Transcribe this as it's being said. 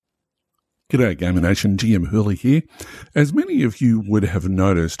G'day, Gamer Nation. GM Hurley here. As many of you would have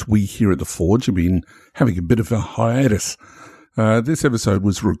noticed, we here at The Forge have been having a bit of a hiatus. This episode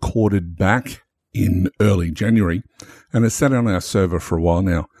was recorded back in early January and has sat on our server for a while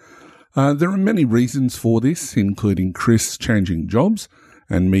now. There are many reasons for this, including Chris changing jobs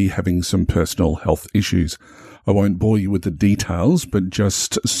and me having some personal health issues. I won't bore you with the details, but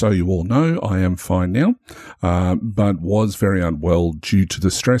just so you all know, I am fine now, but was very unwell due to the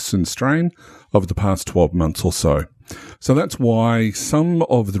stress and strain of the past 12 months or so. So that's why some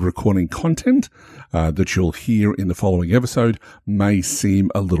of the recording content that you'll hear in the following episode may seem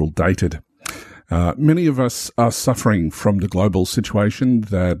a little dated. Many of us are suffering from the global situation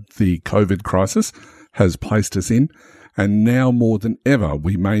that the COVID crisis has placed us in. And now more than ever,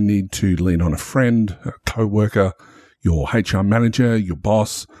 we may need to lean on a friend, a co-worker, your HR manager, your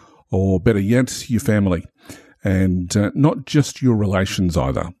boss, or better yet, your family. And not just your relations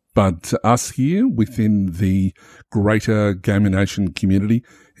either, but us here within the greater Gamer Nation community,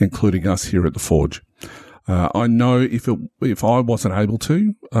 including us here at The Forge. I know if I wasn't able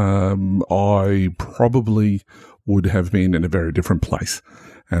to, I probably would have been in a very different place.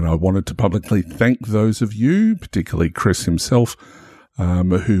 And I wanted to publicly thank those of you, particularly Chris himself,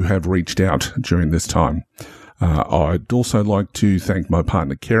 who have reached out during this time. I'd also like to thank my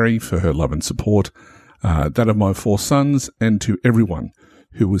partner, Kerry, for her love and support, that of my 4 sons, and to everyone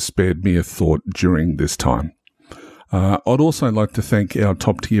who has spared me a thought during this time. I'd also like to thank our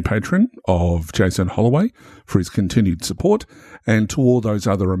top-tier patron of Jason Holloway for his continued support, and to all those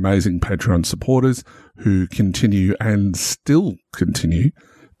other amazing Patreon supporters who continue and still continue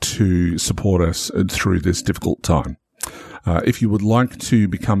to support us through this difficult time. If you would like to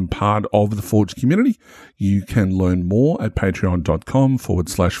become part of the Forge community, you can learn more at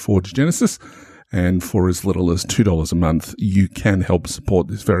patreon.com/ForgeGenesis. And for as little as $2 a month, you can help support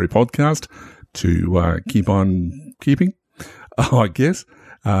this very podcast to keep on keeping, I guess,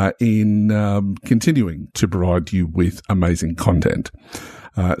 in continuing to provide you with amazing content.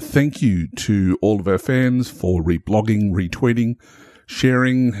 Thank you to all of our fans for reblogging, retweeting,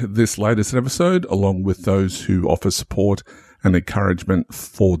 sharing this latest episode, along with those who offer support and encouragement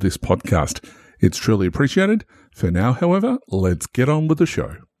for this podcast. It's truly appreciated. For now, however, let's get on with the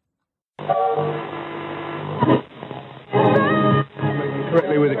show.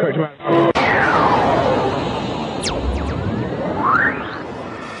 Correctly with the correct amount.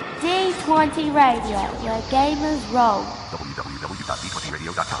 D20 Radio, where gamers roll.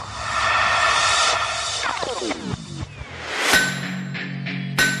 www.d20radio.com.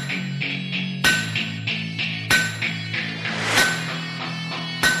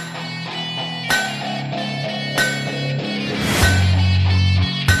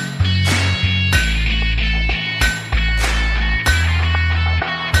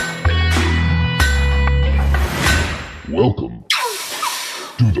 Welcome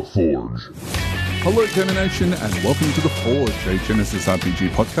to The Forge. Hello, Gamer Nation, and welcome to The Forge, a Genesis RPG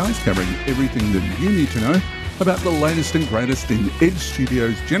podcast covering everything that you need to know about the latest and greatest in Edge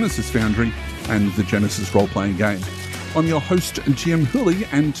Studios' Genesis Foundry and the Genesis role-playing game. I'm your host, GM Hurley,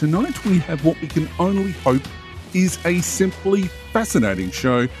 and tonight we have what we can only hope is a simply fascinating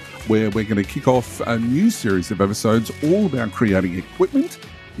show where we're going to kick off a new series of episodes all about creating equipment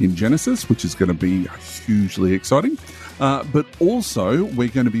in Genesis, which is going to be hugely exciting. But also, we're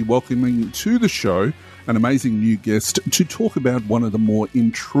going to be welcoming to the show an amazing new guest to talk about one of the more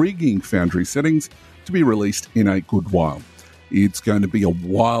intriguing Foundry settings to be released in a good while. It's going to be a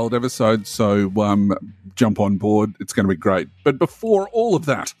wild episode, so jump on board. It's going to be great. But before all of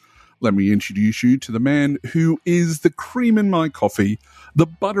that, let me introduce you to the man who is the cream in my coffee, the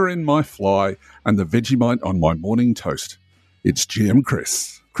butter in my fly, and the Vegemite on my morning toast. It's GM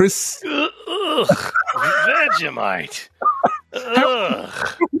Chris. Chris? Vegemite. How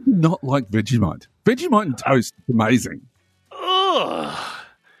do you not like Vegemite? Vegemite and toast is amazing. Ugh.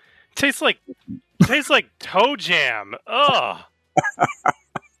 Tastes like toe jam. Ugh.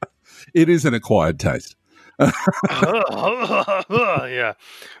 It is an acquired taste. Yeah.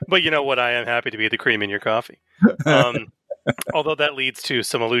 But you know what? I am happy to be the cream in your coffee. Although that leads to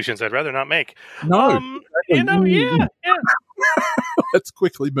some illusions I'd rather not make. No. Yeah. Let's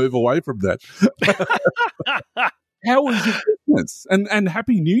quickly move away from that. How was your Christmas? And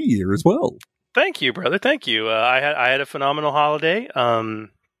Happy New Year as well. Thank you, brother. Thank you. I had a phenomenal holiday. A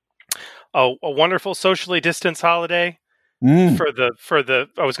wonderful socially distanced holiday for the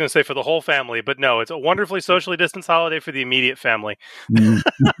I was going to say for the whole family, but no, it's a wonderfully socially distanced holiday for the immediate family.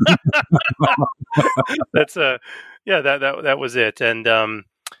 That's that was it. And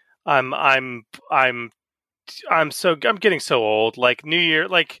I'm getting so old. Like New Year,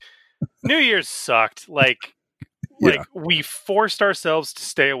 like New Year's sucked. Like we forced ourselves to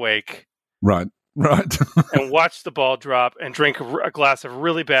stay awake. Right. And watch the ball drop and drink a glass of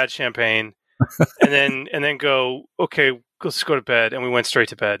really bad champagne, and then go, okay, let's go to bed. And we went straight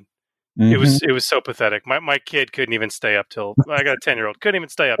to bed. Mm-hmm. It was so pathetic. My kid couldn't even stay up till, I got a 10-year-old, couldn't even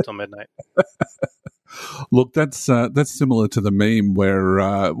stay up till midnight. Look, that's similar to the meme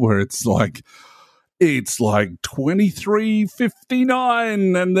where it's like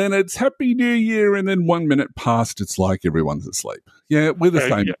 23:59 and then it's Happy New Year, and then 1 minute past it's like everyone's asleep. Yeah, we're the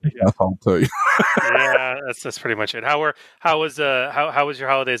same asshole too. Yeah, that's pretty much it. How was your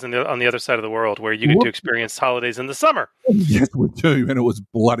holidays on the other side of the world, where you get to experience holidays in the summer? Yes, we do, and it was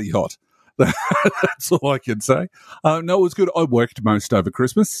bloody hot. That's all I can say. No, it was good. I worked most over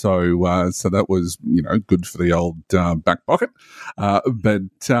Christmas, so that was good for the old back pocket. But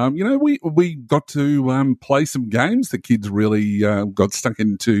we got to play some games. The kids really got stuck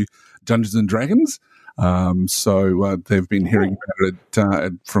into Dungeons and Dragons. So they've been hearing about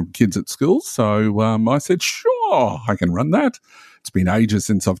it from kids at school. So I said, sure, I can run that. It's been ages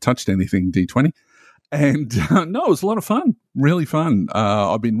since I've touched anything D20. And no, it was a lot of fun, really fun.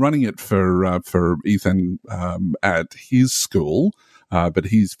 I've been running it for Ethan at his school, but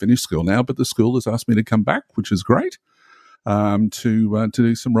he's finished school now. But the school has asked me to come back, which is great, to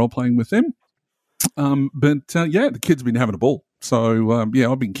do some role playing with them. The kids have been having a ball. So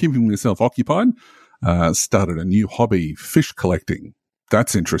I've been keeping myself occupied. Started a new hobby, fish collecting.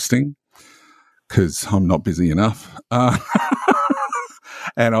 That's interesting because I'm not busy enough.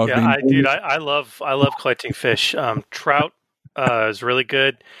 And I love collecting fish. Trout is really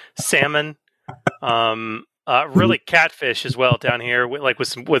good. Salmon, really catfish as well down here,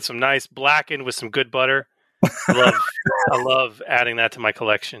 with some nice blackened with some good butter. I love adding that to my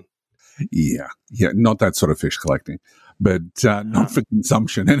collection. Yeah, not that sort of fish collecting, but not for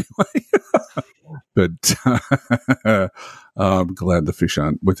consumption anyway. But I'm glad the fish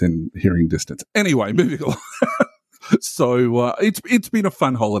aren't within hearing distance. Anyway, moving on. So it's been a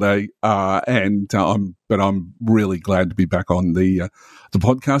fun holiday, and I'm really glad to be back on the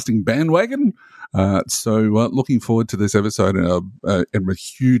podcasting bandwagon. So looking forward to this episode in a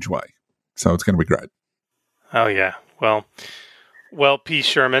huge way. So it's going to be great. Oh yeah, well, P.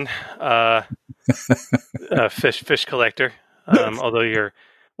 Sherman, fish collector. Although you're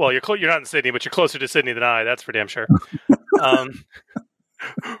not in Sydney, but you're closer to Sydney than I. That's for damn sure.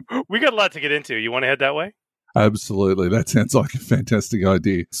 We got a lot to get into. You want to head that way? Absolutely. That sounds like a fantastic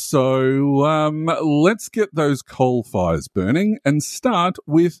idea. So let's get those coal fires burning and start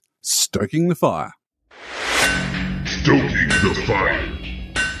with stoking the fire. Stoking the fire.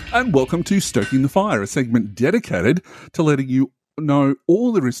 And welcome to Stoking the Fire, a segment dedicated to letting you know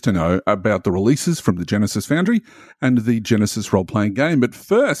all there is to know about the releases from the Genesis Foundry and the Genesis role-playing game. But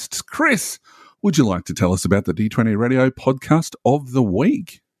first, Chris, would you like to tell us about the D20 Radio podcast of the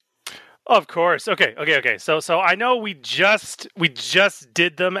week? Of course. Okay. So I know we just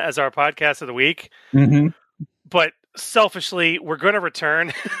did them as our podcast of the week, but selfishly, we're going to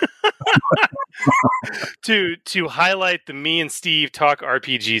return to highlight the Me and Steve Talk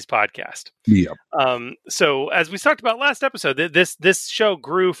RPGs podcast. Yeah. So as we talked about last episode, this show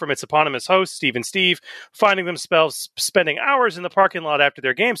grew from its eponymous hosts, Steve and Steve, finding themselves spending hours in the parking lot after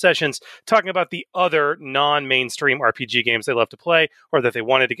their game sessions talking about the other non-mainstream RPG games they love to play or that they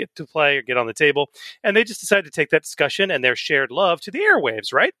wanted to get to play or get on the table. And they just decided to take that discussion and their shared love to the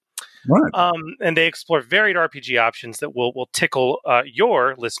airwaves, right? Right. And they explore varied RPG options that will tickle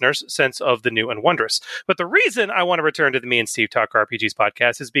your listeners' sense of the new and wondrous. But the reason I want to return to the Me and Steve Talk RPGs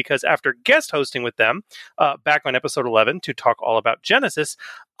podcast is because after guest hosting with them back on episode 11 to talk all about Genesis,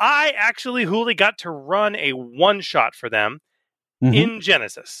 I actually, Hooli, got to run a one-shot for them in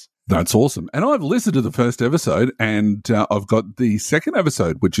Genesis. That's awesome. And I've listened to the first episode, and I've got the second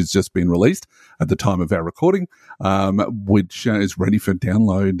episode, which has just been released at the time of our recording, which is ready for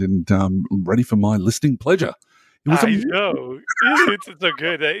download and ready for my listening pleasure. It was know. It's so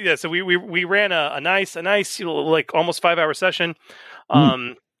good. Yeah, so we ran a nice like almost 5-hour session.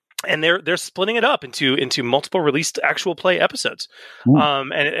 And they're splitting it up into multiple released actual play episodes.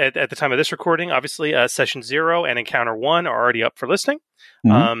 And at the time of this recording, obviously, session 0 and encounter 1 are already up for listening.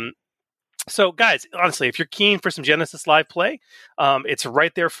 So, guys, honestly, if you're keen for some Genesis live play, it's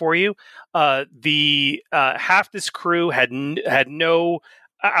right there for you. The half this crew had no,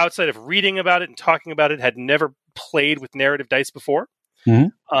 outside of reading about it and talking about it, had never played with narrative dice before.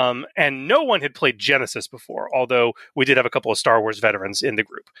 And no one had played Genesis before, although we did have a couple of Star Wars veterans in the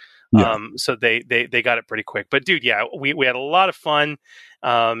group. So they got it pretty quick. But dude, yeah, we had a lot of fun.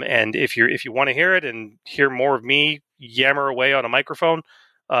 And if you want to hear it and hear more of me yammer away on a microphone,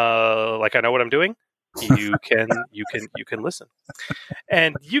 like I know what I'm doing, you can listen.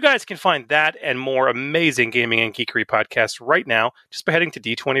 And you guys can find that and more amazing gaming and geekery podcasts right now just by heading to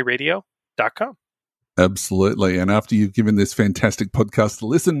d20radio.com. Absolutely. And after you've given this fantastic podcast a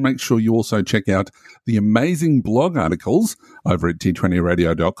listen, make sure you also check out the amazing blog articles over at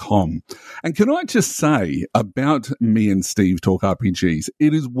d20radio.com. And can I just say about me and Steve Talk RPGs,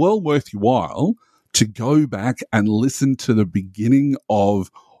 it is well worth your while to go back and listen to the beginning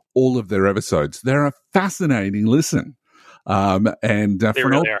of all of their episodes. They're a fascinating listen. For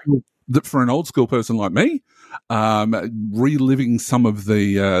an old school person like me, reliving some of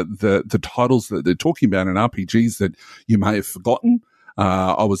the titles that they're talking about in RPGs that you may have forgotten.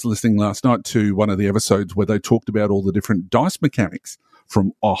 I was listening last night to one of the episodes where they talked about all the different dice mechanics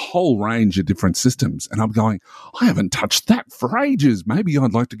from a whole range of different systems. And I'm going, I haven't touched that for ages. Maybe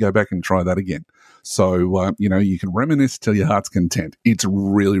I'd like to go back and try that again. So, you can reminisce till your heart's content. It's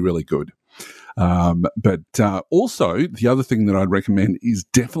really, really good. But also, the other thing that I'd recommend is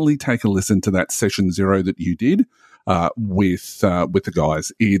definitely take a listen to that session 0 that you did with the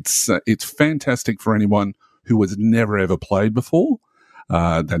guys. It's fantastic for anyone who has never ever played before.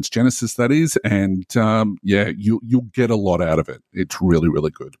 That's Genesis, that is, and you'll get a lot out of it. It's really, really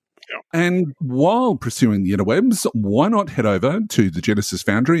good. And while pursuing the interwebs, why not head over to the Genesis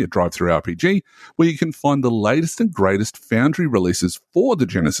Foundry at DriveThruRPG, where you can find the latest and greatest Foundry releases for the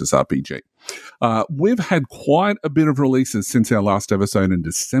Genesis RPG. We've had quite a bit of releases since our last episode in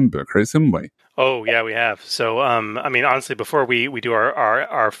December, Chris, haven't we? Oh, yeah, we have. So, honestly, before we do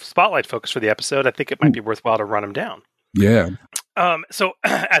our spotlight focus for the episode, I think it might be worthwhile to run them down. Yeah. So,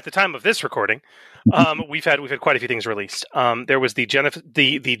 at the time of this recording, we've had quite a few things released. There was the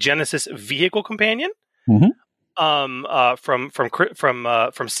Genesis Vehicle Companion, from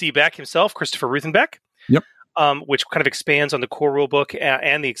C. Beck himself, Christopher Ruthenbeck. Yep. Which kind of expands on the core rulebook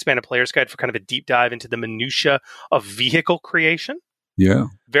and the expanded player's guide for kind of a deep dive into the minutia of vehicle creation. Yeah.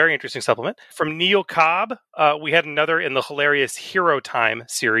 Very interesting supplement. From Neil Cobb, we had another in the hilarious Hero Time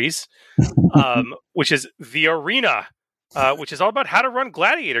series, which is The Arena, which is all about how to run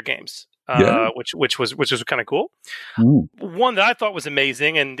gladiator games. Which was kind of cool. One that I thought was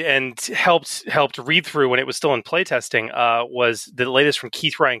amazing and helped read through when it was still in playtesting was the latest from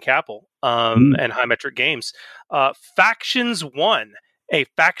Keith Ryan Capel and High Metric Games. Factions 1, a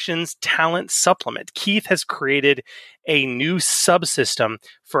Factions talent supplement. Keith has created a new subsystem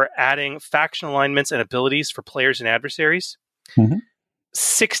for adding faction alignments and abilities for players and adversaries.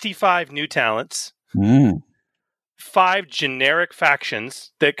 65 new talents. 5 generic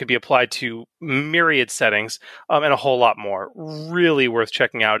factions that could be applied to myriad settings, and a whole lot more. Really worth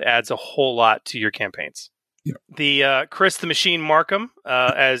checking out. Adds a whole lot to your campaigns. Yeah. The Chris the Machine Markham,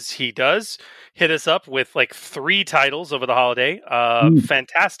 as he does, hit us up with like 3 titles over the holiday.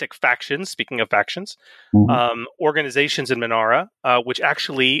 Fantastic factions. Speaking of factions, organizations in Minara, which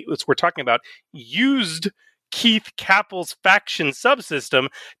actually we're talking about, used Keith Capel's faction subsystem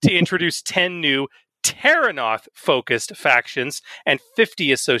to introduce 10 new Terranoth-focused factions and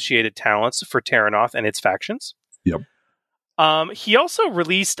 50 associated talents for Terranoth and its factions. Yep. He also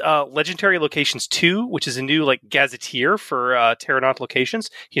released Legendary Locations 2, which is a new gazetteer for Terranoth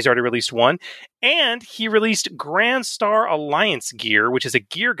locations. He's already released 1. And he released Grand Star Alliance gear, which is a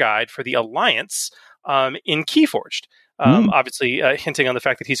gear guide for the Alliance in Keyforged. Obviously, hinting on the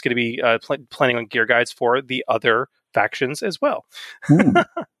fact that he's going to be planning on gear guides for the other factions as well.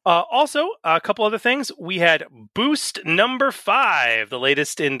 Also, a couple other things. We had Boost number 5, the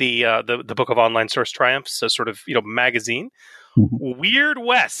latest in the Book of Online Source Triumphs, so sort of magazine. Weird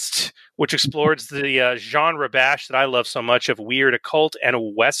West, which explores the genre bash that I love so much of weird occult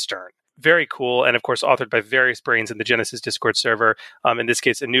and Western. Very cool, and of course authored by various brains in the Genesis Discord server. In this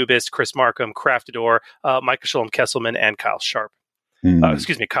case, Anubis, Chris Markham, Craftador, Michael Shalom Kesselman, and Kyle Sharp. Kyle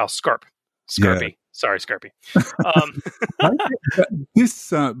Scarp. Scarpy. Yeah. Sorry, Scarpy.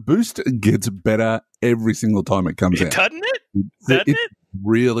 This boost gets better every single time it comes out. Doesn't it? It's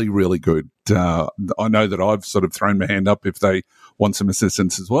really, really good. I know that I've sort of thrown my hand up if they want some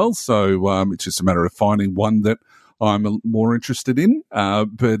assistance as well. So it's just a matter of finding one that I'm more interested in.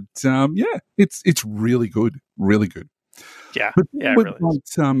 It's really good. Really good. Yeah, but it really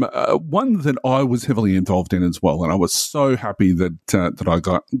is. One that I was heavily involved in as well, and I was so happy that I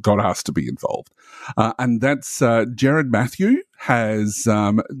got asked to be involved. And that's Jared Matthew has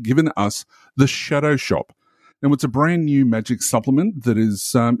given us the Shadow Shop. Now, it's a brand new Magic supplement that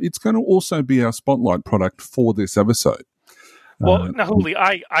is it's going to also be our spotlight product for this episode. Well, now, Hooli,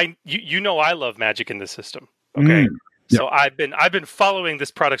 I love Magic in this system. Okay. So I've been following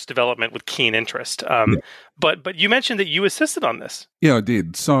this product's development with keen interest. But you mentioned that you assisted on this. Yeah, I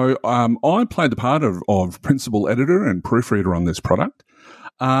did. So I played the part of principal editor and proofreader on this product.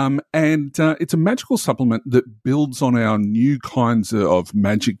 And it's a magical supplement that builds on our new kinds of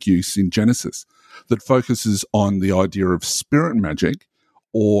magic use in Genesis that focuses on the idea of spirit magic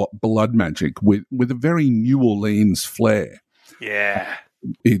or blood magic with a very New Orleans flair. Yeah.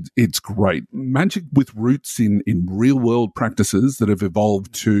 It's great. Magic with roots in real-world practices that have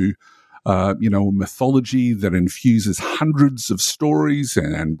evolved to, a mythology that infuses hundreds of stories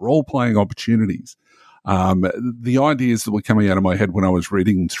and role-playing opportunities. The ideas that were coming out of my head when I was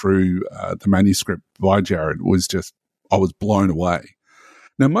reading through the manuscript by Jared I was blown away.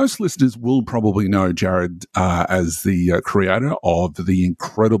 Now, most listeners will probably know Jared as the creator of the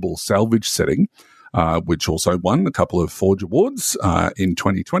incredible Salvage setting, which also won a couple of Forge Awards in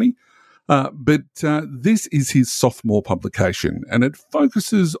 2020. But this is his sophomore publication, and it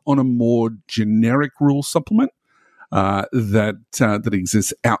focuses on a more generic rule supplement that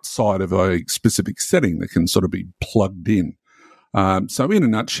exists outside of a specific setting that can sort of be plugged in. So in a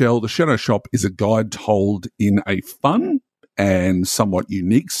nutshell, the Shadow Shop is a guide told in a fun and somewhat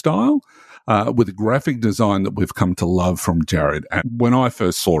unique style with a graphic design that we've come to love from Jared. And when I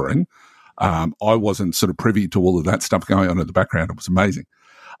first saw him, I wasn't sort of privy to all of that stuff going on in the background. It was amazing.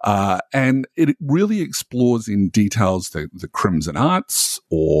 And it really explores in details the Crimson Arts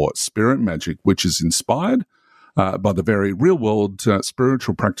or spirit magic, which is inspired by the very real-world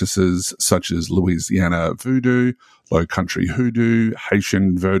spiritual practices such as Louisiana voodoo, Low Country hoodoo,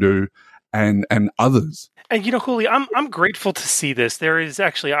 Haitian voodoo, and others. And, Huli, I'm grateful to see this. There is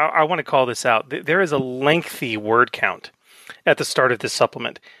actually, I want to call this out, there is a lengthy word count at the start of this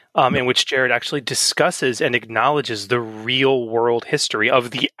supplement in which Jared actually discusses and acknowledges the real-world history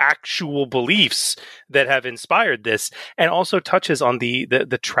of the actual beliefs that have inspired this, and also touches on the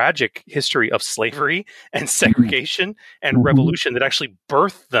tragic history of slavery and segregation and revolution that actually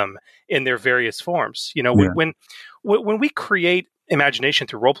birthed them in their various forms. When we create imagination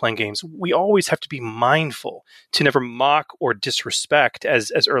through role-playing games, we always have to be mindful to never mock or disrespect,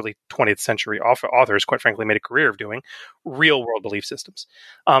 as early 20th century authors, quite frankly, made a career of doing, real-world belief systems.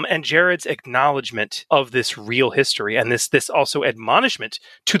 And Jared's acknowledgement of this real history and this also admonishment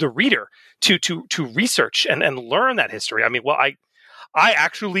to the reader to research and learn that history. I mean, I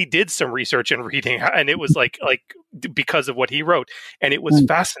actually did some research and reading, and it was like because of what he wrote, and it was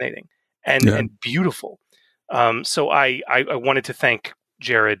fascinating and beautiful. So I wanted to thank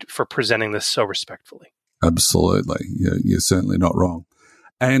Jared for presenting this so respectfully. Absolutely. You're certainly not wrong.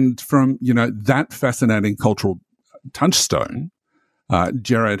 And from, that fascinating cultural touchstone,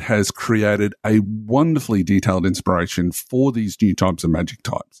 Jared has created a wonderfully detailed inspiration for these new types of magic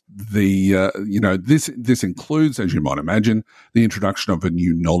types. This includes, as you might imagine, the introduction of a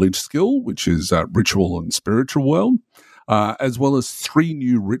new knowledge skill, which is ritual and spiritual world, as well as 3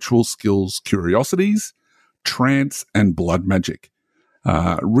 new ritual skills, curiosities, trance, and blood magic.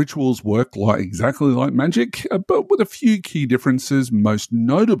 Rituals work exactly like magic, but with a few key differences. Most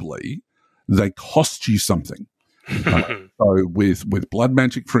notably, they cost you something. So with blood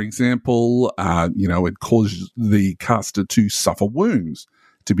magic, for example, it causes the caster to suffer wounds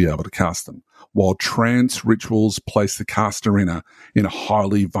to be able to cast them, while trance rituals place the caster in a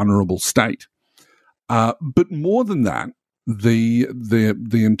highly vulnerable state. But more than that, the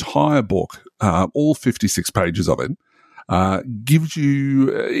entire book, all 56 pages of it, gives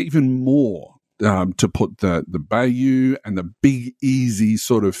you even more to put the bayou and the big easy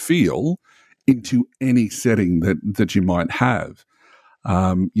sort of feel into any setting that you might have.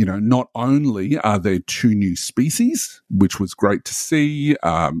 Not only are there 2 new species, which was great to see,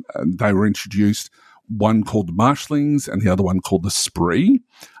 they were introduced, one called the Marshlings and the other one called the Spree.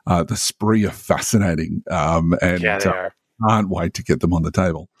 The Spree are fascinating, and they are. Can't wait to get them on the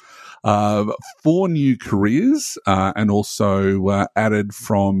table. 4 new careers, and also added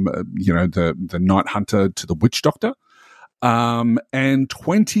from the Night Hunter to the Witch Doctor, and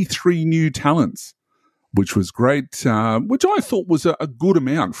 23 new talents, which was great. Which I thought was a good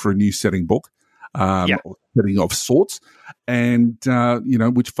amount for a new setting book, or setting of sorts, and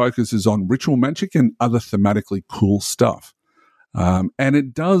which focuses on ritual magic and other thematically cool stuff. And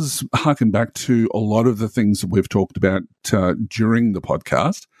it does harken back to a lot of the things that we've talked about during the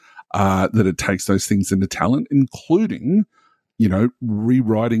podcast, that it takes those things into talent, including,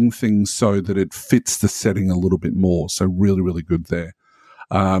 rewriting things so that it fits the setting a little bit more. So really, really good there.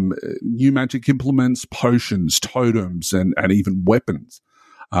 New magic implements, potions, totems, and even weapons.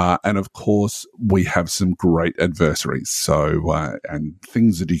 And of course, we have some great adversaries. So, and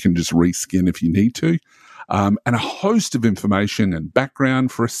things that you can just reskin if you need to. and a host of information and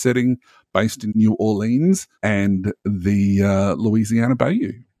background for a setting based in New Orleans and the Louisiana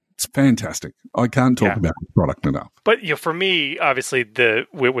Bayou. It's fantastic. I can't talk about the product enough. But for me, obviously,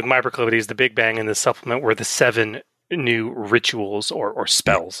 with my proclivities, the Big Bang in the supplement were the 7 new rituals or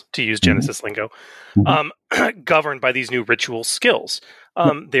spells, to use Genesis lingo, governed by these new ritual skills.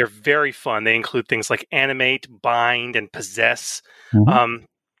 They're very fun. They include things like animate, bind, and possess.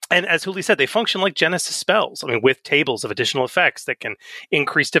 And as Huli said, they function like Genesis spells. I mean, with tables of additional effects that can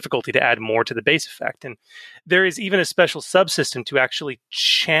increase difficulty to add more to the base effect. And there is even a special subsystem to actually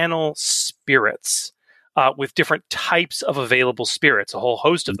channel spirits with different types of available spirits, a whole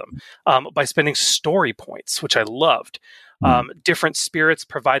host of them, by spending story points, which I loved. Different spirits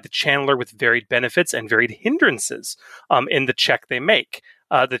provide the channeler with varied benefits and varied hindrances in the check they make.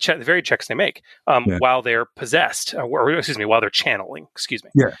 The varied checks they make while they're possessed, while they're channeling.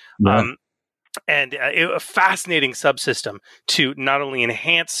 And a fascinating subsystem to not only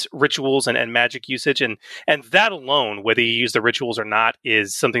enhance rituals and magic usage, and that alone, whether you use the rituals or not,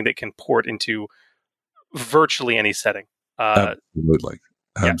 is something that can port into virtually any setting. Absolutely.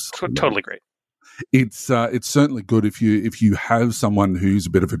 Totally great. It's certainly good if you have someone who's a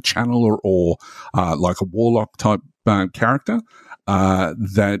bit of a channeler or like a warlock type character,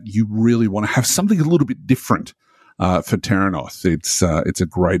 that you really want to have something a little bit different for Terranoth. It's a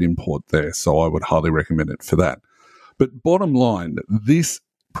great import there, so I would highly recommend it for that. But bottom line, this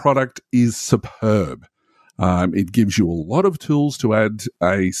product is superb. It gives you a lot of tools to add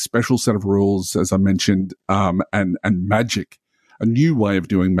a special set of rules, as I mentioned, and magic, a new way of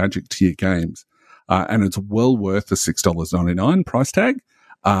doing magic to your games. And it's well worth the $6.99 price tag.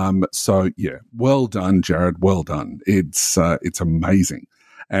 So yeah, well done, Jared. Well done. It's amazing.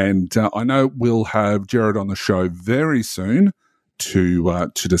 And I know we'll have Jared on the show very soon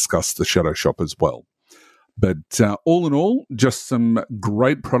to discuss the Shadow Shop as well. But all in all, just some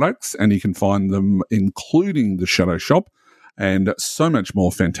great products, and you can find them, including the Shadow Shop, and so much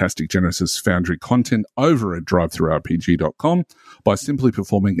more fantastic Genesis Foundry content over at drivethrurpg.com by simply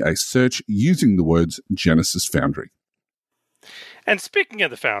performing a search using the words Genesis Foundry. And speaking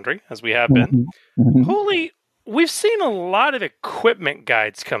of the Foundry, as we have been, Holy, we've seen a lot of equipment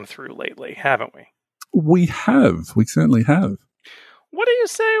guides come through lately, haven't we? We have. We certainly have. What do you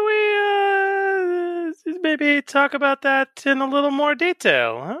say we maybe talk about that in a little more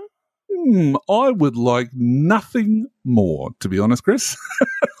detail, huh? I would like nothing more, to be honest, Chris.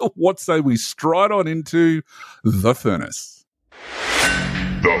 What say we stride on into The Furnace?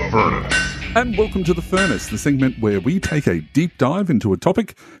 The Furnace. And welcome to The Furnace, the segment where we take a deep dive into a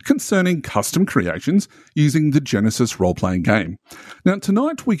topic concerning custom creations using the Genesis role-playing game. Now,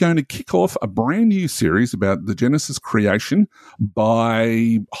 tonight we're going to kick off a brand new series about the Genesis creation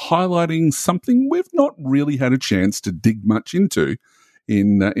by highlighting something we've not really had a chance to dig much into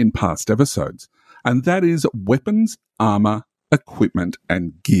in past episodes, and that is weapons, armor, equipment,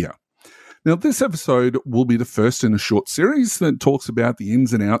 and gear. Now, this episode will be the first in a short series that talks about the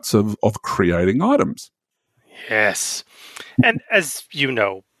ins and outs of creating items. Yes. And as you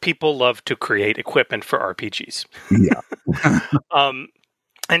know, people love to create equipment for RPGs. Yeah.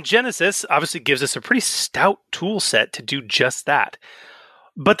 And Genesis obviously gives us a pretty stout tool set to do just that.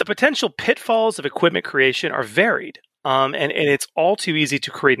 But the potential pitfalls of equipment creation are varied. And it's all too easy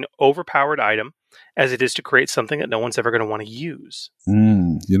to create an overpowered item as it is to create something that no one's ever going to want to use.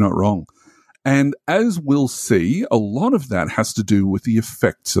 You're not wrong. And as we'll see, a lot of that has to do with the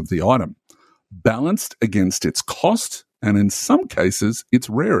effects of the item, balanced against its cost and in some cases, its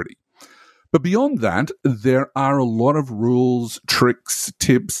rarity. But beyond that, there are a lot of rules, tricks,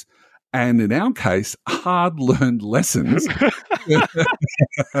 tips, and in our case, hard-learned lessons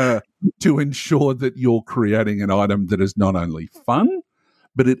to ensure that you're creating an item that is not only fun,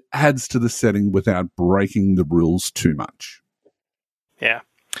 but it adds to the setting without breaking the rules too much. Yeah.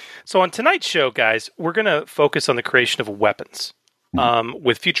 So on tonight's show, guys, we're going to focus on the creation of weapons,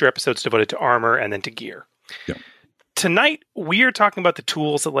 with future episodes devoted to armor and then to gear. Yeah. Tonight, we are talking about the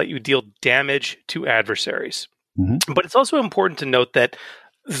tools that let you deal damage to adversaries. But it's also important to note that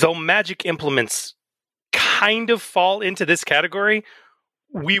though magic implements kind of fall into this category,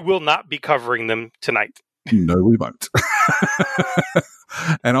 we will not be covering them tonight. No, we won't.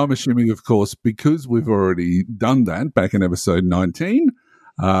 And I'm assuming, of course, because we've already done that back in episode 19,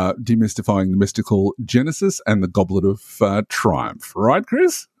 demystifying the mystical Genesis and the Goblet of Triumph. Right,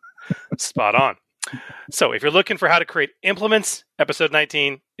 Chris? Spot on. So if you're looking for how to create implements, episode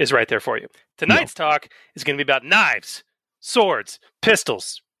 19 is right there for you. Tonight's talk is going to be about knives, swords,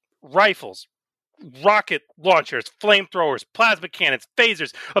 pistols, rifles, rocket launchers, flamethrowers, plasma cannons,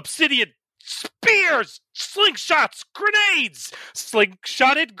 phasers, obsidian spears, slingshots, grenades,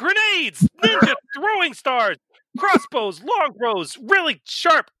 slingshotted grenades, ninja throwing stars, crossbows, longbows, really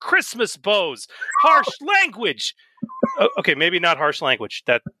sharp Christmas bows, harsh language. Okay, maybe not harsh language.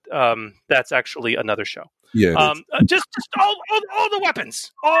 That's actually another show. Yeah, it is. Just all the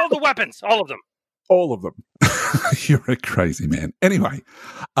weapons, all of them. All of them. You're a crazy man. Anyway,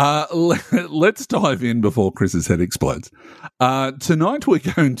 let's dive in before Chris's head explodes. Tonight we're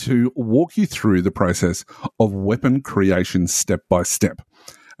going to walk you through the process of weapon creation step by step.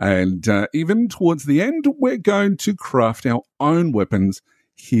 And even towards the end, we're going to craft our own weapons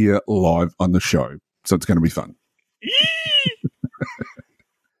here live on the show. So it's going to be fun.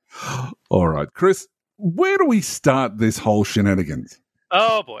 All right, Chris, where do we start this whole shenanigans?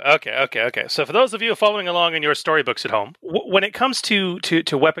 Oh boy. Okay. So for those of you following along in your storybooks at home, when it comes to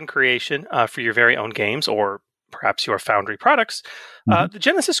weapon creation for your very own games or perhaps your Foundry products, the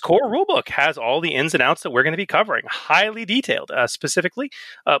Genesis Core Rulebook has all the ins and outs that we're going to be covering, highly detailed. Specifically,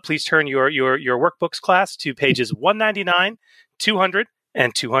 please turn your workbooks class to pages 199, 200,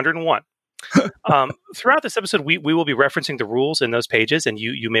 and 201. Throughout this episode, we will be referencing the rules in those pages, and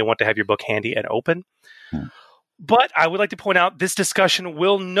you may want to have your book handy and open. But I would like to point out this discussion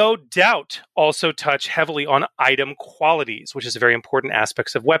will no doubt also touch heavily on item qualities, which is a very important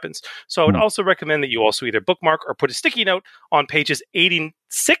aspect of weapons. So I would also recommend that you also either bookmark or put a sticky note on pages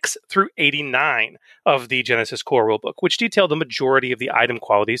 86 through 89 of the Genesis Core Rulebook, which detail the majority of the item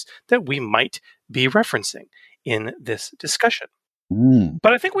qualities that we might be referencing in this discussion.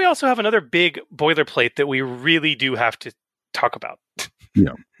 But I think we also have another big boilerplate that we really do have to talk about.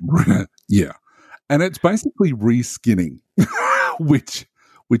 Yeah. And it's basically reskinning, which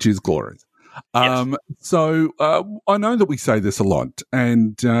is glorious. Yes. So I know that we say this a lot,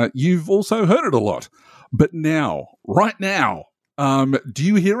 and you've also heard it a lot. But now, right now, do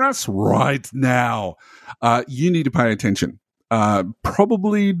you hear us? Right now, you need to pay attention,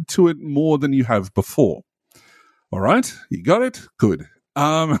 probably to it more than you have before. All right, you got it? Good.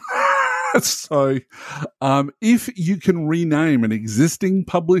 So if you can rename an existing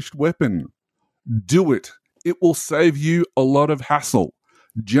published weapon, do it. It will save you a lot of hassle.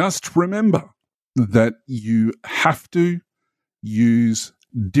 Just remember that you have to use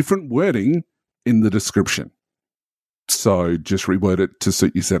different wording in the description. So just reword it to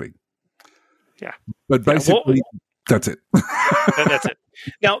suit your setting. Yeah. But basically, that's it. That's it.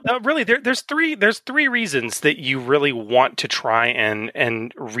 Now, really, there's three reasons that you really want to try and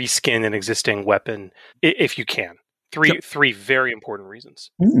reskin an existing weapon if you can. Three very important reasons.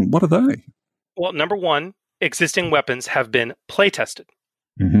 What are they? Well, number one, existing weapons have been play tested.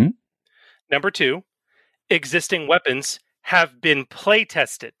 Number two, existing weapons have been play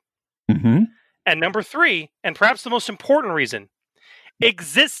tested. And number three, and perhaps the most important reason,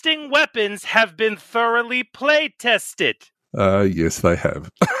 existing weapons have been thoroughly play tested. Yes, they have.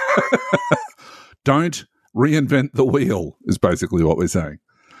 Don't reinvent the wheel is basically what we're saying.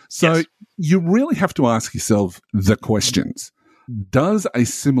 So you really have to ask yourself the questions. Does a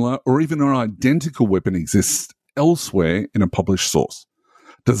similar or even an identical weapon exist elsewhere in a published source?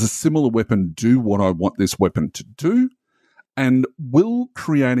 Does a similar weapon do what I want this weapon to do? And will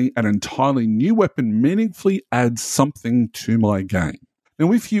creating an entirely new weapon meaningfully add something to my game?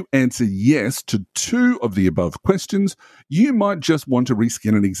 Now, if you answer yes to two of the above questions, you might just want to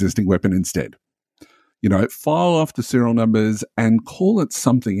reskin an existing weapon instead. File off the serial numbers and call it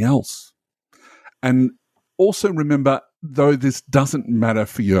something else. And also remember, though this doesn't matter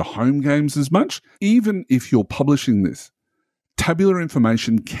for your home games as much, even if you're publishing this, tabular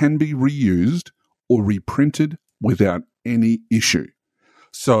information can be reused or reprinted without any issue.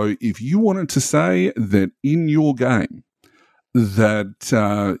 So if you wanted to say that in your game that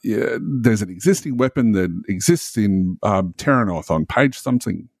there's an existing weapon that exists in Terranoth on page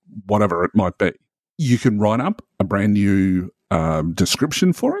something, whatever it might be, you can write up a brand new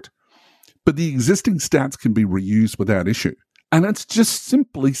description for it. But the existing stats can be reused without issue. And it's just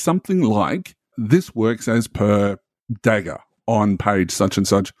simply something like, this works as per Dagger on page such and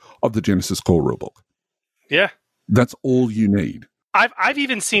such of the Genesis Core Rulebook. Yeah. That's all you need. I've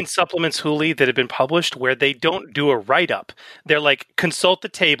even seen supplements, Hooli, that have been published where they don't do a write-up. They're like, consult the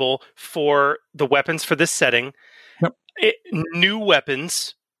table for the weapons for this setting. New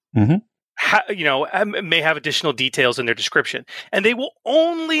weapons. May have additional details in their description, and they will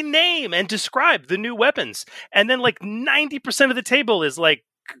only name and describe the new weapons. And then like 90% of the table is like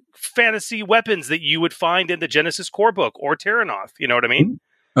fantasy weapons that you would find in the Genesis Core book or Terranoth. You know what I mean?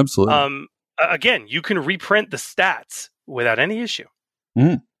 Absolutely. Again, you can reprint the stats without any issue.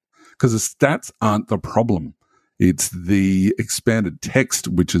 Because the stats aren't the problem. It's the expanded text,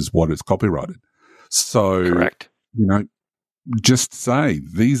 which is what is copyrighted. So, Correct. Just say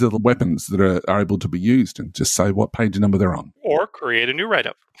these are the weapons that are able to be used, and just say what page number they're on. Or create a new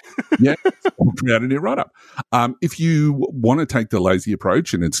write-up. Yeah, or create a new write-up. If you want to take the lazy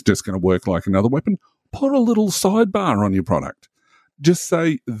approach and it's just going to work like another weapon, put a little sidebar on your product. Just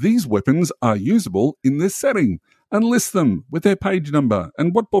say these weapons are usable in this setting and list them with their page number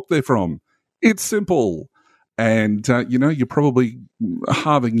and what book they're from. It's simple. And, you're probably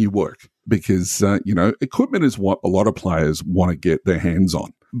halving your work because, equipment is what a lot of players want to get their hands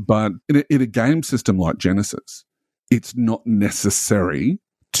on. But in a game system like Genesis, it's not necessary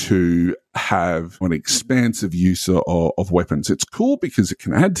to have an expansive use of weapons. It's cool because it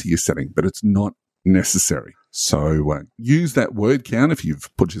can add to your setting, but it's not necessary. So use that word count. If you've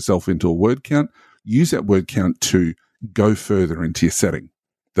put yourself into a word count, use that word count to go further into your setting.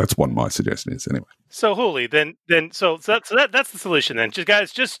 That's what my suggestion is, anyway. So Hooli, then that's the solution. Then, just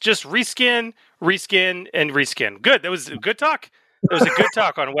reskin, and reskin. Good. That was a good talk. That was a good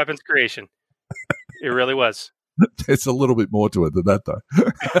talk on weapons creation. It really was. There's a little bit more to it than that, though.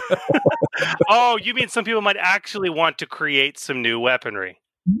 Oh, you mean some people might actually want to create some new weaponry?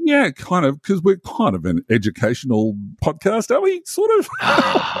 Yeah, kind of, because we're kind of an educational podcast, are we? Sort of.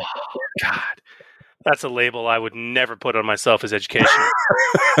 Oh, God. That's a label I would never put on myself as educational.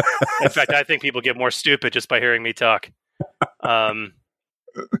 In fact, I think people get more stupid just by hearing me talk.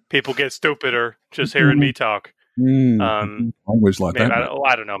 People get stupider just hearing me talk. Language like that.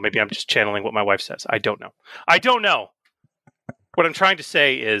 I don't know. Maybe I'm just channeling what my wife says. I don't know. What I'm trying to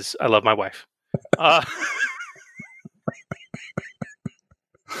say is I love my wife. All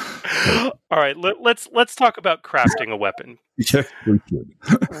right, let's talk about crafting a weapon. Yeah, we should.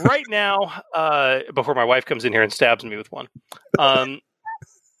 Right now, before my wife comes in here and stabs me with one.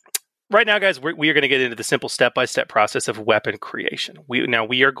 Right now, guys, we are going to get into the simple step-by-step process of weapon creation.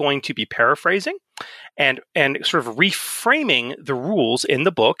 We are going to be paraphrasing and sort of reframing the rules in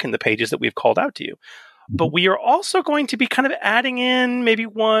the book and the pages that we've called out to you. But we are also going to be kind of adding in maybe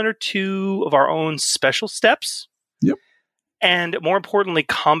one or two of our own special steps. Yep. And more importantly,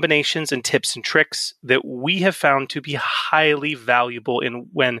 combinations and tips and tricks that we have found to be highly valuable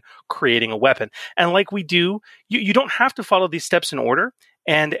when creating a weapon. And like we do, you don't have to follow these steps in order.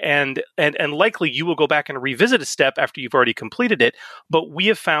 And likely you will go back and revisit a step after you've already completed it. But we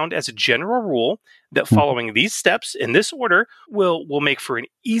have found as a general rule that following these steps in this order will make for an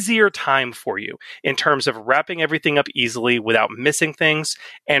easier time for you in terms of wrapping everything up easily without missing things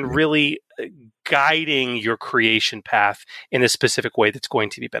and really guiding your creation path in a specific way that's going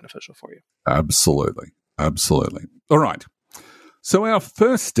to be beneficial for you. Absolutely. All right. So our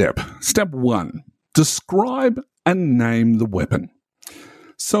first step 1, describe and name the weapon.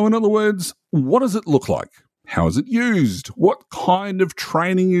 So in other words, what does it look like? How is it used? What kind of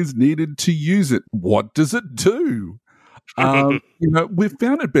training is needed to use it? What does it do? We've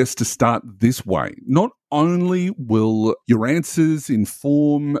found it best to start this way. Not only will your answers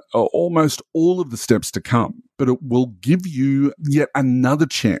inform almost all of the steps to come, but it will give you yet another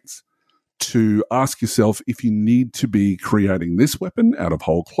chance to ask yourself if you need to be creating this weapon out of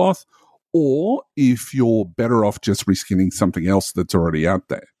whole cloth, or if you're better off just reskinning something else that's already out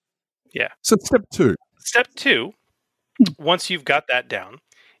there. Yeah. So step 2. Step 2, once you've got that down,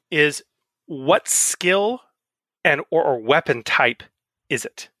 is what skill or weapon type is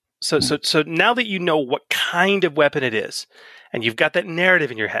it? So now that you know what kind of weapon it is, and you've got that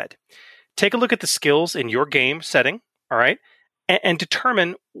narrative in your head, take a look at the skills in your game setting, all right, and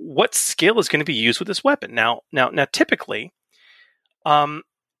determine what skill is going to be used with this weapon. Now, typically,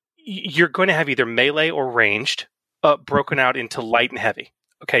 you're going to have either melee or ranged broken out into light and heavy,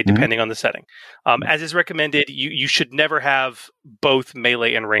 okay, depending on the setting. As is recommended, you should never have both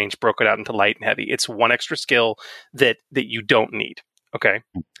melee and range broken out into light and heavy. It's one extra skill that you don't need, okay?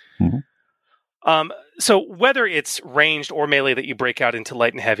 So whether it's ranged or melee that you break out into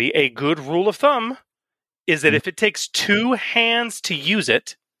light and heavy, a good rule of thumb is that if it takes 2 hands to use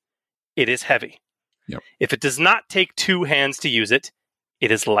it, it is heavy. Yep. If it does not take 2 hands to use it,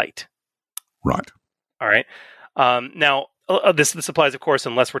 it is light. Right. All right. Now, this applies, of course,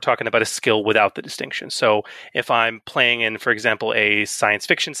 unless we're talking about a skill without the distinction. So if I'm playing in, for example, a science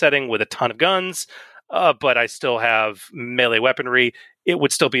fiction setting with a ton of guns, but I still have melee weaponry, it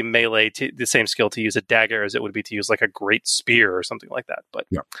would still be melee, to the same skill to use a dagger as it would be to use like a great spear or something like that. But,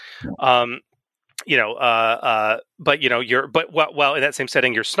 while in that same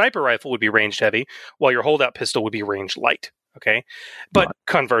setting, your sniper rifle would be ranged heavy, while your holdout pistol would be ranged light. Okay. But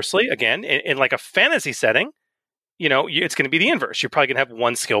conversely, again, in like a fantasy setting, it's going to be the inverse. You're probably going to have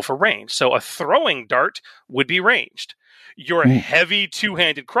one skill for range. So a throwing dart would be ranged. Your heavy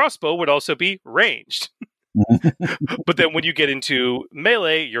two-handed crossbow would also be ranged. But then when you get into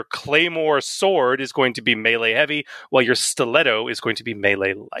melee, your claymore sword is going to be melee heavy, while your stiletto is going to be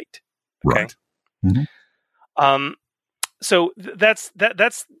melee light. Okay? Right. Mm-hmm. So that's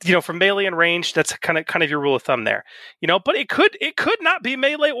for melee and ranged, that's kind of your rule of thumb there. But it could not be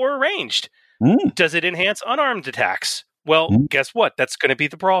melee or ranged. Does it enhance unarmed attacks? Well, guess what? That's going to be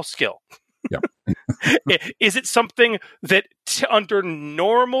the brawl skill. Yep. Is it something that under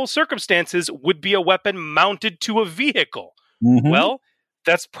normal circumstances would be a weapon mounted to a vehicle? Mm-hmm. Well,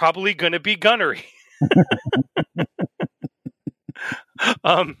 that's probably going to be gunnery.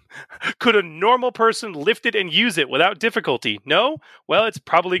 Could a normal person lift it and use it without difficulty? No? Well, it's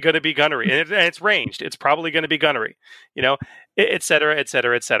probably going to be gunnery. And it's ranged. It's probably going to be gunnery. Et cetera, et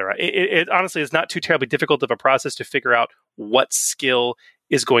cetera, et cetera. It honestly is not too terribly difficult of a process to figure out what skill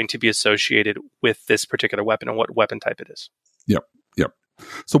is going to be associated with this particular weapon and what weapon type it is. Yep.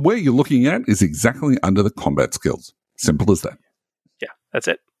 So where you're looking at is exactly under the combat skills. Simple as that. Yeah, that's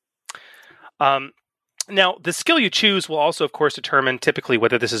it. Now, the skill you choose will also, of course, determine typically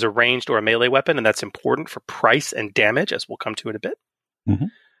whether this is a ranged or a melee weapon, and that's important for price and damage, as we'll come to in a bit. Mm-hmm.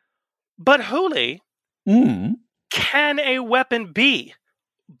 But Holy, can a weapon be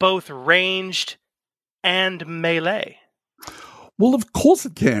both ranged and melee? Well, of course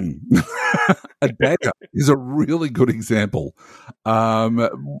it can. A dagger is a really good example. There's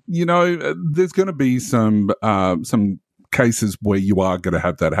going to be some cases where you are going to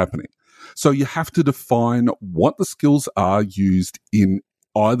have that happening. So you have to define what the skills are used in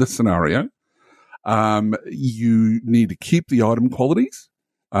either scenario. You need to keep the item qualities.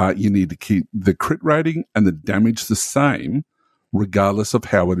 You need to keep the crit rating and the damage the same, regardless of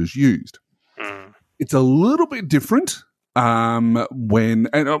how it is used. It's a little bit different one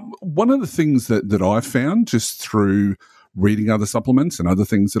of the things that I found just through reading other supplements and other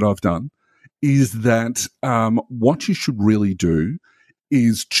things that I've done is that what you should really do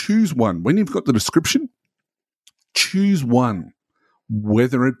is choose one. When you've got the description, choose one,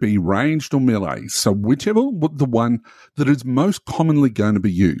 whether it be ranged or melee. So whichever the one that is most commonly going to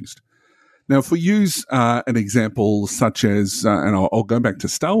be used. Now, if we use an example such as, and I'll go back to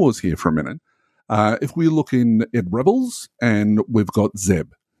Star Wars here for a minute, if we look at Rebels and we've got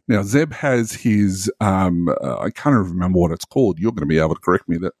Zeb. Now, Zeb has his, I can't remember what it's called. You're going to be able to correct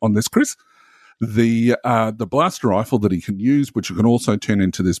me on this, Chris. The blaster rifle that he can use, which can also turn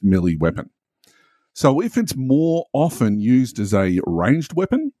into this melee weapon. So if it's more often used as a ranged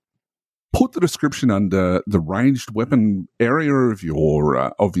weapon, put the description under the ranged weapon area of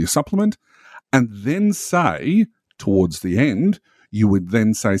your supplement, and then say towards the end, you would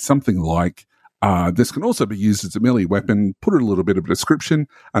then say something like, this can also be used as a melee weapon, put a little bit of a description,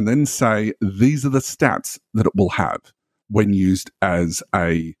 and then say these are the stats that it will have when used as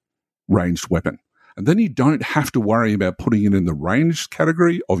a ranged weapon. And then you don't have to worry about putting it in the ranged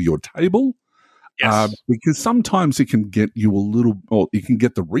category of your table. Yes. Because sometimes it can get you it can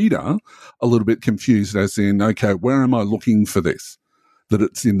get the reader a little bit confused as in, okay, where am I looking for this? That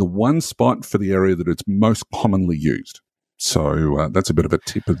it's in the one spot for the area that it's most commonly used. So that's a bit of a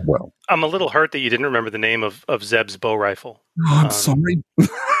tip as well. I'm a little hurt that you didn't remember the name of Zeb's bow rifle. Oh, I'm sorry.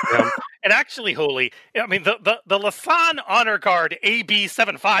 And actually, Holy, I mean, the Lasan Honor Guard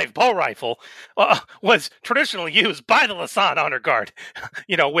AB-75 bow rifle was traditionally used by the Lasan Honor Guard,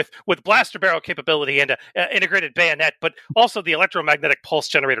 with blaster barrel capability and an integrated bayonet, but also the electromagnetic pulse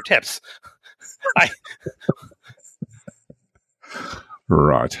generator tips.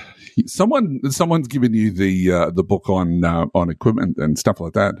 Right. Someone's given you the book on equipment and stuff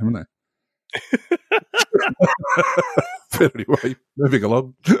like that, haven't they? But anyway, moving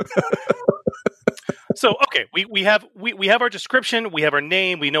along. So, okay, we have our description, we have our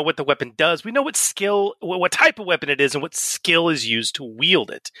name, we know what the weapon does, we know what skill, what type of weapon it is, and what skill is used to wield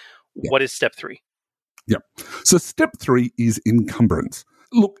it. Yeah. What is step 3? Yeah. So step 3 is encumbrance.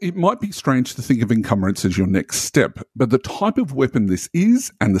 Look, it might be strange to think of encumbrance as your next step, but the type of weapon this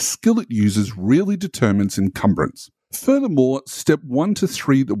is and the skill it uses really determines encumbrance. Furthermore, step 1 to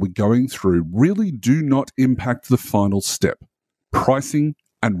 3 that we're going through really do not impact the final step, pricing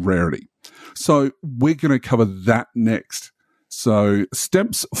and rarity. So we're going to cover that next. So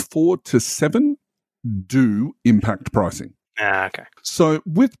steps 4 to 7 do impact pricing. Okay. So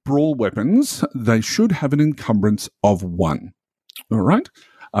with brawl weapons, they should have an encumbrance of 1. All right.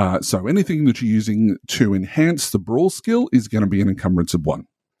 So anything that you're using to enhance the brawl skill is going to be an encumbrance of 1.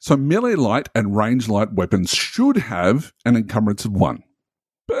 So melee light and range light weapons should have an encumbrance of 1,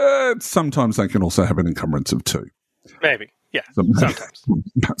 but sometimes they can also have an encumbrance of 2. Maybe. Yeah, sometimes.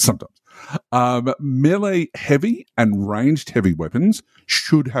 Sometimes. Melee heavy and ranged heavy weapons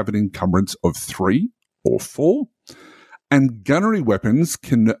should have an encumbrance of 3 or 4. And gunnery weapons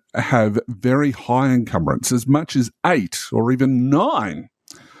can have very high encumbrance, as much as 8 or even 9.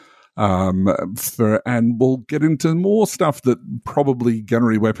 And we'll get into more stuff that probably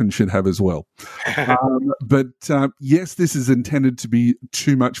gunnery weapons should have as well. But yes, this is intended to be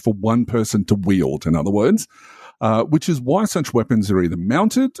too much for one person to wield, in other words, which is why such weapons are either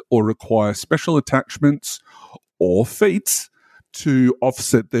mounted or require special attachments or feats to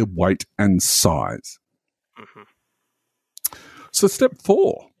offset their weight and size. Mm-hmm. So step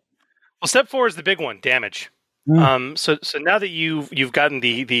 4. Well, step 4 is the big one, damage. So now that you've gotten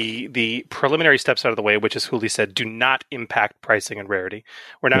the preliminary steps out of the way, which, as Huli said, do not impact pricing and rarity,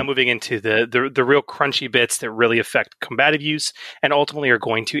 we're now moving into the real crunchy bits that really affect combative use and ultimately are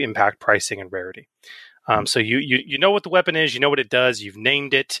going to impact pricing and rarity. So you know what the weapon is, you know what it does, you've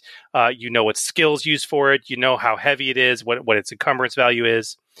named it, you know what skills used for it, you know how heavy it is, what its encumbrance value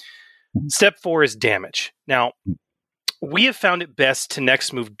is. Step 4 is damage. Now, we have found it best to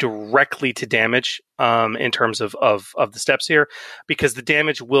next move directly to damage in terms of the steps here, because the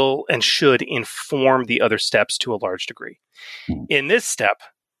damage will and should inform the other steps to a large degree. In this step,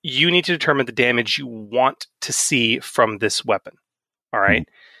 you need to determine the damage you want to see from this weapon. All right?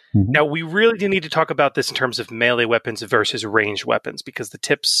 Now, we really do need to talk about this in terms of melee weapons versus ranged weapons, because the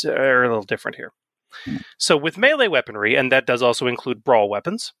tips are a little different here. So with melee weaponry, and that does also include brawl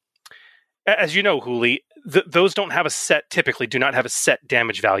weapons, as you know, Huli, those don't have typically do not have a set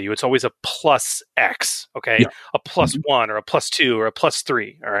damage value. It's always a plus X, okay? Yeah. A plus 1 or a plus 2 or a plus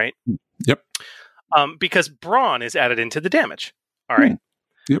 3, all right? Yep. Because brawn is added into the damage, all right?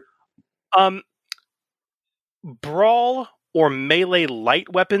 Yep. Brawl or melee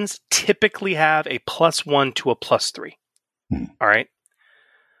light weapons typically have a plus 1 to a plus 3, all right?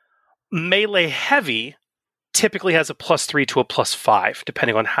 Melee heavy typically has a plus 3 to a plus 5,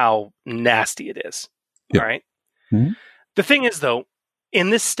 depending on how nasty it is. Yep. All right. The thing is, though, in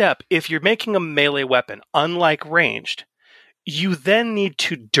this step, if you're making a melee weapon, unlike ranged, you then need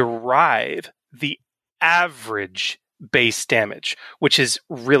to derive the average base damage, which is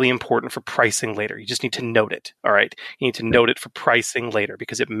really important for pricing later. You just need to note it. All right. You need to note it for pricing later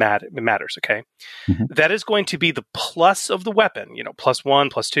because it matters. Okay. That is going to be the plus of the weapon, plus 1,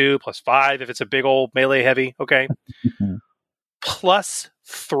 plus 2, plus 5 if it's a big old melee heavy. Okay. Plus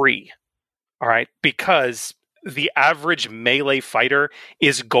 3. All right. Because the average melee fighter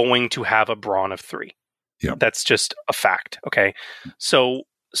is going to have a brawn of 3. Yeah. That's just a fact. Okay. So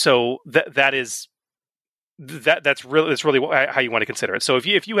that's really how you want to consider it. So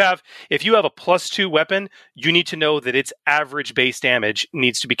if you have a plus 2 weapon, you need to know that its average base damage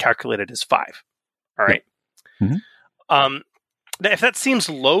needs to be calculated as 5. All right. If that seems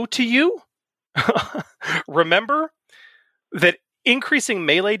low to you, remember that increasing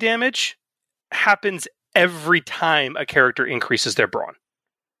melee damage happens every time a character increases their brawn.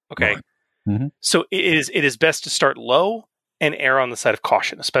 Okay. Right. So it is best to start low and err on the side of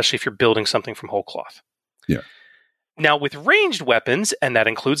caution, especially if you're building something from whole cloth. Yeah. Now, with ranged weapons, and that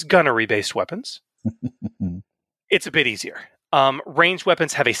includes gunnery-based weapons, it's a bit easier. Ranged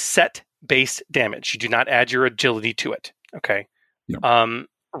weapons have a set base damage. You do not add your agility to it. Okay. Yeah.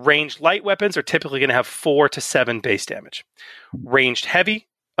 Ranged light weapons are typically going to have 4 to 7 base damage. Ranged heavy,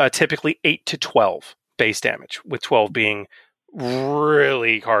 typically 8 to 12 base damage, with 12 being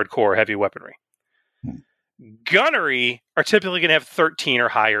really hardcore heavy weaponry. Gunnery are typically going to have 13 or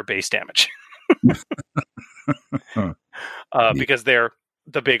higher base damage. Because they're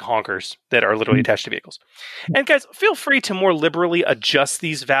the big honkers that are literally attached to vehicles. And guys, feel free to more liberally adjust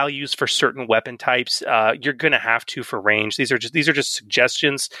these values for certain weapon types. You're going to have to for range. These are just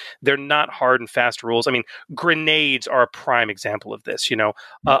suggestions. They're not hard and fast rules. I mean, grenades are a prime example of this.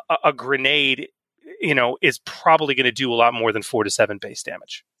 A grenade, is probably going to do a lot more than 4 to 7 base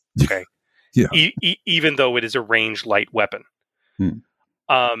damage. Okay. Yeah. Even though it is a ranged light weapon.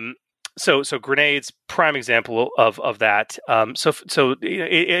 So grenades, prime example of that.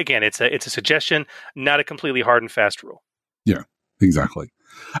 Again, it's a suggestion, not a completely hard and fast rule. Yeah, exactly.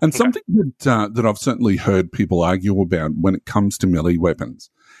 And something that I've certainly heard people argue about when it comes to melee weapons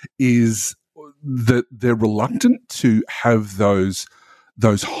is that they're reluctant to have those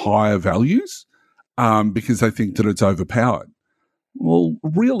higher values because they think that it's overpowered. Well,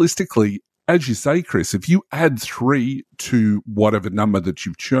 realistically, as you say, Chris, if you add 3 to whatever number that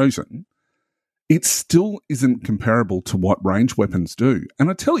you've chosen, it still isn't comparable to what ranged weapons do. And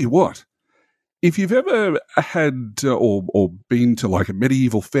I tell you what, if you've ever had or been to like a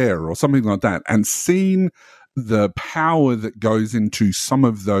medieval fair or something like that and seen the power that goes into some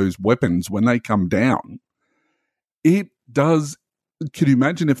of those weapons when they come down, it does. Could you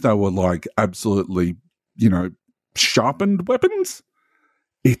imagine if they were like absolutely, sharpened weapons?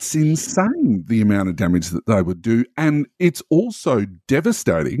 It's insane the amount of damage that they would do. And it's also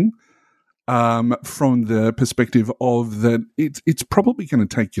devastating from the perspective of that it's probably going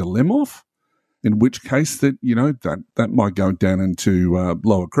to take your limb off, in which case that might go down into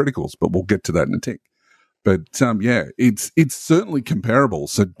lower criticals, but we'll get to that in a tick. But it's certainly comparable.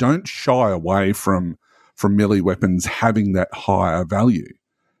 So don't shy away from melee weapons having that higher value.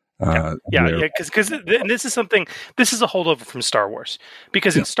 Because this is a holdover from Star Wars.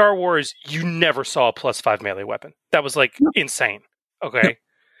 Because in Star Wars, you never saw a +5 melee weapon. That was insane. Okay,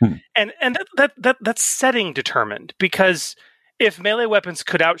 and that's setting determined. Because if melee weapons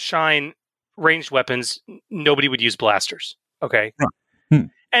could outshine ranged weapons, nobody would use blasters. Okay,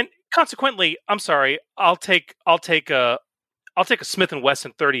 and consequently, I'm sorry, I'll take a Smith &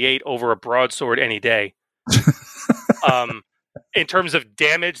 Wesson 38 over a broadsword any day. In terms of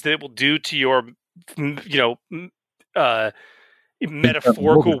damage that it will do to your,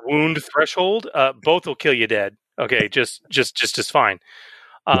 metaphorical wound threshold, both will kill you dead. Okay, just as fine.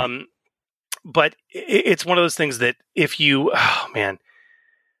 But it's one of those things that if you,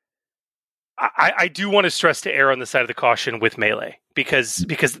 I do want to stress to err on the side of the caution with melee because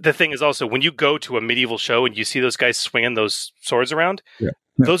the thing is also when you go to a medieval show and you see those guys swinging those swords around,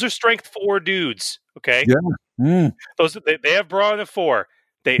 those are strength 4 dudes. Okay, those they have brawn of 4.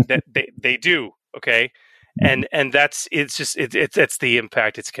 They do. Okay, and that's it's the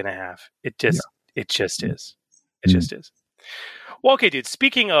impact it's going to have. It just is. It just is. Well, okay, dude.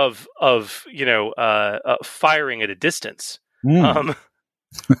 Speaking of firing at a distance,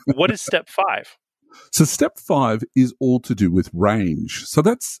 what is step 5? So step 5 is all to do with range. So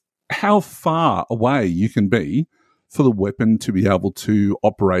that's how far away you can be for the weapon to be able to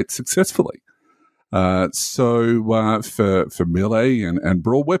operate successfully. So for melee and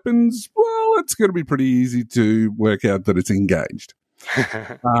brawl weapons, well, it's going to be pretty easy to work out that it's engaged.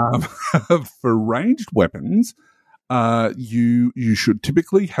 For ranged weapons, you should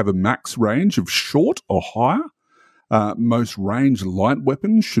typically have a max range of short or higher. Most range light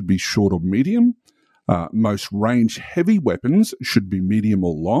weapons should be short or medium. Most range heavy weapons should be medium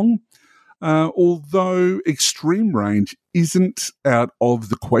or long. Although extreme range isn't out of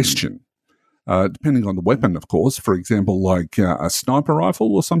the question. Depending on the weapon, of course. For example, like a sniper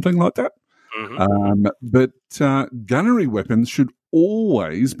rifle or something like that. But gunnery weapons should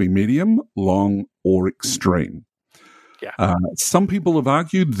always be medium, long, or extreme. Some people have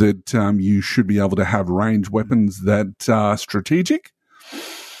argued that you should be able to have ranged weapons that are strategic.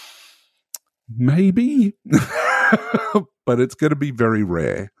 Maybe, but it's going to be very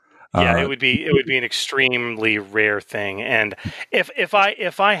rare. It would be an extremely rare thing. And if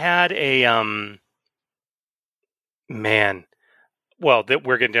I had a that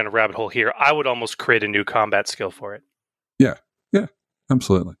we're getting down a rabbit hole here, I would almost create a new combat skill for it. Yeah,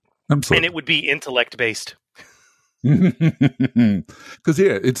 absolutely. And it would be intellect based. Because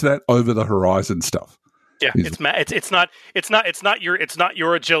it's that over the horizon stuff. Yeah, it's not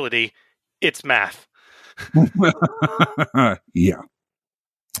your agility, it's math. Yeah.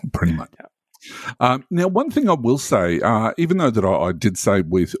 Pretty much. Now, one thing I will say, even though that I did say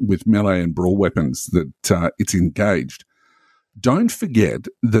with melee and brawl weapons that it's engaged, don't forget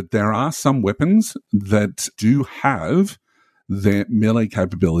that there are some weapons that do have their melee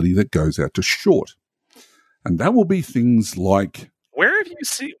capability that goes out to short. And that will be things like... Where have you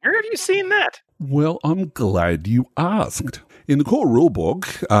seen that? Well, I'm glad you asked. In the core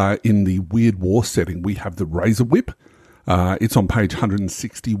rulebook, in the Weird War setting, we have the Razor Whip. It's on page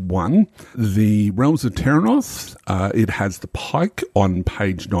 161. The Realms of Terranoth, it has the Pike on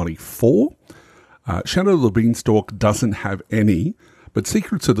page 94. Shadow of the Beanstalk doesn't have any, but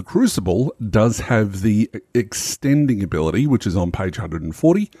Secrets of the Crucible does have the extending ability, which is on page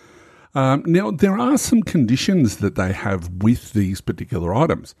 140. Now, there are some conditions that they have with these particular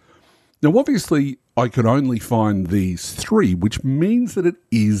items. Now, obviously, I could only find these 3, which means that it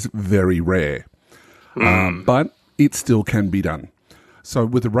is very rare. But it still can be done. So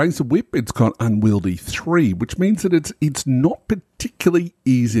with the Razor Whip, it's got Unwieldy 3, which means that it's not particularly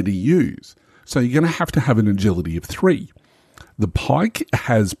easy to use. So you're going to have an agility of 3. The Pike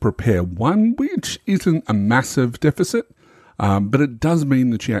has Prepare 1, which isn't a massive deficit, but it does mean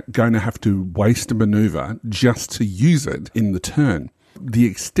that you're going to have to waste a maneuver just to use it in the turn. The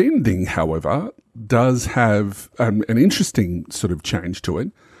Extending, however, does have an interesting sort of change to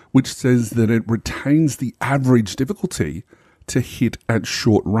it, which says that it retains the average difficulty to hit at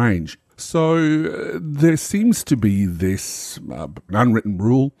short range. So there seems to be this unwritten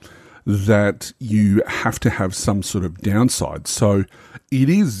rule that you have to have some sort of downside. So it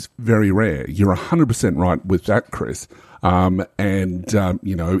is very rare. You're 100% right with that, Chris.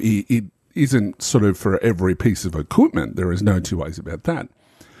 It isn't sort of for every piece of equipment. There is no two ways about that.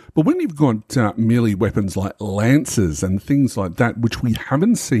 But when you've got melee weapons like lances and things like that, which we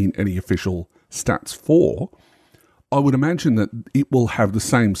haven't seen any official stats for, I would imagine that it will have the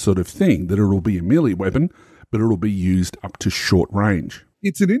same sort of thing, that it'll be a melee weapon, but it'll be used up to short range.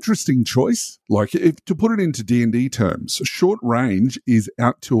 It's an interesting choice. Like, if to put it into D&D terms, short range is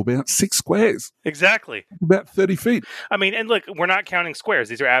out to about 6 squares. Exactly. About 30 feet. I mean, and look, we're not counting squares.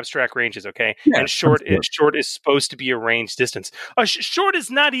 These are abstract ranges, okay? Yeah, and short is supposed to be a range distance. Short is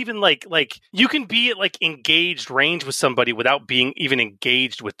not even like you can be at like engaged range with somebody without being even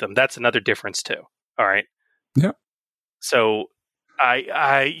engaged with them. That's another difference too. All right. Yeah. So I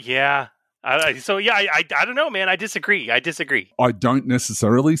don't know, man. I disagree. I don't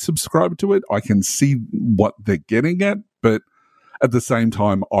necessarily subscribe to it. I can see what they're getting at, but at the same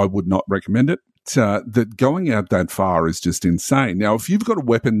time, I would not recommend it. That going out that far is just insane. Now, if you've got a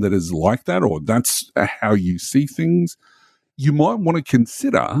weapon that is like that, or that's how you see things, you might want to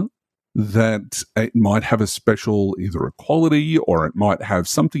consider that it might have a special either a quality, or it might have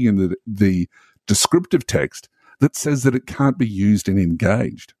something in the descriptive text that says that it can't be used in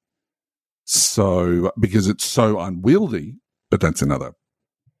engaged. So, because it's so unwieldy, but that's another,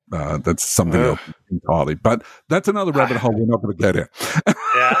 that's something else entirely. But that's another rabbit hole we're not going to go down.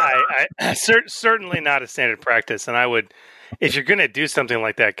 I certainly not a standard practice. And I would, if you're going to do something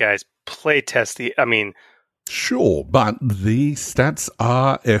like that, guys, play test Sure, but the stats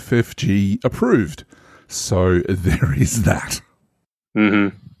are FFG approved. So there is that.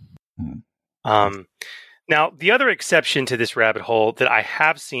 Mm-hmm. Now, the other exception to this rabbit hole that I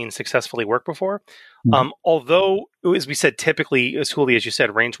have seen successfully work before, although, as we said, typically, as Huli, as you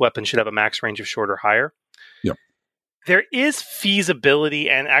said, ranged weapons should have a max range of short or higher. Yep. There is feasibility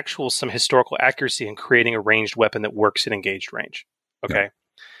and some historical accuracy in creating a ranged weapon that works in engaged range. Okay. Yep.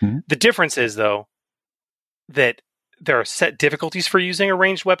 Mm-hmm. The difference is, though, that there are set difficulties for using a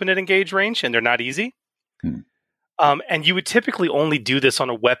ranged weapon at engaged range, and they're not easy. And you would typically only do this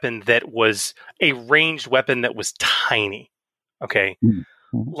on a weapon that was a ranged weapon that was tiny. Okay. Mm-hmm.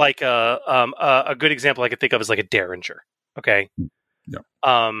 Like a good example I could think of is like a Derringer. Okay. Yeah.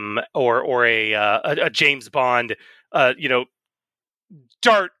 Or a James Bond,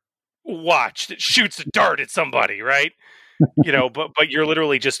 dart watch that shoots a dart at somebody, right? But you're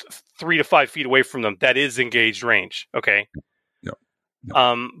literally just 3 to 5 feet away from them. That is engaged range. Okay.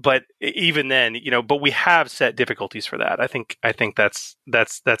 But even then, but we have set difficulties for that. I think that's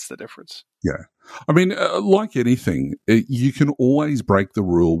the difference. Yeah. I mean, like anything, you can always break the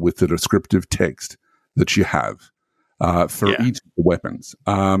rule with the descriptive text that you have for each of the weapons.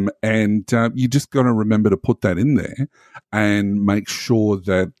 And you just got to remember to put that in there and make sure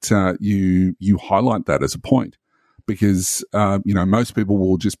that you highlight that as a point, because most people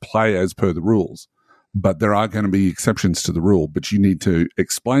will just play as per the rules. But there are going to be exceptions to the rule, but you need to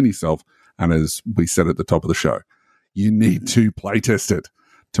explain yourself. And as we said at the top of the show, you need to play test it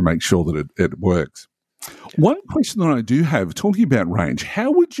to make sure that it works. One question that I do have, talking about range, how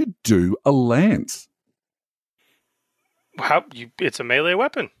would you do a lance? It's a melee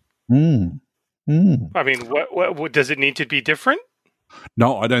weapon. I mean, what does it need to be different?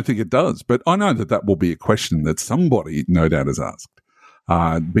 No, I don't think it does. But I know that will be a question that somebody no doubt has asked.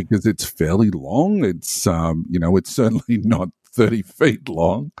 Because it's fairly long. It's, it's certainly not 30 feet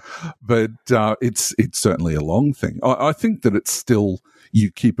long, but it's certainly a long thing. I think that it's still, you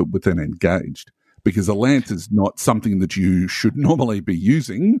keep it within engaged, because a lance is not something that you should normally be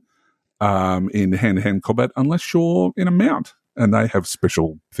using in hand-to-hand combat unless you're in a mount, and they have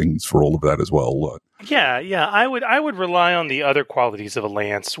special things for all of that as well. Yeah. I would rely on the other qualities of a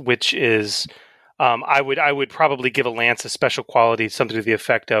lance, which is... I would probably give a lance a special quality, something to the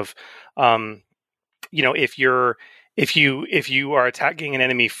effect of, if you are attacking an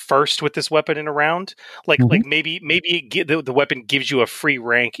enemy first with this weapon in a round, like maybe the weapon gives you a free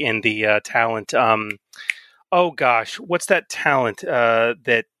rank in the talent. What's that talent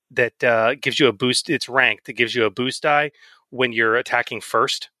that gives you a boost? It's rank that gives you a boost die when you're attacking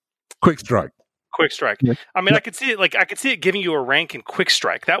first. Quick strike. Yeah. I mean, I could see it giving you a rank in quick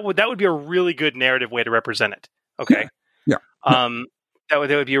strike. That would be a really good narrative way to represent it. Okay. Yeah. That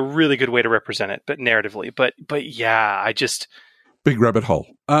would be a really good way to represent it, but narratively. But yeah, I just big rabbit hole.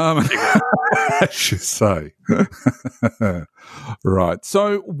 I should say. Right.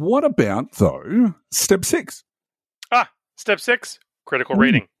 So, what about though step 6? Step 6, critical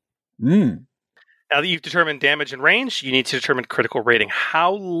rating. Mm. Now that you've determined damage and range, you need to determine critical rating.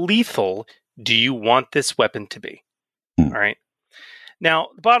 How lethal do you want this weapon to be? All right. Now,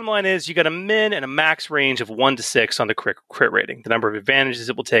 the bottom line is you got a min and a max range of 1 to 6 on the crit rating, the number of advantages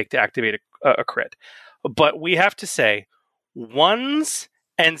it will take to activate a crit. But we have to say 1s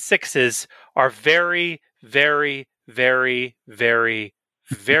and 6s are very, very, very, very,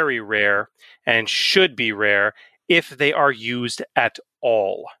 very rare and should be rare if they are used at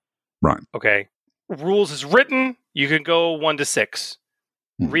all. Right. Okay. Rules is written, you can go 1 to 6.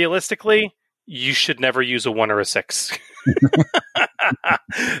 Realistically, you should never use a 1 or a 6.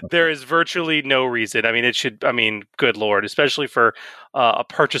 There is virtually no reason. I mean, good Lord, especially for a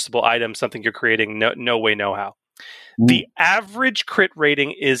purchasable item, something you're creating, no way, no how. The average crit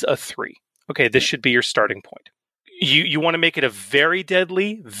rating is a 3. Okay, this should be your starting point. You want to make it a very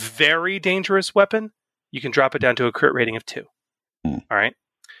deadly, very dangerous weapon, you can drop it down to a crit rating of 2. All right?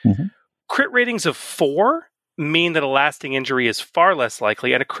 Mm-hmm. Crit ratings of 4 mean that a lasting injury is far less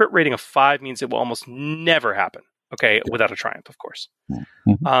likely, and a crit rating of 5 means it will almost never happen. Okay, without a triumph, of course.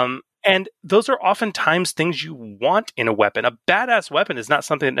 Mm-hmm. And those are oftentimes things you want in a weapon. A badass weapon is not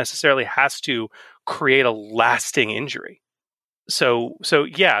something that necessarily has to create a lasting injury. So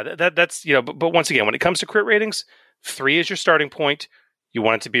yeah, that's But once again, when it comes to crit ratings, 3 is your starting point. You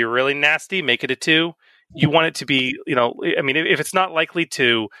want it to be really nasty, make it a 2. You want it to be, if it's not likely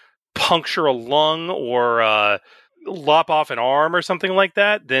to puncture a lung or lop off an arm or something like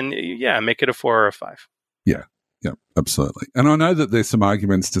that, then yeah, make it a 4 or a 5. Yeah, absolutely. And I know that there's some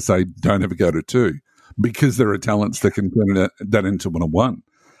arguments to say don't ever go to 2 because there are talents that can turn that into 1 on 1.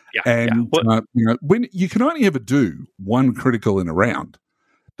 Yeah, and when you can only ever do 1 critical in a round,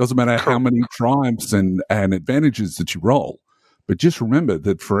 doesn't matter how many triumphs and advantages that you roll. But just remember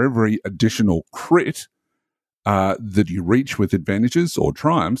that for every additional crit that you reach with advantages or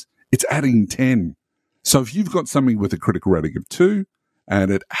triumphs, it's adding 10. So if you've got something with a critical rating of 2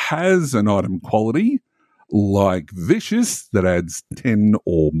 and it has an item quality like Vicious that adds 10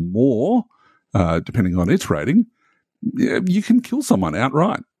 or more, depending on its rating, you can kill someone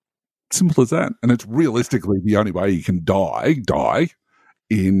outright. Simple as that. And it's realistically the only way you can die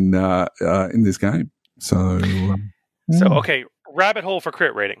in this game. So okay, rabbit hole for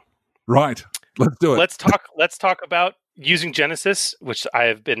crit rating. Right. Let's do it. Let's talk about using Genesis, which I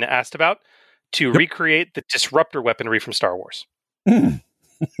have been asked about, to recreate the disruptor weaponry from Star Wars.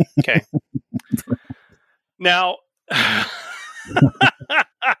 Okay. Now,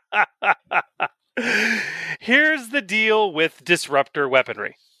 here's the deal with disruptor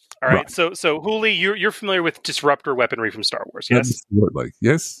weaponry. All right. So Hooli, you're familiar with disruptor weaponry from Star Wars, yes? Absolutely,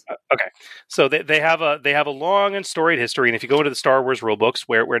 yes. Okay. So they have a long and storied history, and if you go into the Star Wars rulebooks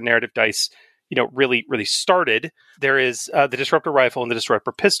where narrative dice, really started, there is the disruptor rifle and the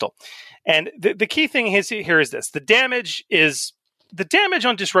disruptor pistol, and the key thing here is this: the damage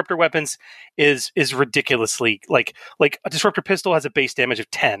on disruptor weapons is ridiculously like a disruptor pistol has a base damage of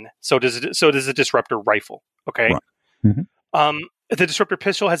 10. So does a disruptor rifle. Okay. Right. Mm-hmm. The disruptor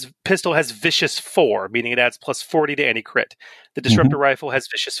pistol has vicious 4, meaning it adds plus 40 to any crit. The disruptor rifle has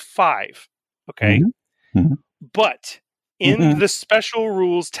vicious 5. Okay. Mm-hmm. But in the special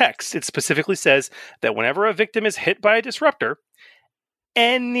rules text, it specifically says that whenever a victim is hit by a disruptor,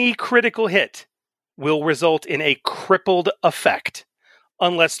 any critical hit will result in a crippled effect,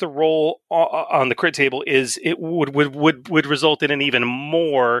 unless the roll on the crit table would result in an even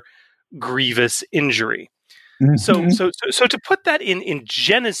more grievous injury. So to put that in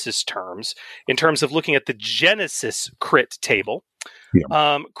Genesis terms, in terms of looking at the Genesis crit table,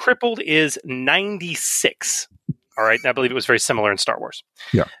 crippled is 96. All right, and I believe it was very similar in Star Wars.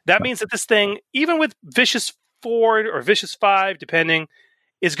 Yeah, that means that this thing, even with vicious 4 or vicious 5, depending,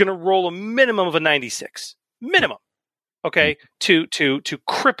 is going to roll a minimum of a 96. Minimum. Okay, to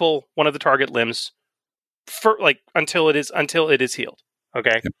cripple one of the target limbs for until it is healed.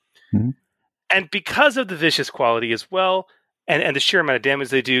 Okay. Mm-hmm. And because of the vicious quality as well, and the sheer amount of damage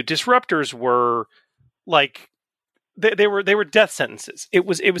they do, disruptors were they were death sentences. It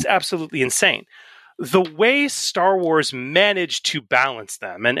was absolutely insane. The way Star Wars managed to balance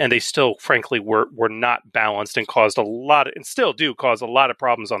them, and they still, frankly, were not balanced and still do cause a lot of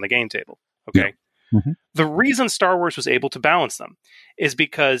problems on the game table. Okay. Yeah. Mm-hmm. The reason Star Wars was able to balance them is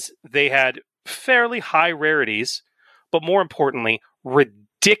because they had fairly high rarities, but more importantly,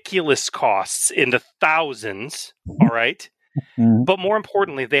 ridiculous costs in the thousands. All right. Mm-hmm. But more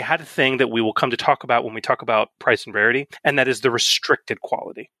importantly, they had a thing that we will come to talk about when we talk about price and rarity, and that is the restricted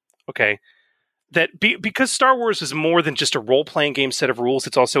quality. Okay. Because Star Wars is more than just a role-playing game set of rules,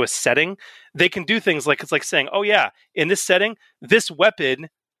 it's also a setting. They can do things like, it's like saying, oh yeah, in this setting, this weapon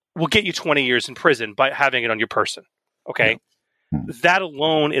will get you 20 years in prison by having it on your person. Okay. That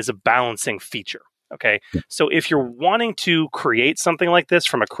alone is a balancing feature. Okay. So if you're wanting to create something like this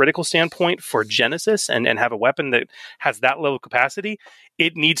from a critical standpoint for Genesis and have a weapon that has that level of capacity,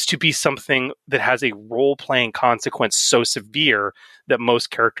 it needs to be something that has a role-playing consequence so severe that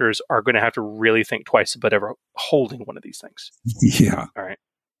most characters are going to have to really think twice about ever holding one of these things. Yeah. All right.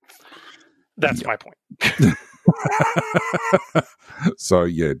 That's my point. So,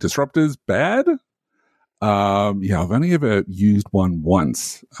 yeah, Disruptor's bad. I've only ever used one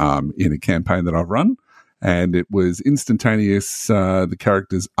once in a campaign that I've run, and it was instantaneous. The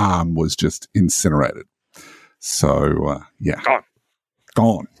character's arm was just incinerated. So,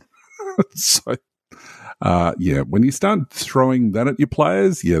 gone. So, when you start throwing that at your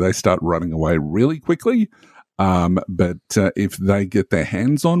players, they start running away really quickly. But if they get their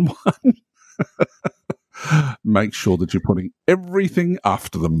hands on one, make sure that you're putting everything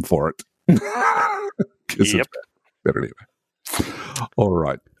after them for it. Because it's better anyway. All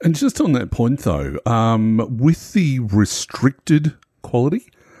right. And just on that point, though, with the restricted quality,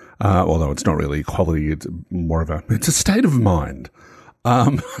 although it's not really a quality, it's more of it's a state of mind.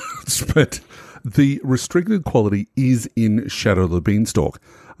 But the restricted quality is in Shadow of the Beanstalk.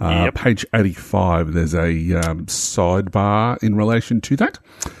 Page 85, there's a sidebar in relation to that.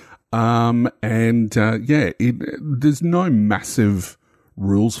 There's no massive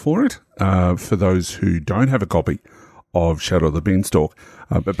rules for it for those who don't have a copy of Shadow of the Beanstalk.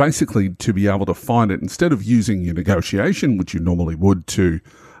 But basically, to be able to find it, instead of using your negotiation, which you normally would to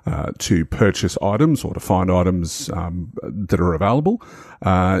purchase items or to find items that are available,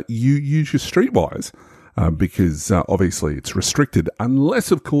 you use your Streetwise because obviously it's restricted,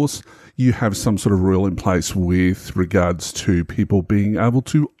 unless, of course, you have some sort of rule in place with regards to people being able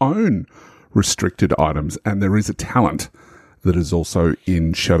to own restricted items. And there is a talent that is also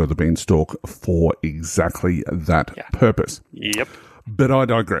in Shadow of the Beanstalk for exactly that purpose. Yep. But I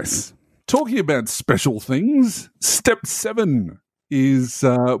digress. Talking about special things, Step 7 is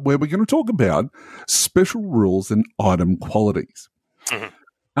where we're going to talk about special rules and item qualities.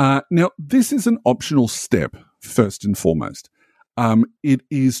 Now, this is an optional step, first and foremost. It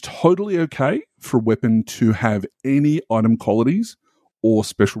is totally okay for a weapon to have any item qualities or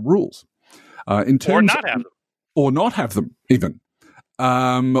special rules. In terms or not have them, even.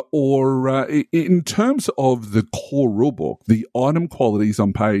 In terms of the core rulebook, the item qualities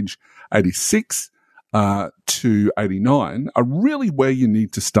on page 86 to 89 are really where you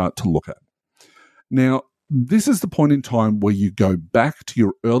need to start to look at. Now, this is the point in time where you go back to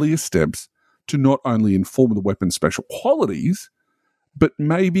your earlier steps to not only inform the weapon's special qualities, but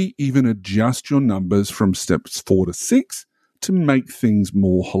maybe even adjust your numbers from steps 4 to 6 to make things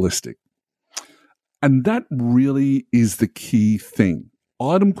more holistic. And that really is the key thing.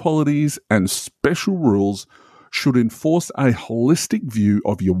 Item qualities and special rules should enforce a holistic view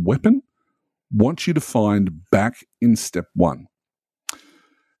of your weapon once you defined back in step 1.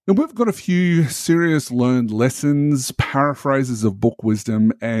 Now, we've got a few serious learned lessons, paraphrases of book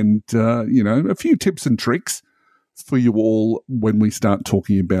wisdom, and, a few tips and tricks for you all when we start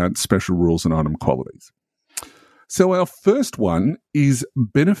talking about special rules and item qualities. So our first one is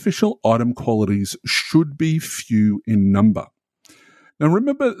beneficial item qualities should be few in number. Now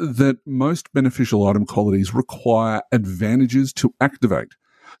remember that most beneficial item qualities require advantages to activate.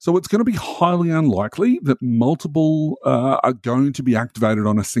 So it's going to be highly unlikely that multiple are going to be activated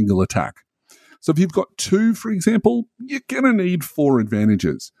on a single attack. So if you've got 2, for example, you're going to need 4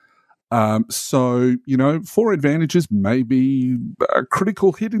 advantages. 4 advantages may be a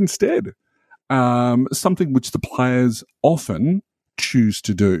critical hit instead. Something which the players often choose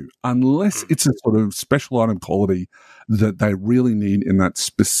to do, unless it's a sort of special item quality that they really need in that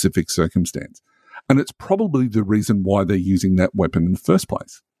specific circumstance. And it's probably the reason why they're using that weapon in the first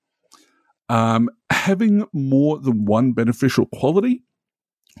place. Having more than one beneficial quality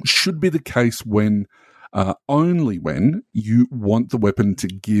should be the case only when you want the weapon to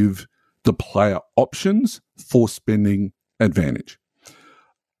give the player options for spending advantage.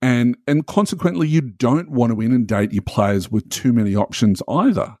 And consequently, you don't want to inundate your players with too many options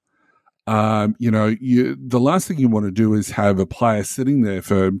either. The last thing you want to do is have a player sitting there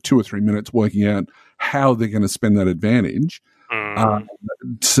for 2 or 3 minutes working out how they're going to spend that advantage.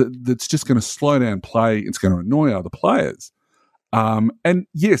 That's just going to slow down play. It's going to annoy other players. And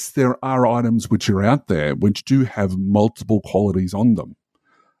yes, there are items which are out there which do have multiple qualities on them.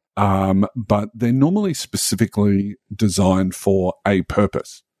 But they're normally specifically designed for a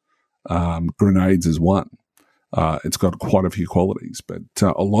purpose. Grenades is one. It's got quite a few qualities, but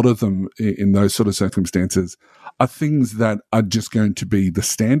a lot of them in those sort of circumstances are things that are just going to be the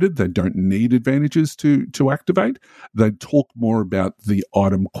standard. They don't need advantages to activate. They talk more about the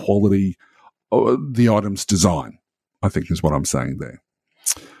item quality, or the item's design, I think is what I'm saying there.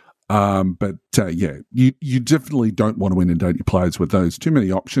 But you definitely don't want to inundate your players with those too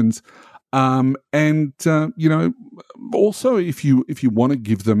many options. Also if you want to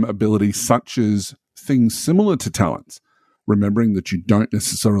give them abilities such as things similar to talents, remembering that you don't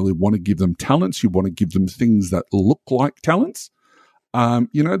necessarily want to give them talents, you want to give them things that look like talents.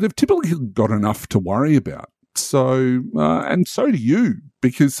 They've typically got enough to worry about. So, and so do you,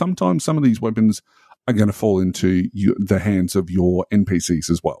 because sometimes some of these weapons are going to fall into the hands of your NPCs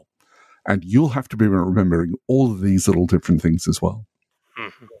as well. And you'll have to be remembering all of these little different things as well.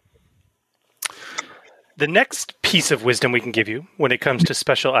 Mm-hmm. The next piece of wisdom we can give you when it comes to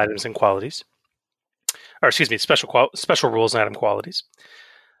special items and qualities, special rules and item qualities,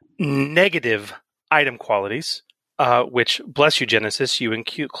 negative item qualities, which, bless you, Genesis, you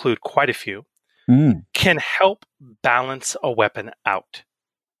include quite a few, can help balance a weapon out.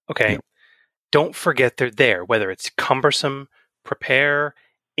 Okay? Yeah. Don't forget they're there, whether it's cumbersome, prepare,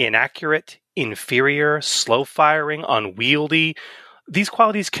 inaccurate, inferior, slow firing, unwieldy. These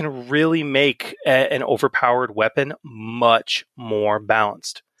qualities can really make an overpowered weapon much more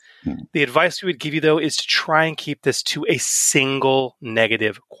balanced. The advice we would give you, though, is to try and keep this to a single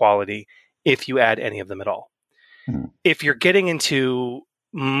negative quality if you add any of them at all. If you're getting into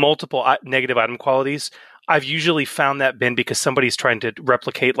multiple negative item qualities, I've usually found that been because somebody's trying to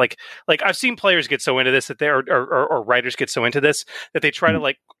replicate, like I've seen players get so into this that or writers get so into this that they try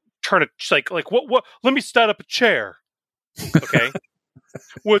to turn it what? Let me stand up a chair. Okay.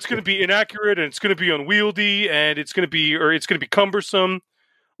 Well, it's going to be inaccurate and it's going to be unwieldy and it's going to be cumbersome,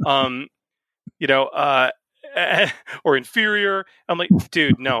 or inferior. I'm like,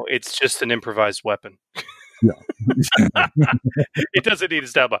 dude, no, it's just an improvised weapon. Yeah. It doesn't need a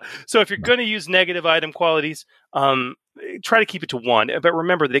stab. So if you're going to use negative item qualities, try to keep it to one. But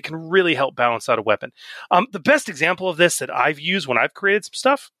remember that it can really help balance out a weapon. The best example of this that I've used when I've created some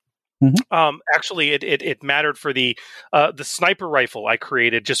stuff, actually, it mattered for the sniper rifle I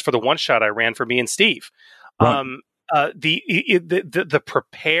created just for the one shot I ran for me and Steve. Right. The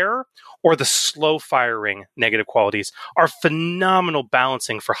prepare or the slow firing negative qualities are phenomenal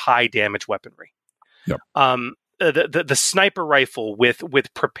balancing for high damage weaponry. Yep. The sniper rifle with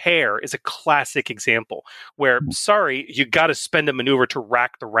prepare is a classic example where, you got to spend a maneuver to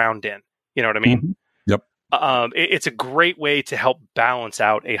rack the round in. You know what I mean? Mm-hmm. Yep. It's a great way to help balance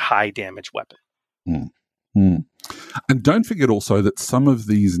out a high damage weapon. And don't forget also that some of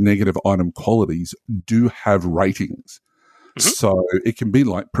these negative item qualities do have ratings. So it can be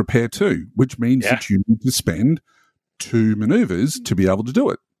like prepare 2, which means that you need to spend 2 maneuvers to be able to do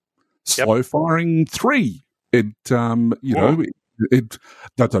it. Slow firing 3. I've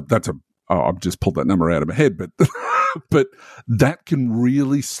just pulled that number out of my head, but that can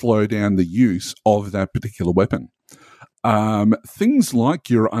really slow down the use of that particular weapon. Things like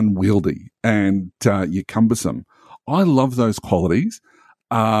your unwieldy and your cumbersome, I love those qualities,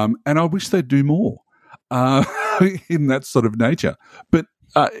 and I wish they'd do more in that sort of nature. But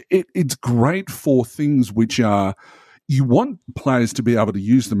it's great for things which are, you want players to be able to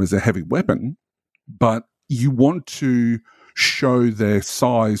use them as a heavy weapon, but you want to show their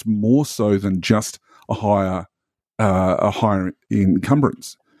size more so than just a higher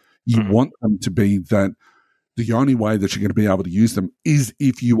encumbrance. You want them to be that the only way that you're going to be able to use them is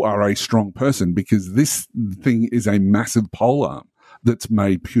if you are a strong person, because this thing is a massive polearm that's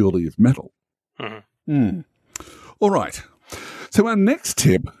made purely of metal. All right. So our next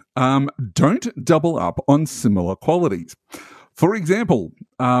tip, don't double up on similar qualities. For example,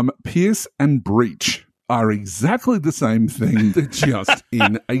 pierce and breach are exactly the same thing, just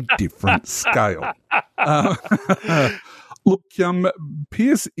in a different scale. Look,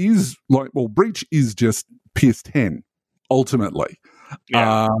 pierce is breach is just pierce 10, ultimately.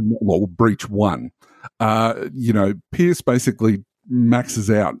 Yeah. Breach 1. Pierce basically maxes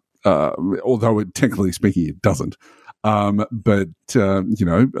out, although technically speaking it doesn't.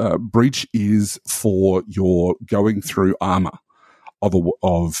 Breach is for your going through armor of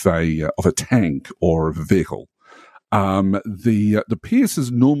a tank or of a vehicle. The pierce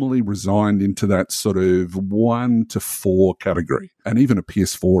is normally resigned into that sort of 1 to 4 category, and even a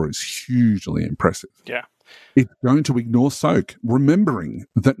pierce 4 is hugely impressive. Yeah, it's going to ignore soak, remembering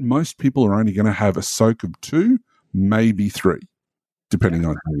that most people are only going to have a soak of 2, maybe 3, depending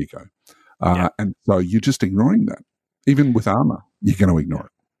on how you go. And so you're just ignoring that. Even with armor, you're going to ignore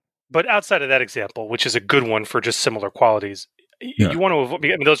it. But outside of that example, which is a good one for just similar qualities, you want to avoid.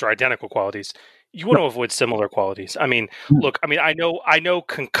 I mean, those are identical qualities. You want to avoid similar qualities. I mean, look. I mean, I know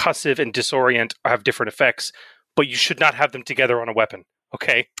concussive and disorient have different effects, but you should not have them together on a weapon.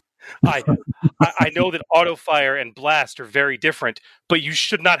 Okay. I know that auto fire and blast are very different, but you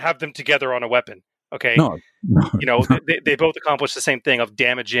should not have them together on a weapon. Okay. No. You know, they both accomplish the same thing of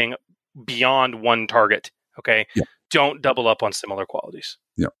damaging beyond one target. Okay. Yeah. Don't double up on similar qualities.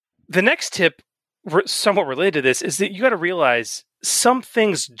 Yeah. The next tip, somewhat related to this, is that you got to realize some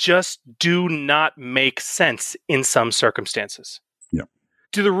things just do not make sense in some circumstances. Yeah.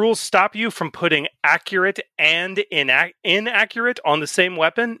 Do the rules stop you from putting accurate and inaccurate on the same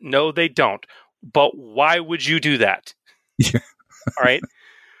weapon? No, they don't. But why would you do that? Yeah. All right.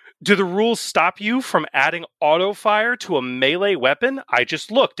 Do the rules stop you from adding auto fire to a melee weapon? I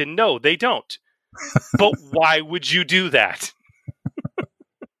just looked and no, they don't. But why would you do that?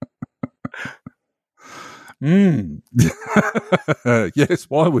 Yes,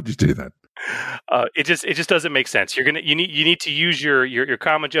 why would you do that? It just doesn't make sense. You need to use your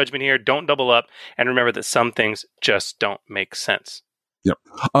common judgment here. Don't double up, and remember that some things just don't make sense. Yep.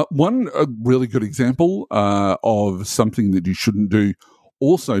 One really good example of something that you shouldn't do,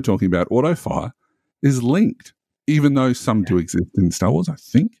 also talking about auto fire, is linked. Even though some do exist in Star Wars, I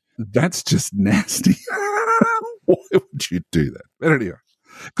think that's just nasty. Why would you do that? But anyway,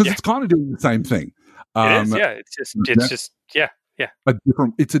 because it's kind of doing the same thing. It is, yeah. It's just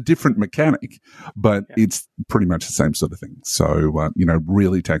It's a different mechanic, but it's pretty much the same sort of thing. So,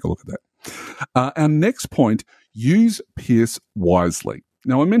 really take a look at that. Our next point, use Pierce wisely.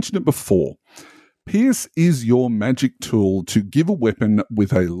 Now, I mentioned it before. Pierce is your magic tool to give a weapon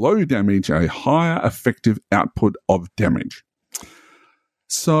with a low damage a higher effective output of damage.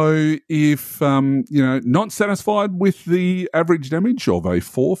 So if, not satisfied with the average damage of a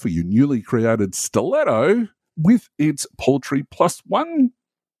 4 for your newly created stiletto, with its paltry +1,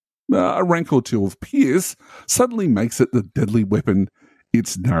 a rank or 2 of Pierce suddenly makes it the deadly weapon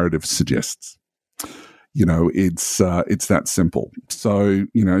its narrative suggests. It's that simple. So,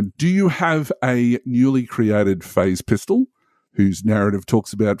 do you have a newly created phase pistol whose narrative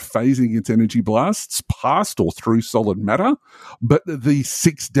talks about phasing its energy blasts past or through solid matter, but the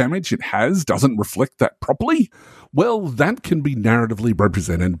 6 damage it has doesn't reflect that properly? Well, that can be narratively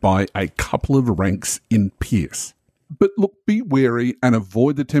represented by a couple of ranks in Pierce. But look, be wary and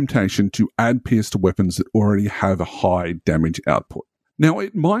avoid the temptation to add Pierce to weapons that already have a high damage output. Now,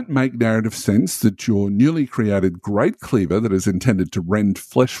 it might make narrative sense that your newly created Great Cleaver that is intended to rend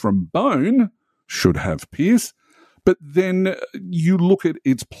flesh from bone should have Pierce, but then you look at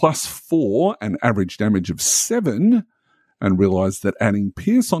its +4 and average damage of 7 and realize that adding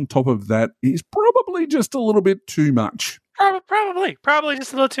Pierce on top of that is probably just a little bit too much. Probably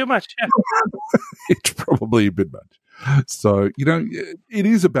just a little too much. Yeah. It's probably a bit much. So, it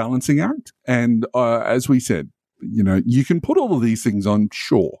is a balancing act. And as we said, you can put all of these things on,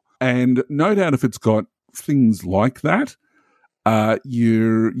 sure. And no doubt if it's got things like that,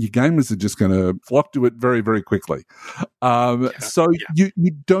 your gamers are just going to flock to it very, very quickly.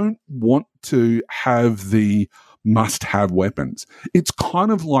 You don't want to have the must-have weapons. It's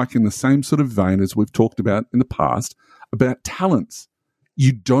kind of like in the same sort of vein as we've talked about in the past about talents.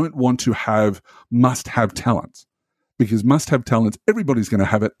 You don't want to have must-have talents, because must-have talents, everybody's going to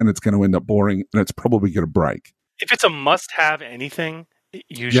have it and it's going to end up boring and it's probably going to break. If it's a must-have anything, it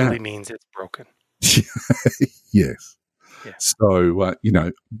usually means it's broken. Yes. Yeah. So,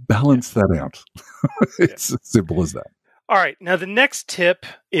 balance that out. It's as simple as that. All right. Now, the next tip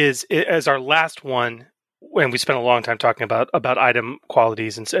is as our last one, and we spent a long time talking about item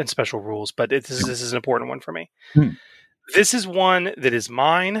qualities and special rules, but this is an important one for me. This is one that is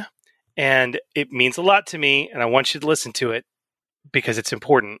mine, and it means a lot to me, and I want you to listen to it because it's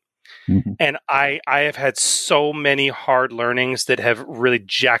important. Mm-hmm. And I have had so many hard learnings that have really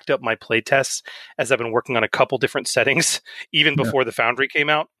jacked up my play tests as I've been working on a couple different settings, even before the Foundry came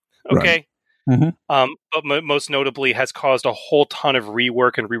out. Okay. Right. Mm-hmm. But most notably has caused a whole ton of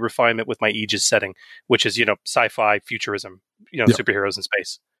rework and re-refinement with my Aegis setting, which is, sci-fi futurism, superheroes in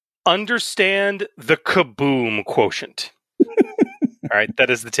space. Understand the kaboom quotient. All right. That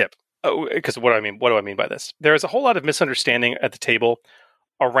is the tip. Because what do I mean by this? There is a whole lot of misunderstanding at the table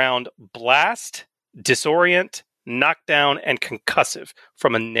around blast, disorient, knockdown, and concussive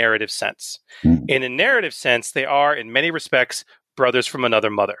from a narrative sense. In a narrative sense, they are, in many respects, brothers from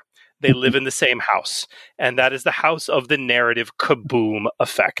another mother. They live in the same house, and that is the house of the narrative kaboom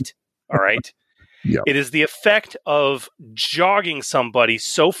effect. All right? Yeah. It is the effect of jogging somebody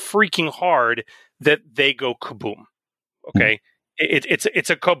so freaking hard that they go kaboom. Okay? It's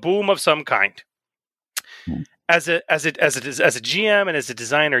a kaboom of some kind. As a GM and as a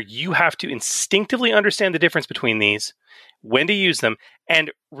designer, you have to instinctively understand the difference between these, when to use them,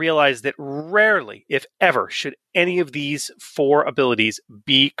 and realize that rarely, if ever, should any of these 4 abilities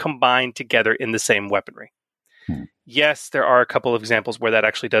be combined together in the same weaponry. Yes, there are a couple of examples where that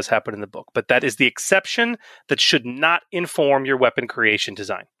actually does happen in the book, but that is the exception that should not inform your weapon creation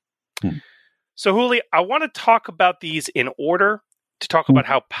design. So, Huli, I want to talk about these in order to talk about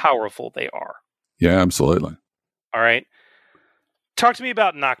how powerful they are. Yeah, absolutely. All right. Talk to me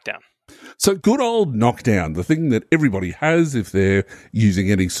about knockdown. So good old knockdown, the thing that everybody has if they're using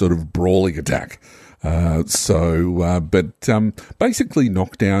any sort of brawling attack. Basically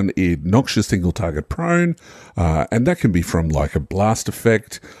knockdown, it knocks your single target prone, and that can be from like a blast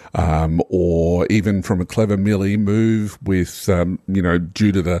effect, or even from a clever melee move with,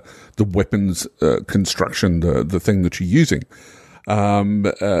 due to the weapons construction, the thing that you're using.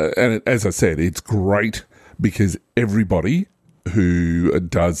 As I said, it's great because everybody who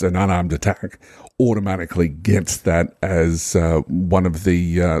does an unarmed attack automatically gets that as one of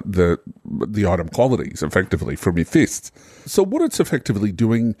the item qualities, effectively, from your fists. So what it's effectively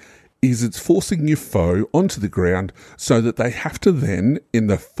doing is it's forcing your foe onto the ground so that they have to then, in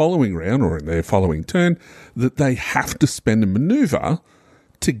the following round or in their following turn, that they have to spend a maneuver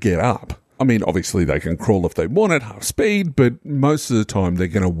to get up. I mean, obviously they can crawl if they want at half speed, but most of the time they're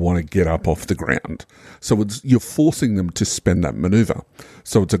going to want to get up off the ground. So you're forcing them to spend that maneuver.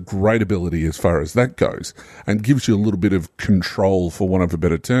 So it's a great ability as far as that goes, and gives you a little bit of control, for want of a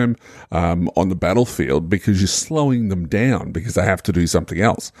better term, on the battlefield, because you're slowing them down because they have to do something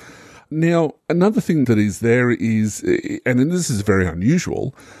else. Now, another thing that is there is, and this is very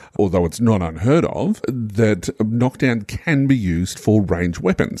unusual, although it's not unheard of, that knockdown can be used for ranged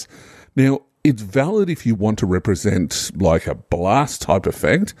weapons. Now, it's valid if you want to represent like a blast type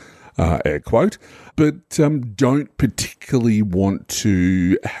effect, air quote, but don't particularly want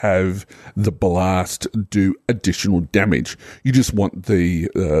to have the blast do additional damage. You just want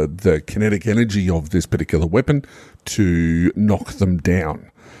the kinetic energy of this particular weapon to knock them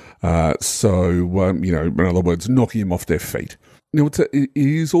down. In other words, knocking them off their feet. Now, it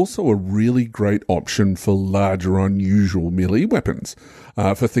is also a really great option for larger, unusual melee weapons.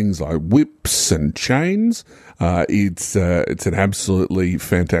 For things like whips and chains, it's an absolutely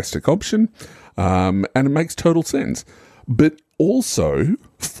fantastic option, and it makes total sense. But also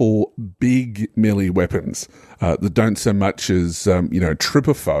for big melee weapons that don't so much as trip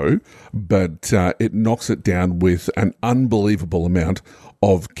a foe, but it knocks it down with an unbelievable amount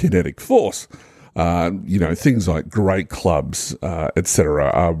of kinetic force. Things like great clubs, etc.,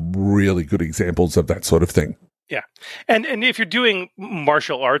 are really good examples of that sort of thing. Yeah. And if you're doing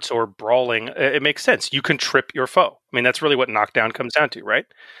martial arts or brawling, it makes sense. You can trip your foe. I mean, that's really what knockdown comes down to, right?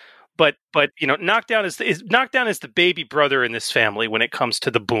 But knockdown is the baby brother in this family when it comes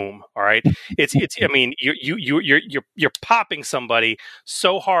to the boom. All right, it's. I mean, you're popping somebody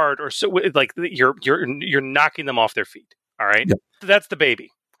so hard, or so like you're knocking them off their feet. All right, yep. That's the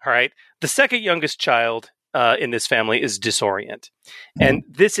baby. All right, the second youngest child in this family is disorient, and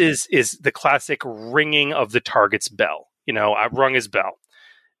this is the classic ringing of the target's bell. I've rung his bell,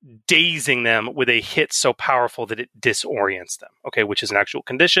 dazing them with a hit so powerful that it disorients them, okay, which is an actual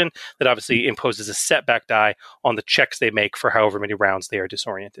condition that obviously imposes a setback die on the checks they make for however many rounds they are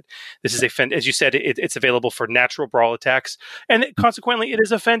disoriented. This is as you said, it's available for natural brawl attacks, and consequently, it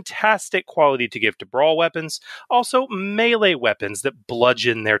is a fantastic quality to give to brawl weapons, also melee weapons that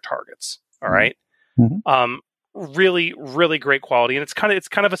bludgeon their targets, all right? Mm-hmm. Really, really great quality, and it's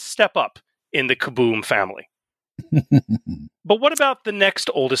kind of a step up in the Kaboom family. But what about the next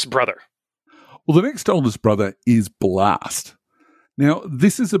oldest brother? Well, the next oldest brother is Blast. Now,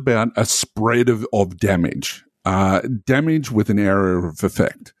 this is about a spread of damage. Damage with an area of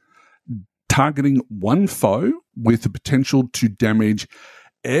effect. Targeting one foe with the potential to damage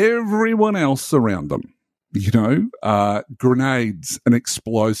everyone else around them. Grenades and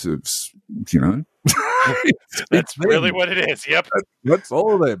explosives, That's really what it is, yep. That's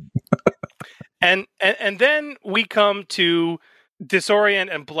all of them. And then we come to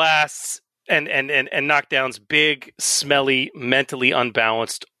Disorient and Blast's and Knockdown's big, smelly, mentally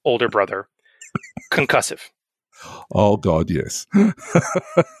unbalanced older brother, Concussive. Oh, God, yes.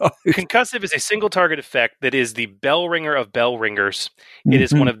 Concussive is a single target effect that is the bell ringer of bell ringers. It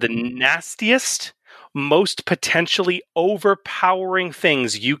is one of the nastiest, most potentially overpowering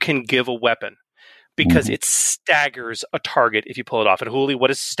things you can give a weapon because it staggers a target if you pull it off. And Huli, what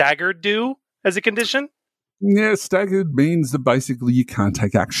does staggered do as a condition? Yeah, staggered means that basically you can't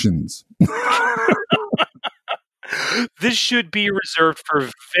take actions. This should be reserved for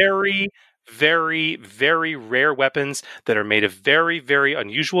very, very, very rare weapons that are made of very, very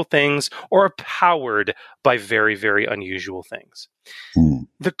unusual things or are powered by very, very unusual things.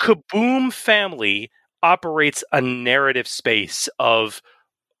 The Kaboom family operates a narrative space of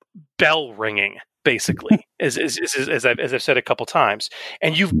bell ringing, basically, as I've said a couple times.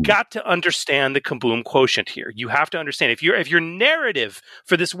 And you've got to understand the Kaboom quotient here. You have to understand if your narrative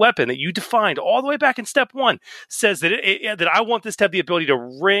for this weapon that you defined all the way back in step 1 says that that I want this to have the ability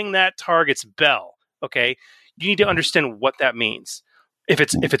to ring that target's bell. Okay, you need to understand what that means. If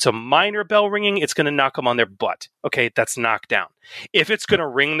it's a minor bell ringing, it's going to knock them on their butt. Okay, that's knockdown. If it's going to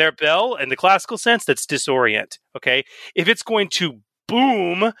ring their bell in the classical sense, that's disorient. Okay, if it's going to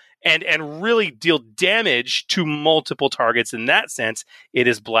boom and really deal damage to multiple targets in that sense, it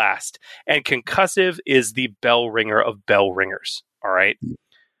is blast. And concussive is the bell ringer of bell ringers. All right.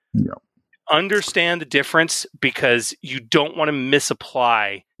 Yeah. Understand the difference because you don't want to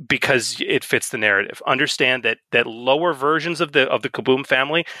misapply because it fits the narrative. Understand that lower versions of the Kaboom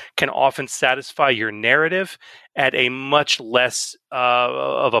family can often satisfy your narrative at a much less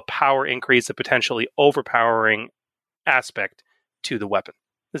of a power increase, a potentially overpowering aspect to the weapon.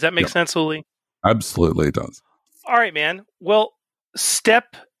 Does that make sense, Uli? Absolutely it does. All right, man. Well,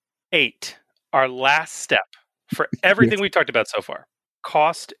 step 8, our last step for everything we've talked about so far.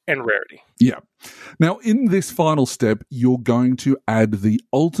 Cost and rarity. Yeah. Now, in this final step, you're going to add the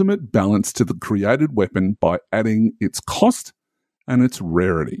ultimate balance to the created weapon by adding its cost and its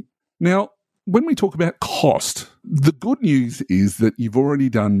rarity. Now, when we talk about cost, the good news is that you've already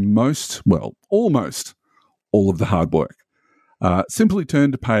done almost all of the hard work. Simply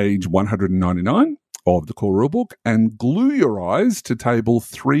turn to page 199 of the core rulebook and glue your eyes to table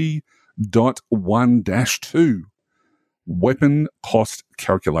 3.1-2. Weapon cost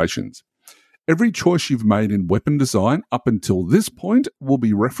calculations. Every choice you've made in weapon design up until this point will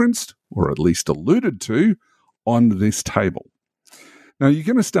be referenced, or at least alluded to, on this table. Now, you're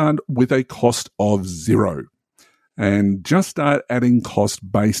going to start with a cost of 0 and just start adding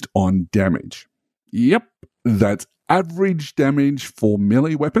cost based on damage. Yep, that's average damage for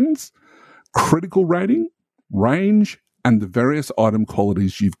melee weapons, critical rating, range, and the various item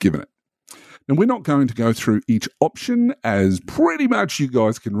qualities you've given it. And we're not going to go through each option, as pretty much you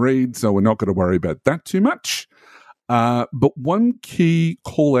guys can read, so we're not going to worry about that too much. But one key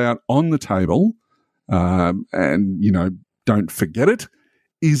call out on the table, and don't forget it,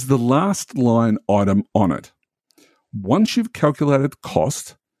 is the last line item on it. Once you've calculated the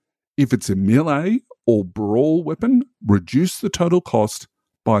cost, if it's a melee or brawl weapon, reduce the total cost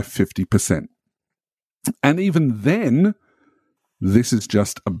by 50%. And even then, this is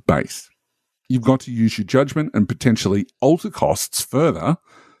just a base. You've got to use your judgment and potentially alter costs further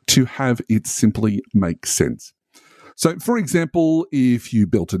to have it simply make sense. So, for example, if you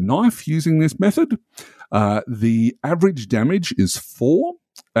built a knife using this method, the average damage is 4,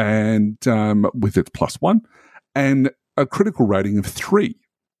 and with its +1, and a critical rating of 3.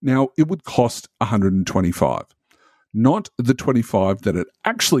 Now, it would cost 125, not the 25 that it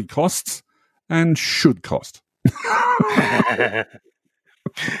actually costs and should cost.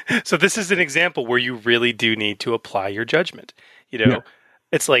 So this is an example where you really do need to apply your judgment.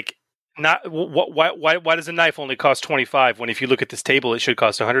 It's like, not why does a knife only cost 25 when if you look at this table it should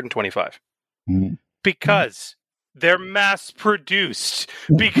cost 125? Mm. Because they're mass produced.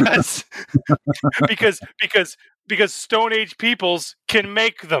 Because Stone Age peoples can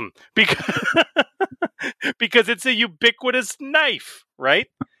make them. Because it's a ubiquitous knife, right?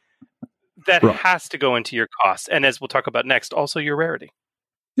 That has to go into your costs, and as we'll talk about next, also your rarity.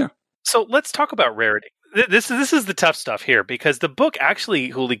 Yeah. So let's talk about rarity. This is the tough stuff here, because the book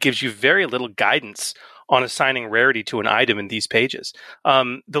actually, Huli, gives you very little guidance on assigning rarity to an item in these pages.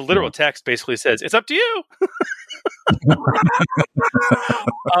 The literal text basically says, it's up to you.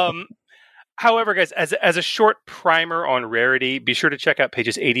 However, guys, as a short primer on rarity, be sure to check out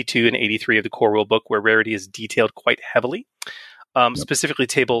pages 82 and 83 of the core rule book, where rarity is detailed quite heavily. Specifically,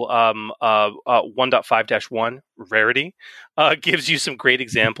 table 1.5-1, rarity, gives you some great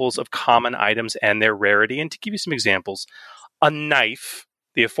examples of common items and their rarity. And to give you some examples, a knife,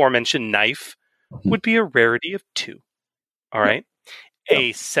 the aforementioned knife, would be a rarity of 2. All right.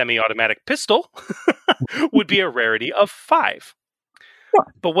 A semi-automatic pistol would be a rarity of 5.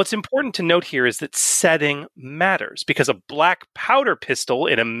 But what's important to note here is that setting matters, because a black powder pistol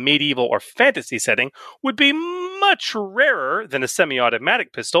in a medieval or fantasy setting would be much rarer than a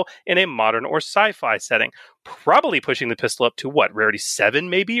semi-automatic pistol in a modern or sci-fi setting, probably pushing the pistol up to rarity 7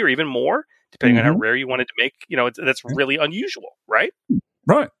 maybe, or even more, depending on how rare you wanted to make. That's really unusual, right?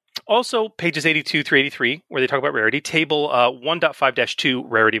 Right. Also, pages 82 through 83, where they talk about rarity, table 1.5-2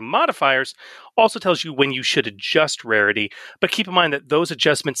 rarity modifiers also tells you when you should adjust rarity, but keep in mind that those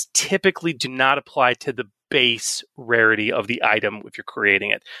adjustments typically do not apply to the base rarity of the item if you're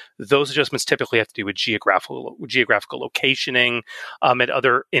creating it. Those adjustments typically have to do with geographical locationing and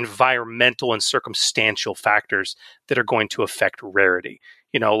other environmental and circumstantial factors that are going to affect rarity.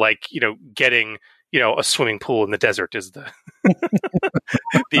 Getting a swimming pool in the desert is the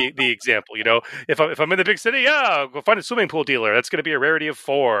the example. If I'm in the big city, I'll go find a swimming pool dealer. That's going to be a rarity of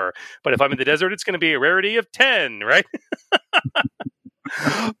 4. But if I'm in the desert, it's going to be a rarity of 10, right?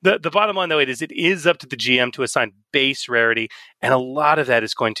 The bottom line, though, it is up to the GM to assign base rarity, and a lot of that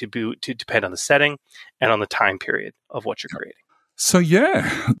is going to depend on the setting and on the time period of what you're creating. So,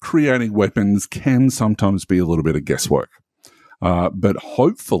 yeah, creating weapons can sometimes be a little bit of guesswork. But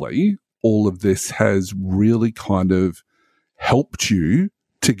hopefully all of this has really kind of helped you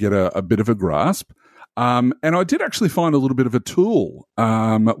to get a bit of a grasp. And I did actually find a little bit of a tool,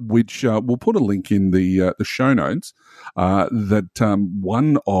 which we'll put a link in the show notes, that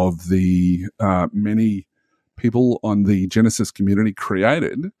one of the many people on the Genesis community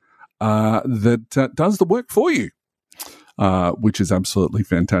created that does the work for you, which is absolutely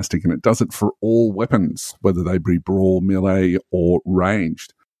fantastic. And it does it for all weapons, whether they be brawl, melee, or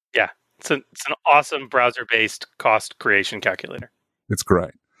ranged. Yeah, it's an awesome browser-based cost creation calculator. It's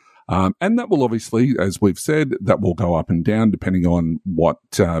great. And that will obviously, as we've said, that will go up and down depending on what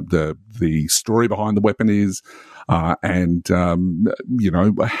the story behind the weapon is, and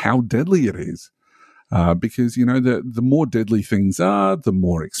how deadly it is. Because the more deadly things are, the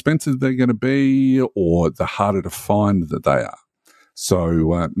more expensive they're going to be, or the harder to find that they are.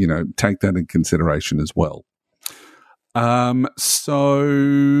 So take that in consideration as well.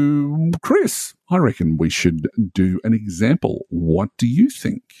 So Chris, I reckon we should do an example. What do you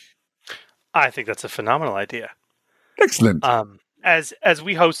think? I think that's a phenomenal idea. Excellent. As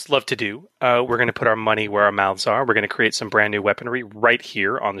we hosts love to do, we're going to put our money where our mouths are. We're going to create some brand new weaponry right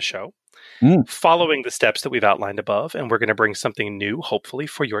here on the show, following the steps that we've outlined above, and we're going to bring something new, hopefully,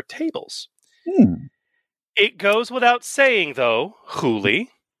 for your tables. It goes without saying, though, Hooli,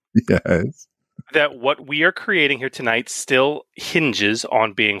 yes, that what we are creating here tonight still hinges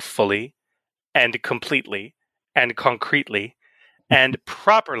on being fully and completely and concretely and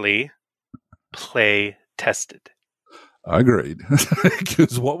properly play tested. Agreed.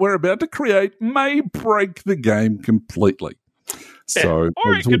 Because what we're about to create may break the game completely. So,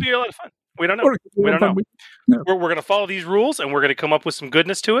 or it could be a lot of fun. We don't know. We don't know. We're going to follow these rules, and we're going to come up with some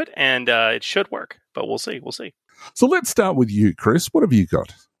goodness to it, and it should work. But we'll see. We'll see. So let's start with you, Chris. What have you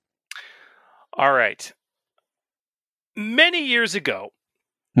got? All right. Many years ago,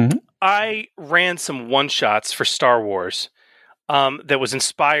 I ran some one-shots for Star Wars that was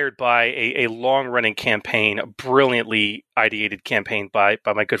inspired by a long-running campaign, a brilliantly ideated campaign by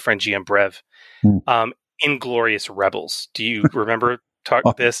my good friend GM Brev, Inglorious Rebels. Do you remember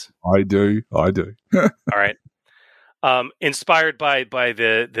this? I do. All right. Inspired by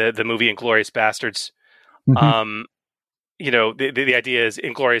the movie Inglorious Bastards. The idea is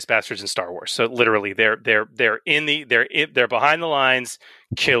Inglorious Bastards in Star Wars. So literally, they're behind the lines,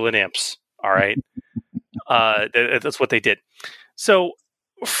 killing imps. All right. That's what they did. So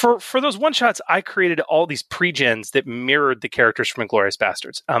for those one-shots, I created all these pre-gens that mirrored the characters from Inglourious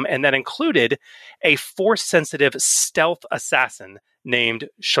Bastards. And that included a force-sensitive stealth assassin named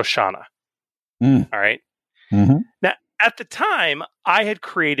Shoshana. All right? Now, at the time, I had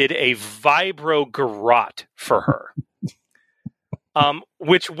created a Vibro Garrote for her,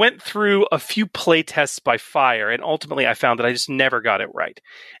 which went through a few play tests by fire, and ultimately I found that I just never got it right.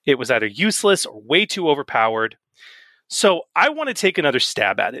 It was either useless or way too overpowered. So I want to take another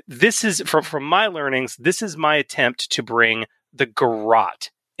stab at it. This is, from my learnings, this is my attempt to bring the garrote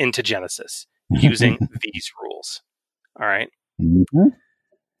into Genesis using these rules. All right?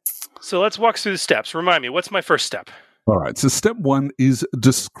 So let's walk through the steps. Remind me, what's my first step? All right. So step 1 is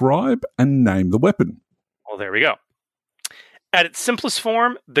describe and name the weapon. Well, there we go. At its simplest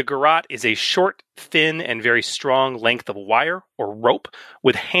form, the garrote is a short, thin, and very strong length of wire or rope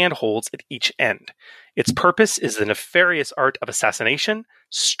with handholds at each end. Its purpose is the nefarious art of assassination,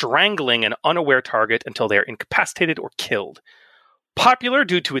 strangling an unaware target until they are incapacitated or killed. Popular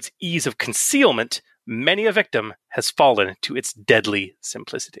due to its ease of concealment, many a victim has fallen to its deadly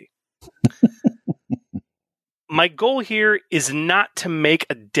simplicity. My goal here is not to make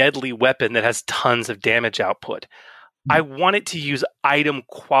a deadly weapon that has tons of damage output. I want it to use item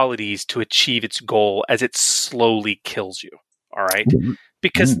qualities to achieve its goal as it slowly kills you. All right?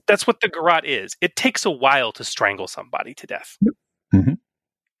 Because that's what the garrote is. It takes a while to strangle somebody to death.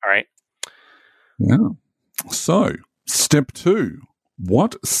 All right. Yeah. So, step 2.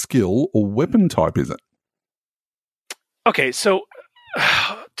 What skill or weapon type is it? Okay, so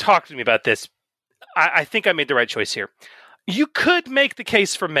talk to me about this. I think I made the right choice here. You could make the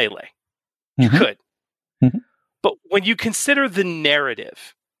case for melee. You could. Mm-hmm. But when you consider the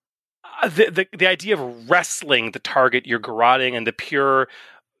narrative, the idea of wrestling the target you're garroting and the pure,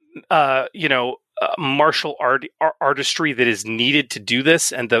 martial artistry that is needed to do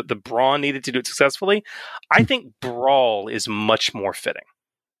this and the brawn needed to do it successfully, I think brawl is much more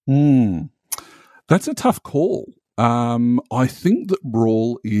fitting. That's a tough call. I think that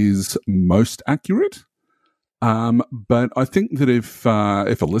brawl is most accurate. But I think that if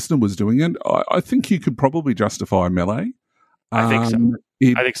a listener was doing it, I think you could probably justify melee. I think so.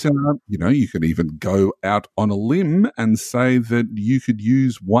 I think so. You could even go out on a limb and say that you could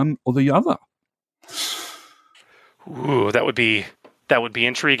use one or the other. Ooh, that would be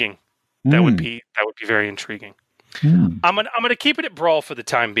intriguing. That would be very intriguing. I'm gonna keep it at brawl for the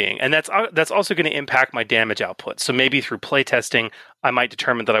time being, and that's also going to impact my damage output. So maybe through playtesting, I might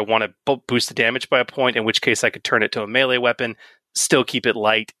determine that I want to boost the damage by a point, in which case I could turn it to a melee weapon, still keep it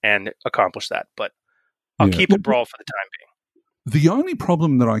light, and accomplish that. But I'll keep it brawl for the time being. The only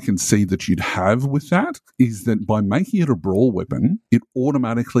problem that I can see that you'd have with that is that by making it a brawl weapon, it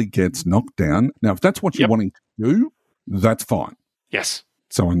automatically gets knocked down. Now, if that's what you're wanting to do, that's fine. Yes.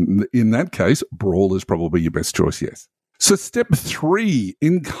 So in that case, brawl is probably your best choice, yes. So step 3,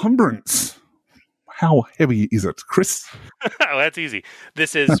 encumbrance. How heavy is it, Chris? Oh, that's easy.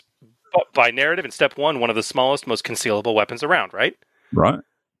 This is, by narrative in step 1, one of the smallest, most concealable weapons around, right? Right.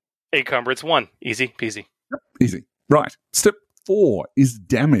 Encumbrance 1. Easy peasy. Yep. Easy. Right. Step 4 is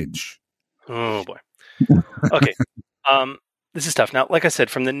damage. Oh, boy. Okay. This is tough. Now, like I said,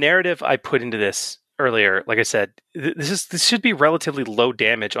 from the narrative I put into this earlier, like I said, this should be relatively low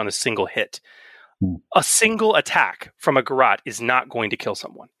damage on a single hit. A single attack from a garrote is not going to kill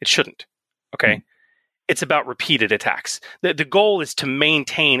someone. It shouldn't. Okay? It's about repeated attacks. The goal is to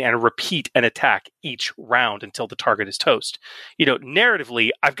maintain and repeat an attack each round until the target is toast.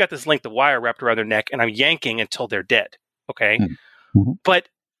 Narratively, I've got this length of wire wrapped around their neck and I'm yanking until they're dead. Okay? But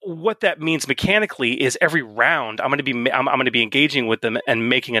what that means mechanically is every round I'm going to be engaging with them and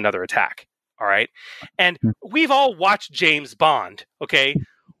making another attack. All right. And we've all watched James Bond. Okay.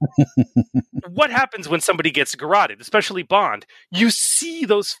 What happens when somebody gets garroted, especially Bond? You see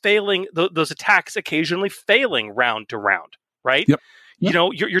those those attacks occasionally failing round to round. Right. Yep.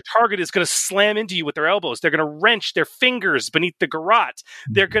 Your target is going to slam into you with their elbows. They're going to wrench their fingers beneath the garrote.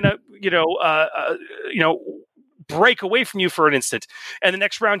 They're going to, break away from you for an instant. And the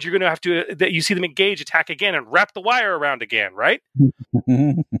next round, you're going to have to, you see them engage, attack again, and wrap the wire around again, right?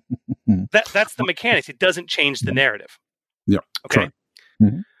 That's the mechanics. It doesn't change the narrative. Yeah. Okay.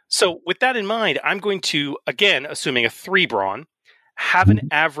 So with that in mind, I'm going to, again, assuming a 3 brawn, have an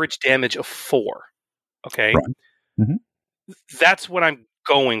average damage of 4. Okay. Right. That's what I'm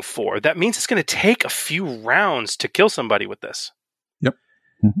going for. That means it's going to take a few rounds to kill somebody with this. Yep.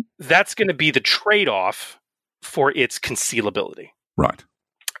 That's going to be the trade-off for its concealability. Right.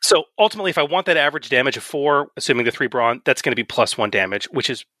 So ultimately, if I want that average damage of 4, assuming the 3 brawn, that's going to be +1 damage, which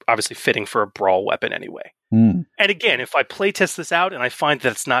is obviously fitting for a brawl weapon anyway. And again, if I play test this out and I find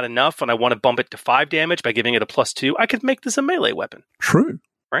that it's not enough and I want to bump it to 5 damage by giving it a +2, I could make this a melee weapon. True.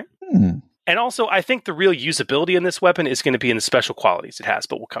 Right? And also, I think the real usability in this weapon is going to be in the special qualities it has,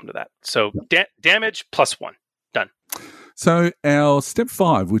 but we'll come to that. So damage +1. Done. So our step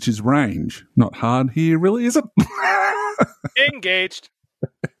 5, which is range, not hard here, really, is it? Engaged.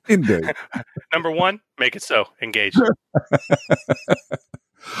 Indeed. Number 1, make it so. Engaged.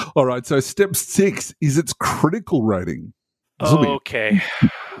 All right. So step 6 is its critical rating. Okay.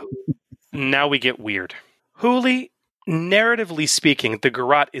 Now we get weird. Hooli, narratively speaking, the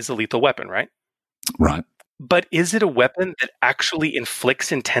garrote is a lethal weapon, right? Right. But is it a weapon that actually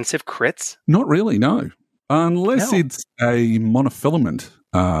inflicts intensive crits? Not really, no. Unless it's a monofilament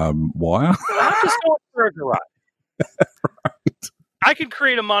wire. I'm just going for a garrote. Right. I could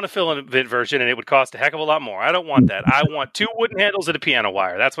create a monofilament version and it would cost a heck of a lot more. I don't want that. I want 2 wooden handles and a piano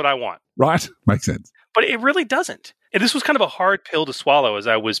wire. That's what I want. Right. Makes sense. But it really doesn't. And this was kind of a hard pill to swallow as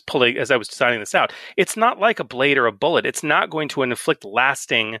I was designing this out. It's not like a blade or a bullet. It's not going to inflict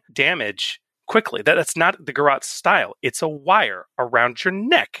lasting damage quickly. That's not the garrote style. It's a wire around your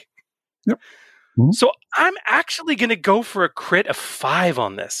neck. Yep. So I'm actually going to go for a crit of 5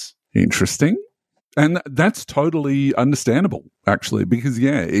 on this. Interesting. And that's totally understandable, actually, because,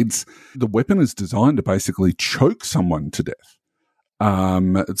 it's the weapon is designed to basically choke someone to death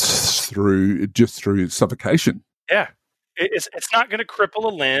through suffocation. Yeah. It's not going to cripple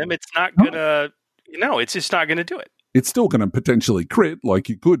a limb. It's not going to, it's just not going to do it. It's still going to potentially crit, like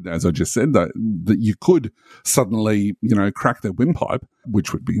you could, as I just said, that you could suddenly, crack their windpipe,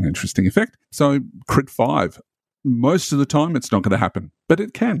 which would be an interesting effect. So crit 5. Most of the time, it's not going to happen, but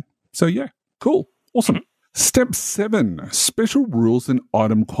it can. So yeah, cool. Awesome. Mm-hmm. Step 7, special rules and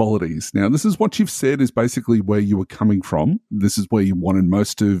item qualities. Now, this is what you've said is basically where you were coming from. This is where you wanted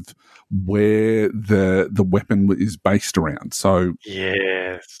most of where the weapon is based around. So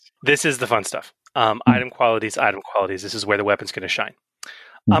yes, this is the fun stuff. Item qualities. This is where the weapon's going to shine.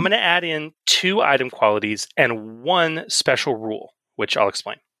 Mm-hmm. I'm going to add in 2 item qualities and 1 special rule, which I'll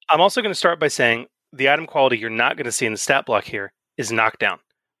explain. I'm also going to start by saying the item quality you're not going to see in the stat block here is knockdown,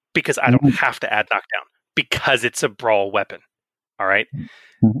 because I don't have to add knockdown because it's a brawl weapon. All right.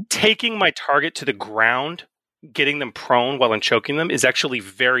 Mm-hmm. Taking my target to the ground, getting them prone while I'm choking them is actually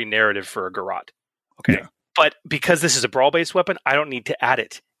very narrative for a garrote. Okay. Yeah. But because this is a brawl-based weapon, I don't need to add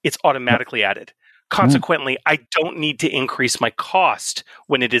it. It's automatically added. Consequently, I don't need to increase my cost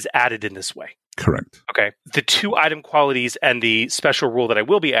when it is added in this way. Correct. Okay. The 2 item qualities and the special rule that I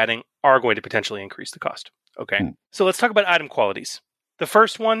will be adding are going to potentially increase the cost. Okay. So let's talk about item qualities. The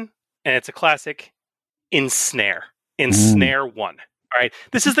first one, and it's a classic, ensnare. Ensnare 1. All right.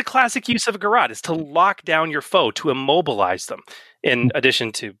 This is the classic use of a garrote, is to lock down your foe, to immobilize them, in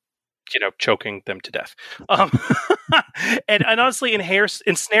addition to, choking them to death. And honestly,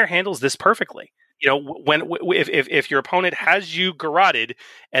 ensnare handles this perfectly. If your opponent has you garroted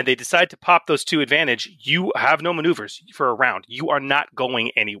and they decide to pop those 2 advantage, you have no maneuvers for a round. You are not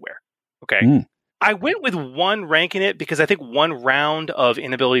going anywhere. Okay. I went with 1 rank in it because I think 1 round of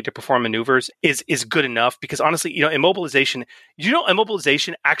inability to perform maneuvers is good enough, because honestly, immobilization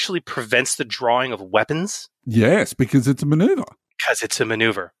actually prevents the drawing of weapons. Yes, because it's a maneuver.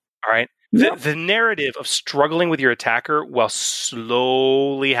 All right. Yeah. The narrative of struggling with your attacker while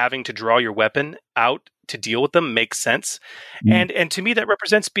slowly having to draw your weapon out to deal with them makes sense. And to me, that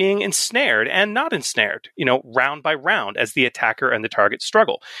represents being ensnared and not ensnared, round by round as the attacker and the target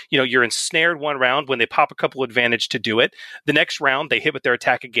struggle. You're ensnared 1 round when they pop a couple advantage to do it. The next round, they hit with their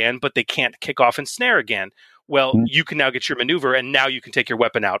attack again, but they can't kick off ensnare again. Well, you can now get your maneuver, and now you can take your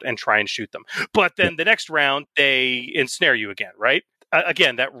weapon out and try and shoot them. But then the next round, they ensnare you again, right?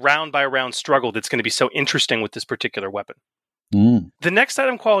 Again, that round by round struggle that's going to be so interesting with this particular weapon. The next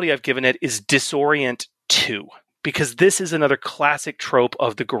item quality I've given it is Disorient 2, because this is another classic trope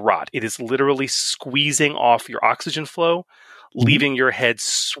of the garrote. It is literally squeezing off your oxygen flow, leaving your head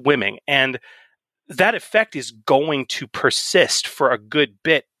swimming. And that effect is going to persist for a good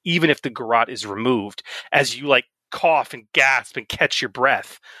bit, even if the garrote is removed, as you cough and gasp and catch your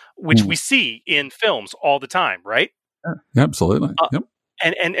breath, which we see in films all the time, right? Yeah, absolutely. Yep.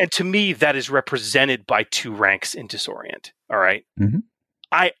 And to me, that is represented by 2 ranks in Disorient. All right. Mm-hmm.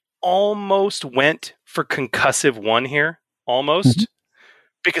 I almost went for Concussive 1 here,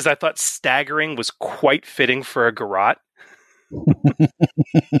 because I thought staggering was quite fitting for a garrote.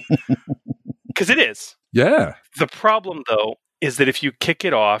 Because it is. Yeah. The problem, though, is that if you kick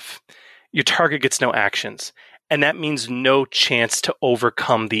it off, your target gets no actions. And that means no chance to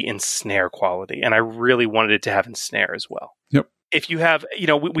overcome the ensnare quality. And I really wanted it to have ensnare as well. Yep. If you have,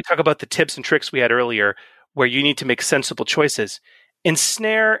 we talk about the tips and tricks we had earlier where you need to make sensible choices.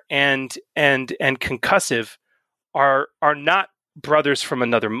 Ensnare and concussive are not brothers from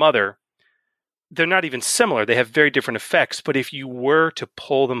another mother. They're not even similar. They have very different effects. But if you were to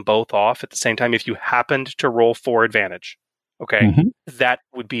pull them both off at the same time, if you happened to roll 4 advantage, okay, that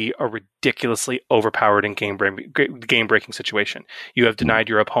would be a ridiculously overpowered and game-breaking situation. You have denied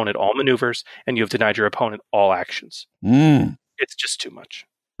your opponent all maneuvers, and you have denied your opponent all actions. It's just too much.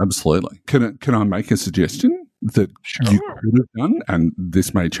 Absolutely. Can I make a suggestion that you could have done, and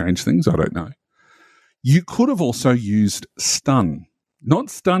this may change things, I don't know. You could have also used stun.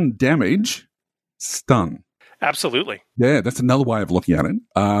 Not stun damage, stun. Absolutely. Yeah, that's another way of looking at it,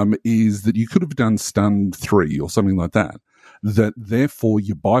 is that you could have done stun 3 or something like that. That therefore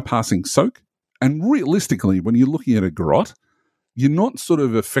you're bypassing soak. And realistically, when you're looking at a garrote, you're not sort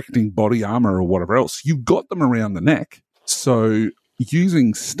of affecting body armor or whatever else. You've got them around the neck. So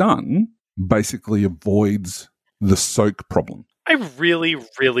using stun basically avoids the soak problem. I really,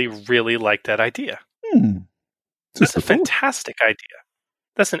 really, really like that idea. That's a fantastic idea.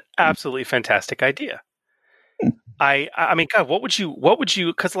 That's an absolutely fantastic idea. I mean, God, what would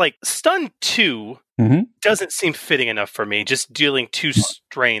you, because stun 2 doesn't seem fitting enough for me, just dealing 2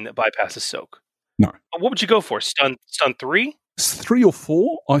 strain that bypasses soak. No. What would you go for? Stun 3? 3 or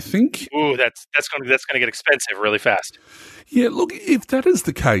 4, I think. Ooh, that's going to get expensive really fast. Yeah, look, if that is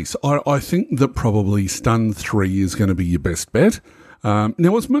the case, I think that probably Stun 3 is going to be your best bet.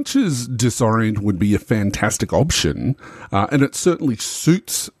 Now, as much as Disorient would be a fantastic option, and it certainly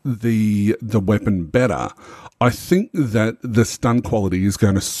suits the weapon better, I think that the stun quality is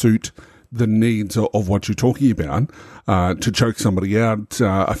going to suit the needs of what you're talking about to choke somebody out,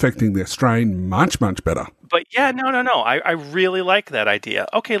 affecting their strain much, much better. But yeah, no. I really like that idea.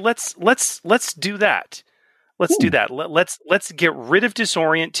 Okay, let's do that. Let's do that. Let's get rid of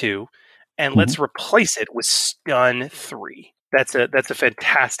Disorient 2 and let's replace it with Stun 3. That's a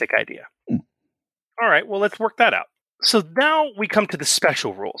fantastic idea. All right, well, let's work that out. So now we come to the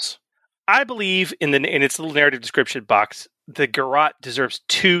special rules. I believe in its little narrative description box, the Garrote deserves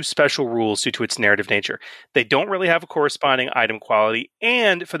 2 special rules due to its narrative nature. They don't really have a corresponding item quality,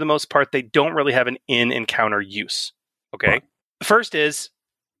 and for the most part, they don't really have an in-encounter use. Okay? Right. First is,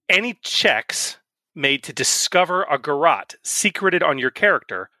 any checks made to discover a Garrote secreted on your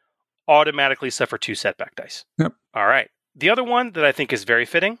character automatically suffer 2 setback dice. Yep. All right. The other one that I think is very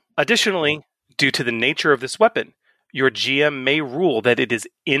fitting, additionally, due to the nature of this weapon, your GM may rule that it is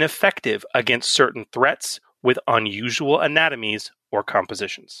ineffective against certain threats with unusual anatomies or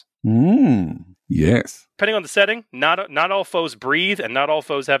compositions. Yes. Depending on the setting, not all foes breathe and not all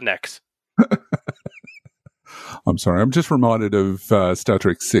foes have necks. I'm sorry, I'm just reminded of Star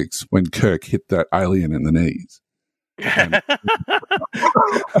Trek VI when Kirk hit that alien in the knees.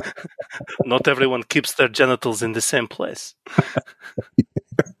 Not everyone keeps their genitals in the same place.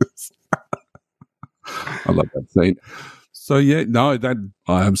 Yes. I love that scene. So yeah, no,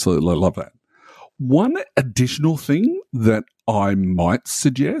 I absolutely love that. One additional thing that I might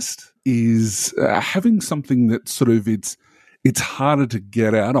suggest is having something that sort of it's harder to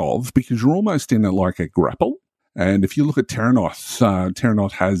get out of because you're almost in like a grapple. And if you look at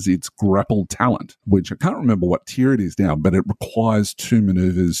Terranoth has its grapple talent, which I can't remember what tier it is now, but it requires 2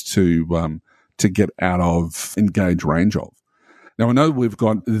 maneuvers to get out of engage range of. Now, I know we've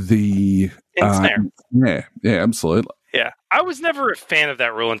got the Ensnare. Yeah, absolutely. Yeah, I was never a fan of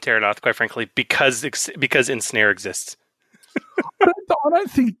that rule in Terranoth, quite frankly, because Ensnare exists. I don't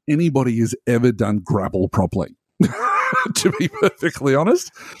think anybody has ever done grapple properly, to be perfectly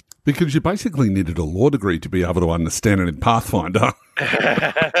honest, because you basically needed a law degree to be able to understand it in Pathfinder.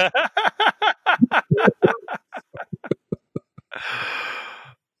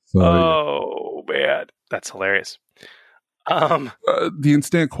 Oh, man. That's hilarious. The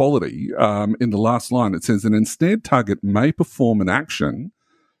ensnared quality, in the last line, it says an ensnared target may perform an action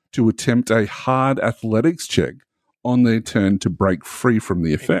to attempt a hard athletics check on their turn to break free from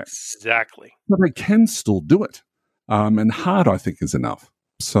the effect. Exactly. But they can still do it. And hard, I think, is enough.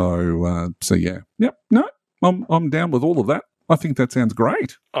 So yeah. Yep. No, I'm down with all of that. I think that sounds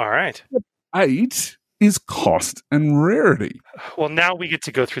great. All right. 8 is cost and rarity. Well, now we get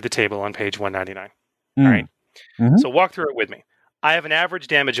to go through the table on page 199. All right. Mm-hmm. So walk through it with me. I have an average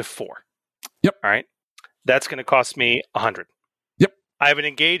damage of 4. Yep. All right. That's going to cost me 100. Yep. I have an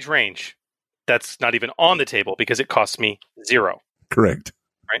engage range. That's not even on the table because it costs me 0. Correct.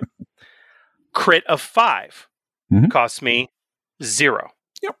 Right. Crit of 5 costs me 0.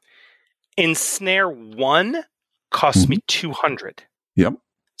 Yep. Ensnare 1 costs me 200. Yep.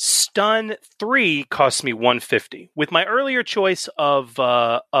 Stun 3 costs me 150. With my earlier choice of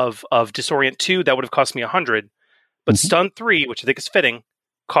Disorient 2, that would have cost me 100. But Stun 3, which I think is fitting,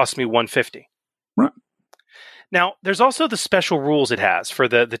 costs me 150. Right. Now, there's also the special rules it has for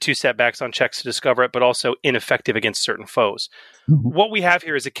the 2 setbacks on checks to discover it, but also ineffective against certain foes. What we have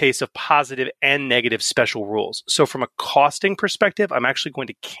here is a case of positive and negative special rules. So from a costing perspective, I'm actually going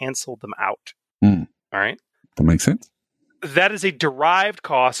to cancel them out. All right? That makes sense. That is a derived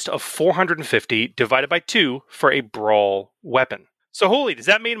cost of 450 divided by 2 for a brawl weapon. So, holy, does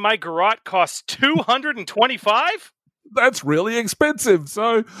that mean my Garrote costs 225? That's really expensive.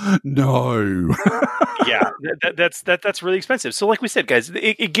 So, no. Yeah, that's really expensive. So, like we said, guys,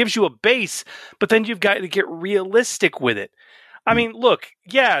 it gives you a base, but then you've got to get realistic with it. I mean, look,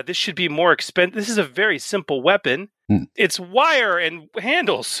 yeah, this should be more expensive. This is a very simple weapon. It's wire and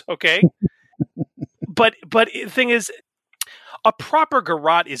handles, okay? But the thing is, a proper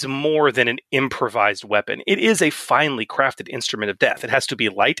Garrote is more than an improvised weapon. It is a finely crafted instrument of death. It has to be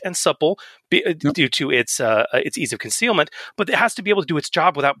light and supple due to its ease of concealment, but it has to be able to do its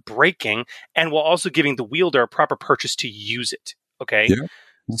job without breaking and while also giving the wielder a proper purchase to use it. Okay? Yeah.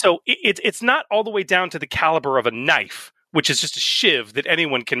 So it's not all the way down to the caliber of a knife, which is just a shiv that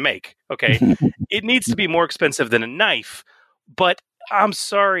anyone can make. Okay? It needs to be more expensive than a knife, but I'm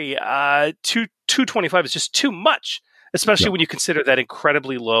sorry, 225 is just too much. especially when you consider that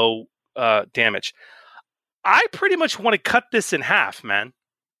incredibly low damage. I pretty much want to cut this in half, man.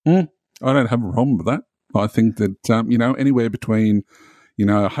 I don't have a problem with that. I think that, anywhere between,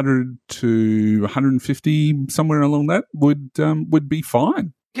 100 to 150, somewhere along that would be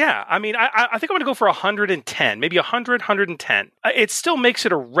fine. Yeah, I mean, I think I'm going to go for 110, maybe 100, 110. It still makes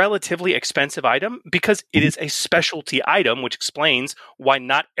it a relatively expensive item because it is a specialty item, which explains why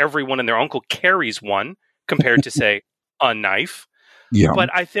not everyone and their uncle carries one compared to, say, a knife. Yeah. But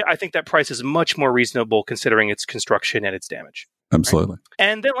I think that price is much more reasonable considering its construction and its damage. Absolutely. Right?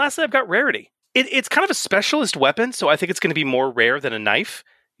 And then lastly, I've got rarity. It's kind of a specialist weapon, so I think it's going to be more rare than a knife.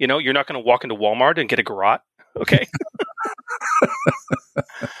 You're not going to walk into Walmart and get a garrote, okay?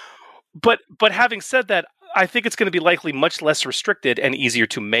 But having said that, I think it's going to be likely much less restricted and easier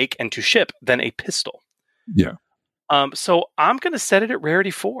to make and to ship than a pistol. Yeah. So I'm going to set it at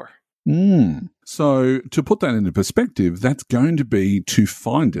rarity 4. So to put that into perspective, that's going to be, to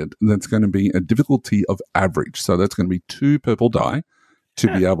find it, that's going to be a difficulty of average. So that's going to be 2 purple die to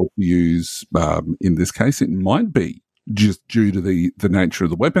be able to use. In this case, it might be just due to the nature of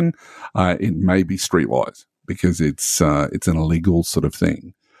the weapon. It may be streetwise because it's an illegal sort of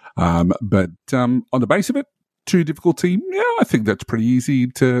thing. But on the base of it, 2 difficulty, I think that's pretty easy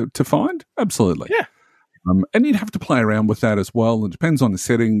to find. Absolutely. Yeah. And you'd have to play around with that as well. It depends on the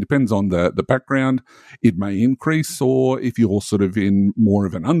setting, depends on the background. It may increase, or if you're sort of in more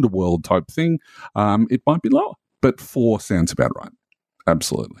of an underworld type thing, it might be lower. But 4 sounds about right.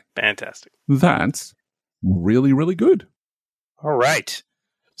 Absolutely. Fantastic. That's really, really good. All right.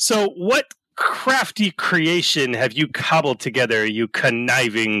 So what crafty creation have you cobbled together, you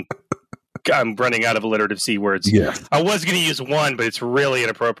conniving... I'm running out of alliterative C words. Yeah. I was going to use one, but it's really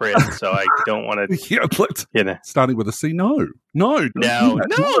inappropriate, so I don't want to... Yeah, let's... Starting with a C, no. No.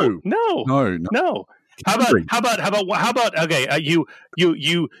 How about okay,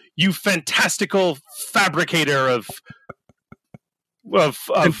 you fantastical fabricator of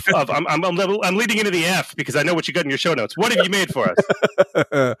I'm leading into the F because I know what you got in your show notes. What have you made for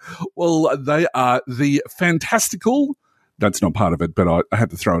us? Well, they are the fantastical... That's not part of it, but I had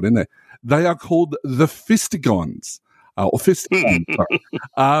to throw it in there. They are called the Fistigons. Or Fistigons, sorry.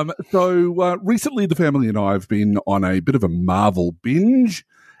 So recently the family and I have been on a bit of a Marvel binge,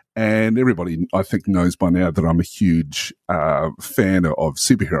 and everybody, I think, knows by now that I'm a huge fan of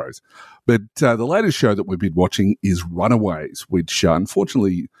superheroes. But the latest show that we've been watching is Runaways, which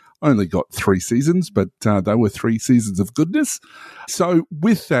unfortunately only got 3 seasons, but they were 3 seasons of goodness. So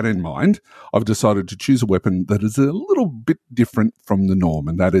with that in mind, I've decided to choose a weapon that is a little bit different from the norm,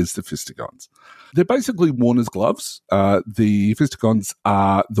 and that is the Fistigons. They're basically Warner's gloves. The Fistigons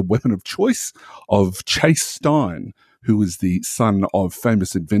are the weapon of choice of Chase Stein, who is the son of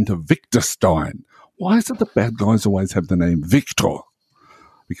famous inventor Victor Stein. Why is it the bad guys always have the name Victor?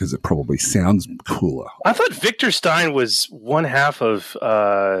 Because it probably sounds cooler. I thought Victor Stein was one half of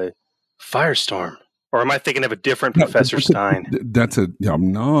Firestorm. Or am I thinking of a different Professor Stein?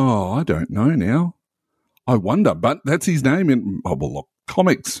 No, I don't know now. I wonder, but that's his name in, look,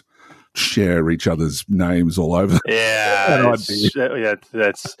 comics share each other's names all over. Yeah,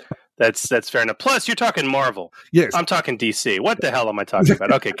 that's fair enough. Plus, you're talking Marvel. Yes. I'm talking DC. What the hell am I talking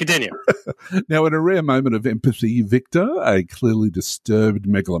about? Okay, continue. Now, in a rare moment of empathy, Victor, a clearly disturbed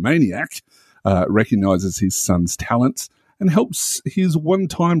megalomaniac, recognizes his son's talents and helps his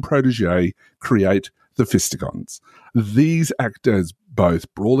one-time protege create the Fistigons. These act as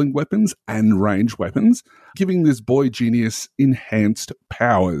both brawling weapons and range weapons, giving this boy genius enhanced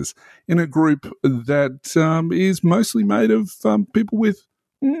powers in a group that is mostly made of people with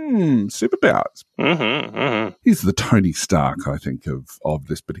superpowers. He's the Tony Stark, I think, of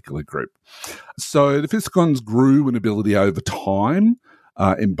this particular group. So the Fistigons grew in ability over time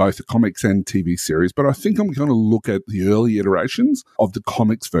in both the comics and TV series, but I think I'm going to look at the early iterations of the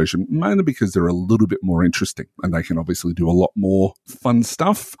comics version, mainly because they're a little bit more interesting and they can obviously do a lot more fun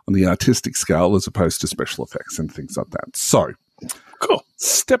stuff on the artistic scale as opposed to special effects and things like that. So, cool.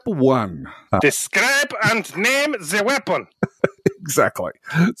 Step 1. Describe and name the weapon. Exactly.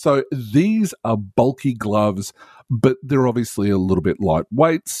 So these are bulky gloves, but they're obviously a little bit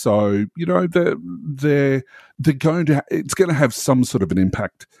lightweight. So, they're going to, it's going to have some sort of an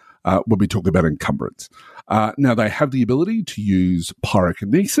impact when we talk about encumbrance. Now, they have the ability to use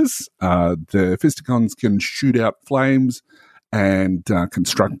pyrokinesis. The Fistigons can shoot out flames and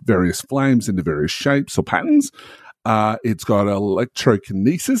construct various flames into various shapes or patterns. It's got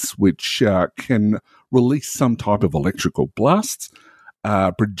electrokinesis, which can release some type of electrical blasts,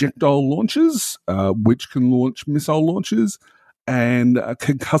 projectile launchers, which can launch missile launchers, and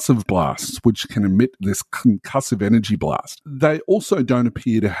concussive blasts, which can emit this concussive energy blast. They also don't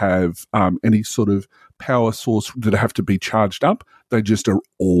appear to have any sort of power source that have to be charged up. They just are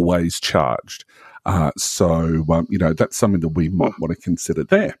always charged. So that's something that we might want to consider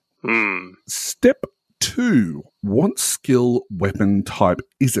there. Step 2, what skill weapon type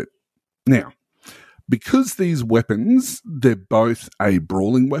is it? Now, because these weapons, they're both a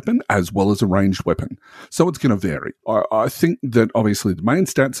brawling weapon as well as a ranged weapon. So it's going to vary. I think that obviously the main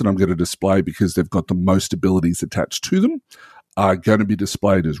stats that I'm going to display, because they've got the most abilities attached to them, are going to be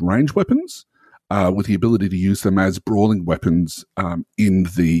displayed as ranged weapons, with the ability to use them as brawling weapons in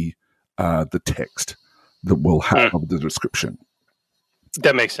the text that we'll have of the description.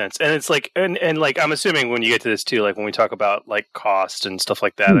 That makes sense. And it's like, and like, I'm assuming when you get to this too, like when we talk about like cost and stuff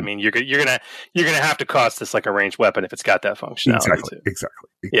like that, I mean, you're gonna have to cost this like a ranged weapon if it's got that functionality. Exactly.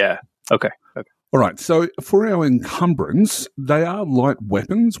 Yeah. Okay. All right. So for our encumbrance, they are light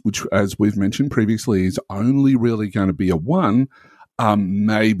weapons, which, as we've mentioned previously, is only really going to be a 1,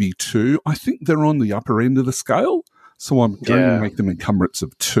 maybe 2. I think they're on the upper end of the scale, so I'm going to make them encumbrance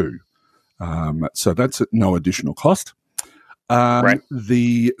of 2. So that's at no additional cost. Right.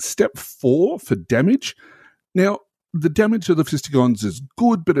 The step 4 for damage. Now, the damage of the Fistigons is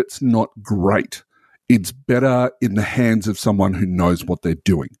good, but it's not great. It's better in the hands of someone who knows what they're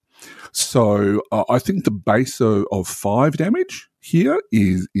doing. So I think the base of 5 damage here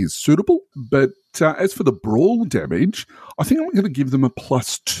is suitable. But as for the brawl damage, I think I'm going to give them a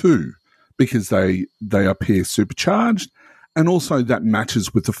 +2 because they appear supercharged, and also that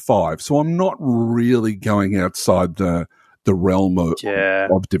matches with the 5. So I'm not really going outside the realm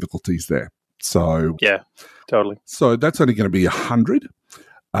of difficulties there. So yeah, totally. So that's only going to be 100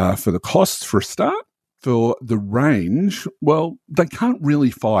 for the costs for a start. For the range, well, they can't really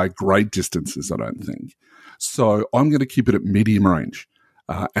fire great distances, I don't think. So I'm going to keep it at medium range.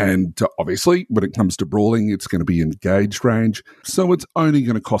 And obviously, when it comes to brawling, it's going to be engaged range. So it's only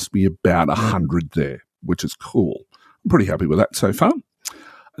going to cost me about 100 there, which is cool. I'm pretty happy with that so far.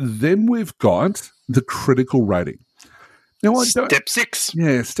 Then we've got the critical rating. Now, step 6.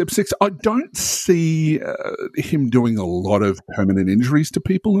 Yeah, step 6. I don't see him doing a lot of permanent injuries to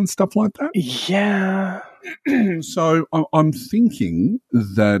people and stuff like that. Yeah. So I'm thinking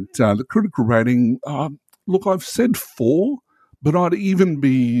that the critical rating, look, I've said 4, but I'd even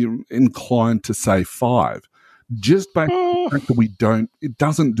be inclined to say 5. Just based on the fact that it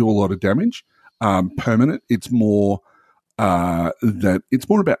doesn't do a lot of damage permanent. It's more it's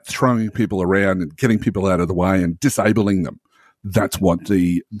more about throwing people around and getting people out of the way and disabling them. That's what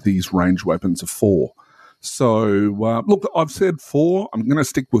these range weapons are for. So, look, I've said 4. I'm going to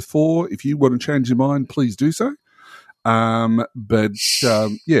stick with 4. If you want to change your mind, please do so. So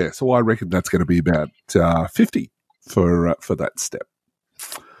I reckon that's going to be about 50 for that step.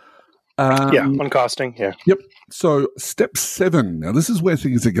 On costing, yeah. Yep. So step 7. Now, this is where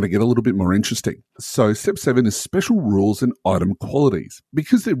things are going to get a little bit more interesting. So step 7 is special rules and item qualities.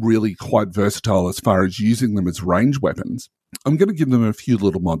 Because they're really quite versatile as far as using them as range weapons, I'm going to give them a few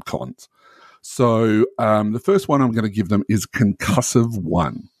little mod cons. So the first one I'm going to give them is concussive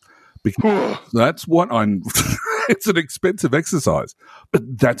 1. Because that's what it's an expensive exercise,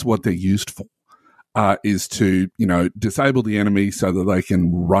 but that's what they're used for. Is to disable the enemy so that they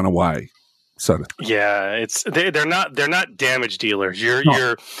can run away. So they're not damage dealers. You're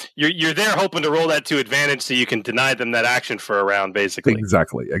there hoping to roll that to advantage so you can deny them that action for a round, basically.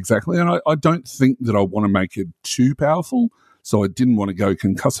 Exactly. And I don't think that I want to make it too powerful, so I didn't want to go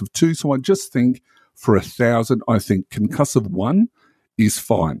concussive 2. So I just think for 1,000, I think concussive 1 is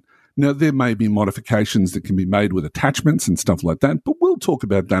fine. Now, there may be modifications that can be made with attachments and stuff like that, but we'll talk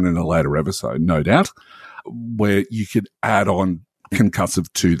about that in a later episode, no doubt, where you could add on concussive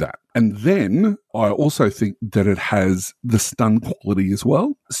to that. And then I also think that it has the stun quality as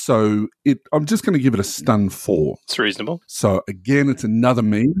well. So I'm just going to give it a stun 4. It's reasonable. So again, it's another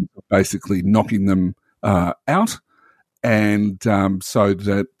means of basically knocking them out. And so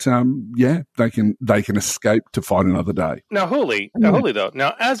that they can escape to fight another day. Now, Holy though.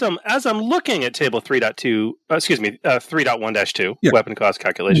 Now, as I'm looking at table 3.1-2 weapon cost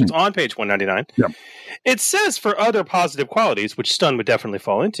calculations on page 199, it says for other positive qualities, which stun would definitely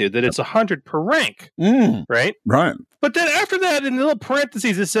fall into, that it's 100 per rank, right? Right. But then after that, in the little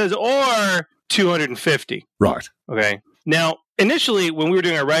parentheses, it says or 250. Right. Okay. Now, initially, when we were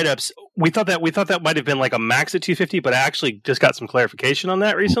doing our write-ups, we thought that might have been like a max at 250, but I actually just got some clarification on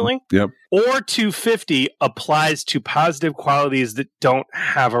that recently. Yep. Or 250 applies to positive qualities that don't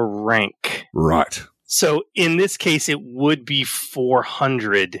have a rank. Right. So in this case, it would be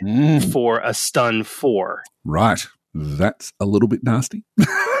 400 for a stun 4. Right. That's a little bit nasty.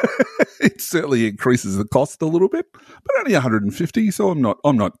 It certainly increases the cost a little bit, but only 150, so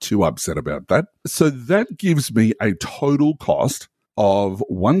I'm not too upset about that. So that gives me a total cost of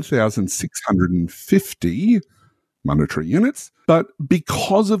 1,650 monetary units. But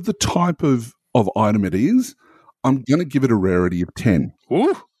because of the type of item it is, I'm going to give it a rarity of 10.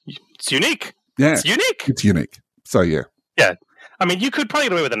 Ooh, it's unique. Yeah, it's unique. It's unique. So yeah. Yeah. I mean, you could probably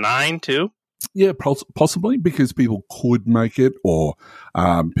get away with a 9 too. Yeah, possibly, because people could make it, or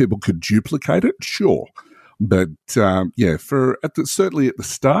people could duplicate it. Sure, but yeah, certainly at the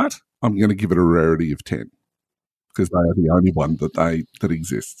start, I'm going to give it a rarity of 10 because they are the only one that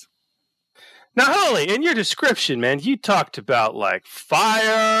exists. Now, Holly, in your description, man, you talked about like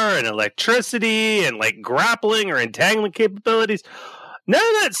fire and electricity and like grappling or entangling capabilities. None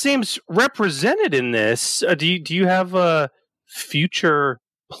of that seems represented in this. Do you have future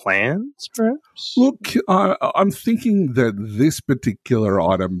plans, perhaps? Look, I'm thinking that this particular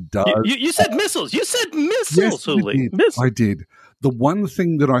item does. You said missiles. You said missiles, Huli. Yes, I did. The one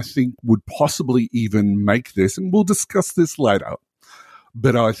thing that I think would possibly even make this, and we'll discuss this later,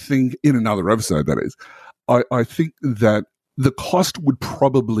 but I think in another episode, that is, I think that the cost would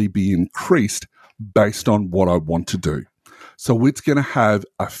probably be increased based on what I want to do. So it's going to have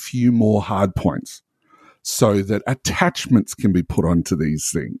a few more hard points so that attachments can be put onto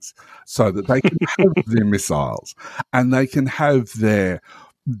these things so that they can have their missiles and they can have their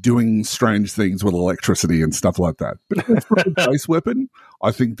doing strange things with electricity and stuff like that. But for a base weapon,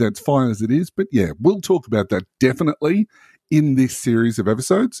 I think that's fine as it is. But yeah, we'll talk about that definitely in this series of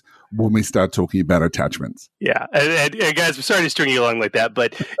episodes when we start talking about attachments. Yeah. And guys, I'm sorry to string you along like that,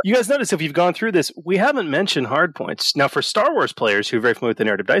 but you guys notice if you've gone through this, we haven't mentioned hardpoints. Now, for Star Wars players who are very familiar with the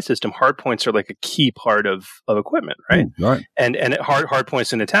narrative dice system, hardpoints are like a key part of equipment, right? Right. And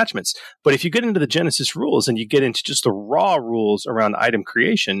hardpoints and attachments. But if you get into the Genesis rules and you get into just the raw rules around item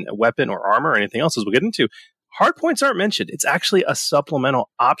creation, a weapon or armor or anything else, as we'll get into, hardpoints aren't mentioned. It's actually a supplemental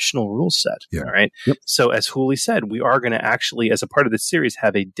optional rule set. Yeah. All right. Yep. So as Huli said, we are going to actually, as a part of this series,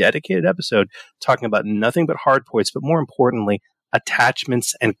 have a dedicated episode talking about nothing but hardpoints, but more importantly,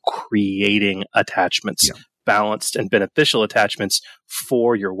 attachments and creating attachments, balanced and beneficial attachments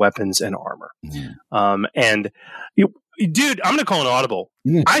for your weapons and armor. Mm. Dude, I'm going to call an audible.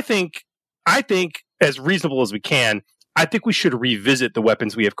 Mm. I think as reasonable as we can, I think we should revisit the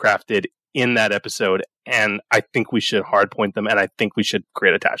weapons we have crafted in that episode, and I think we should hardpoint them, and I think we should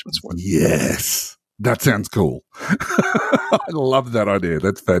create attachments for them. Yes. That sounds cool. I love that idea.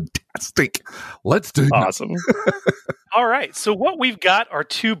 That's fantastic. Let's do that. Awesome. All right. So what we've got are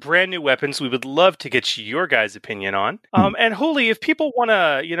two brand new weapons we would love to get your guys' opinion on. And Huli, if people want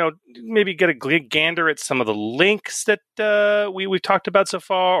to, maybe get a gander at some of the links that we've talked about so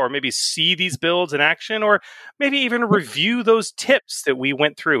far, or maybe see these builds in action, or maybe even review those tips that we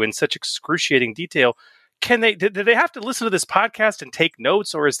went through in such excruciating detail, do they have to listen to this podcast and take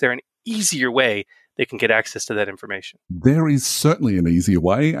notes, or is there an easier way they can get access to that information? There is certainly an easier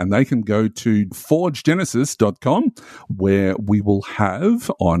way, and they can go to forgegenesis.com, where we will have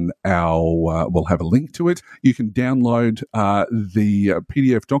we'll have a link to it. You can download the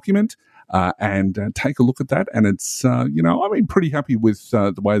PDF document and take a look at that. And it's, I'm pretty happy with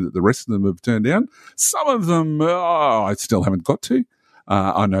the way that the rest of them have turned out. Some of them I still haven't got to.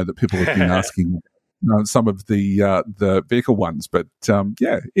 I know that people have been asking some of the vehicle ones, but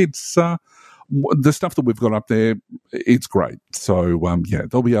it's the stuff that we've got up there, it's great. So,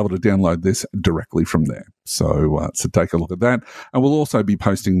 they'll be able to download this directly from there. So take a look at that. And we'll also be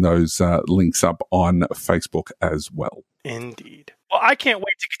posting those links up on Facebook as well. Indeed. Well, I can't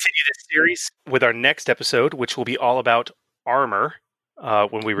wait to continue this series with our next episode, which will be all about armor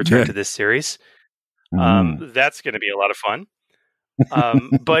when we return to this series. That's going to be a lot of fun.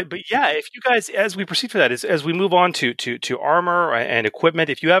 But yeah, if you guys, as we proceed for that, as we move on to armor and equipment,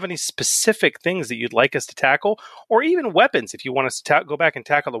 if you have any specific things that you'd like us to tackle, or even weapons, if you want us to go back and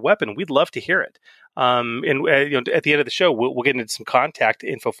tackle the weapon, we'd love to hear it. And at the end of the show, we'll get into some contact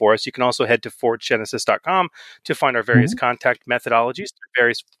info for us. You can also head to forgegenesis.com to find our various contact methodologies through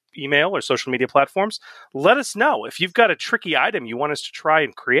various email or social media platforms. Let us know if you've got a tricky item you want us to try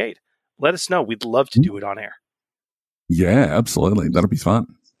and create. Let us know. We'd love to do it on air. Yeah, absolutely. That'll be fun.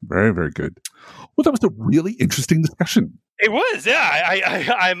 Very, very good. Well, that was a really interesting discussion. It was, yeah.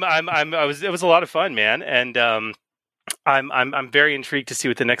 It was a lot of fun, man. And I'm very intrigued to see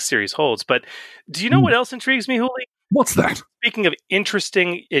what the next series holds. But do you know what else intrigues me, Huli? What's that? Speaking of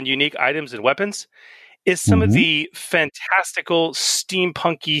interesting and unique items and weapons, is some of the fantastical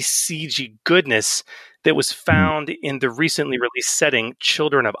steampunky CG goodness that was found in the recently released setting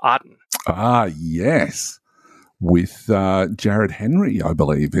Children of Aten. Ah, yes. with Jared Henry, I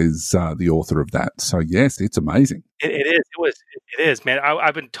believe, is the author of that. So, yes, it's amazing. It is. It is, man.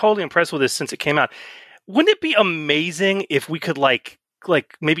 I've been totally impressed with this since it came out. Wouldn't it be amazing if we could like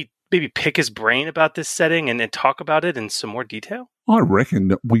maybe pick his brain about this setting and talk about it in some more detail? I reckon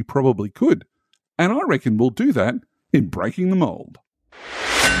that we probably could. And I reckon we'll do that in Breaking the Mold.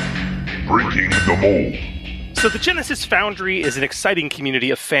 Breaking the Mold. So the Genesis Foundry is an exciting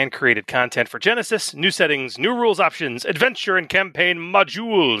community of fan-created content for Genesis, new settings, new rules options, adventure and campaign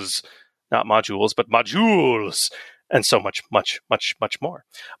modules. Not modules, but modules. And so much, much, much, much more.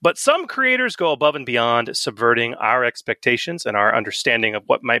 But some creators go above and beyond, subverting our expectations and our understanding of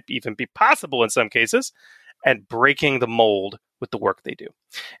what might even be possible in some cases, and breaking the mold with the work they do.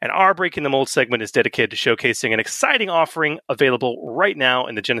 And our Breaking the Mold segment is dedicated to showcasing an exciting offering available right now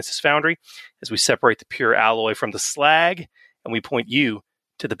in the Genesis Foundry as we separate the pure alloy from the slag, and we point you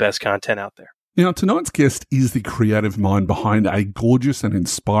to the best content out there. Now, tonight's guest is the creative mind behind a gorgeous and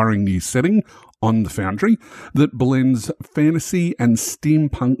inspiring new setting on the Foundry that blends fantasy and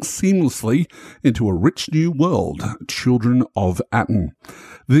steampunk seamlessly into a rich new world, Children of Aten.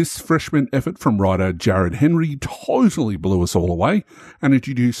 This freshman effort from writer Jared Henry totally blew us all away and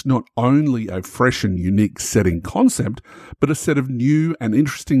introduced not only a fresh and unique setting concept, but a set of new and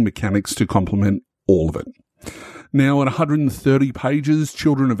interesting mechanics to complement all of it. Now, at 130 pages,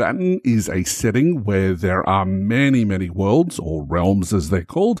 Children of Aten is a setting where there are many, many worlds, or realms as they're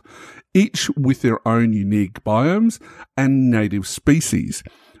called, each with their own unique biomes and native species.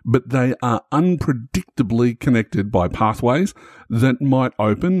 But they are unpredictably connected by pathways that might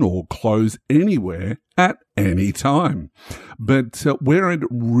open or close anywhere at any time. But where it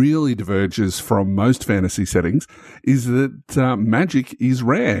really diverges from most fantasy settings is that magic is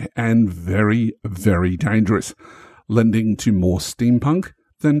rare and very, very dangerous, lending to more steampunk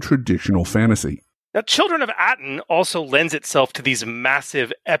than traditional fantasy. Now, Children of Aten also lends itself to these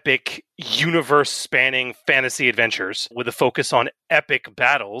massive, epic, universe-spanning fantasy adventures with a focus on epic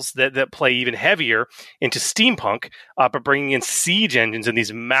battles that play even heavier into steampunk, but bringing in siege engines and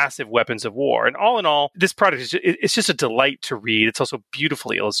these massive weapons of war. And all in all, this product it's just a delight to read. It's also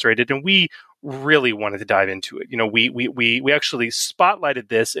beautifully illustrated, and we really wanted to dive into it. You know, we actually spotlighted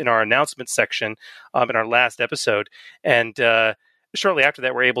this in our announcement section in our last episode, and shortly after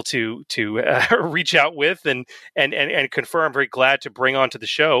that, we're able to reach out with and confirm. Very glad to bring onto the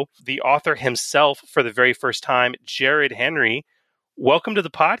show the author himself for the very first time, Jared Henry. Welcome to the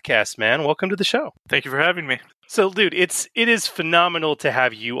podcast, man. Welcome to the show. Thank you for having me. So, dude, it is phenomenal to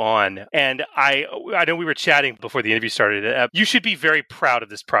have you on. And I know we were chatting before the interview started. You should be very proud of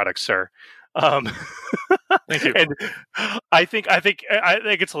this product, sir. Thank you. And I think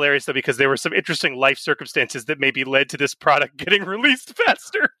it's hilarious though, because there were some interesting life circumstances that maybe led to this product getting released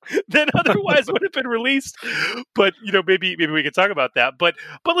faster than otherwise would have been released. But maybe we could talk about that. But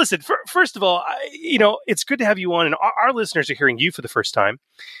listen, first of all, it's good to have you on, and our listeners are hearing you for the first time.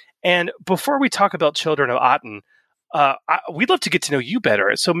 And before we talk about Children of Aten, we'd love to get to know you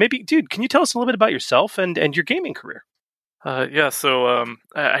better. So maybe, dude, can you tell us a little bit about yourself and your gaming career? So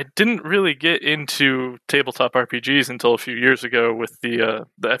I didn't really get into tabletop RPGs until a few years ago with the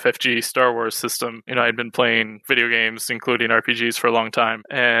FFG Star Wars system. I had been playing video games, including RPGs, for a long time,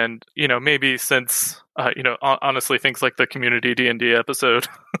 and maybe since honestly, things like the Community D&D episode,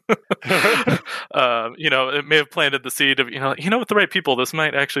 it may have planted the seed of with the right people, this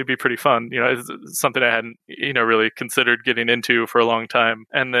might actually be pretty fun. It's something I hadn't really considered getting into for a long time,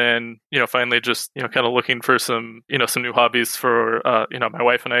 and then finally just kind of looking for some some new hobbies for my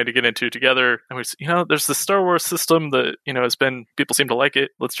wife and I to get into together. And we there's this Star Wars system that has been, people seem to like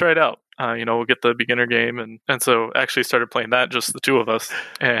it. Let's try it out. We'll get the beginner game, and so actually started playing that, just the two of us,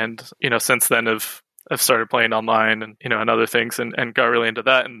 and since then I've started playing online and and other things, and got really into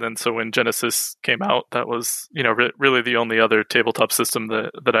that. And then so when Genesis came out, that was really the only other tabletop system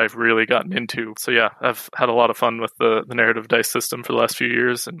that I've really gotten into. So yeah, I've had a lot of fun with the narrative dice system for the last few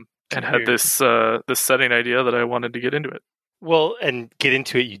years, and had this setting idea that I wanted to get into it. Well, and get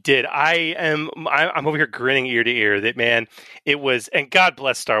into it, you did. I'm over here grinning ear to ear that, man, it was, and God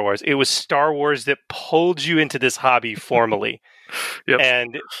bless Star Wars, it was Star Wars that pulled you into this hobby formally. Yep.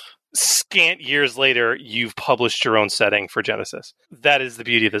 And scant years later, you've published your own setting for Genesis. That is the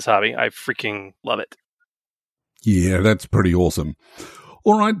beauty of this hobby. I freaking love it. Yeah, that's pretty awesome.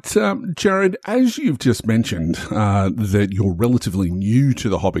 All right, Jared, as you've just mentioned, that you're relatively new to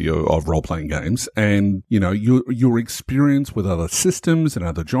the hobby of role-playing games, and, your experience with other systems and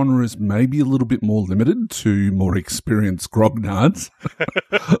other genres may be a little bit more limited to more experienced grognards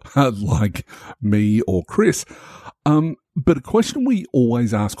like me or Chris. But a question we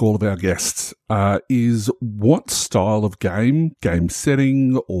always ask all of our guests is what style of game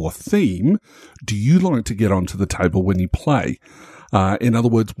setting or theme do you like to get onto the table when you play? In other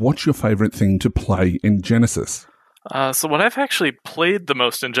words, what's your favourite thing to play in Genesis? So what I've actually played the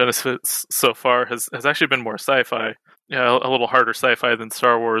most in Genesis so far has actually been more sci-fi. A little harder sci-fi than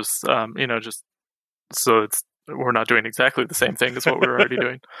Star Wars, just so we're not doing exactly the same thing as what we were already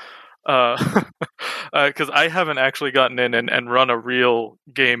doing. Because I haven't actually gotten in and run a real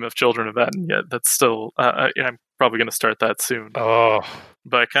game of Children of Aden yet. That's still, I'm probably going to start that soon. Oh,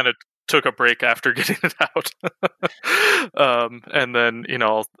 But I kind of took a break after getting it out, and then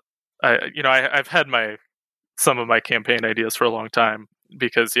I've had some of my campaign ideas for a long time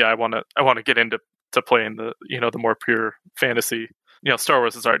because I want to get into playing the the more pure fantasy. Star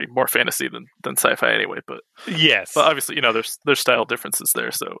Wars is already more fantasy than sci-fi anyway, but yes. But obviously, there's style differences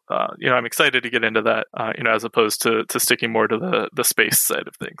there. So, I'm excited to get into that, as opposed to sticking more to the space side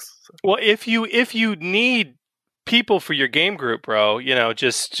of things. So. Well, if you need people for your game group, bro,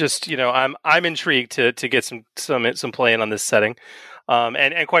 I'm intrigued to get some play in on this setting.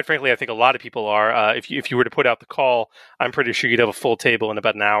 And quite frankly, I think a lot of people are. If you were to put out the call, I'm pretty sure you'd have a full table in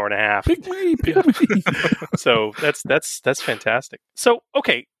about an hour and a half. Pick me. So that's fantastic. So,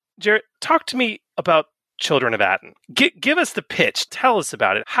 okay, Jarrett, talk to me about Children of Aden. Give us the pitch. Tell us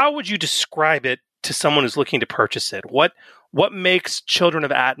about it. How would you describe it to someone who's looking to purchase it? What makes Children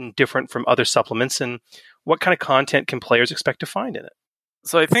of Aden different from other supplements, and what kind of content can players expect to find in it?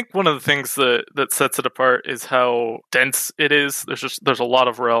 So I think one of the things that sets it apart is how dense it is. There's a lot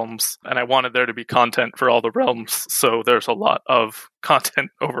of realms, and I wanted there to be content for all the realms. So there's a lot of content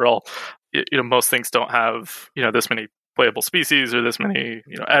overall. Most things don't have this many playable species or this many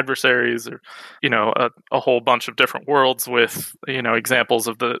adversaries or a whole bunch of different worlds with examples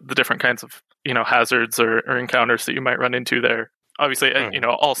of the different kinds of hazards or encounters that you might run into there. Obviously,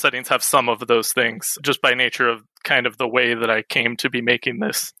 all settings have some of those things just by nature of kind of the way that I came to be making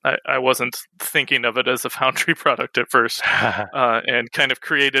this. I wasn't thinking of it as a Foundry product at first, and kind of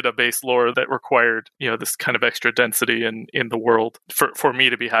created a base lore that required, this kind of extra density in the world for me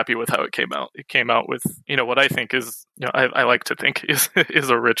to be happy with how it came out. It came out with, what I think is, I like to think is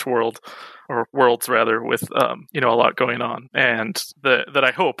a rich world, or worlds rather, with, a lot going on. And that I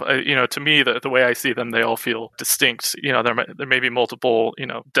hope, to me, the way I see them, they all feel distinct. There may be multiple,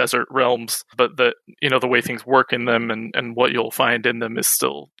 desert realms, but the way things work in them and what you'll find in them is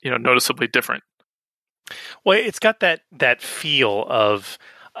still, noticeably different. Well, it's got that feel of,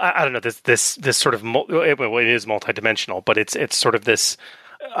 I don't know, this sort of, it is multidimensional, but it's sort of this,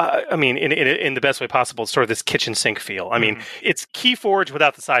 in the best way possible, it's sort of this kitchen sink feel. I mean, it's Keyforge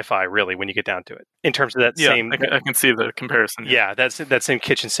without the sci-fi, really, when you get down to it, in terms of that same. I can see the comparison. Yeah, that's that same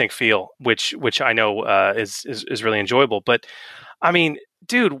kitchen sink feel, which I know is really enjoyable. But I mean,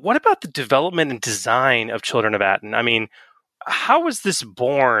 dude, what about the development and design of Children of Aden? I mean, how was this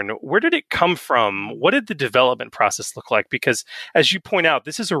born? Where did it come from? What did the development process look like? Because, as you point out,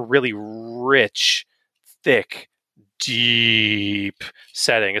 this is a really rich, thick, deep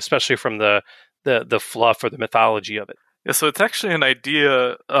setting, especially from the fluff or the mythology of it. Yeah, so it's actually an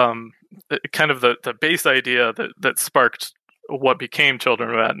idea, kind of the base idea that sparked what became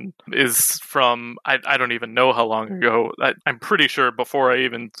Children of Aden is from, I don't even know how long ago. I'm pretty sure before I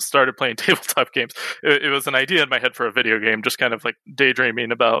even started playing tabletop games, it was an idea in my head for a video game, just kind of like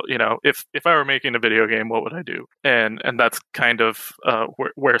daydreaming about, if I were making a video game, what would I do? And that's kind of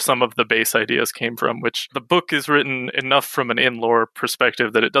where some of the base ideas came from, which the book is written enough from an in-lore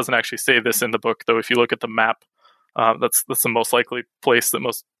perspective that it doesn't actually say this in the book, though if you look at the map, that's the most likely place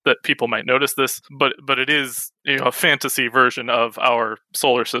that people might notice this, but it is a fantasy version of our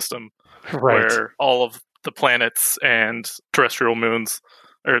solar system, right, where all of the planets and terrestrial moons,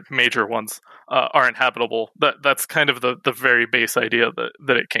 or major ones, are inhabitable. That's kind of the very base idea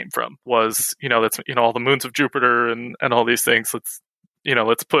that it came from. Was that's all the moons of Jupiter and all these things.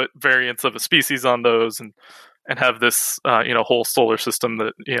 Let's put variants of a species on those and have this whole solar system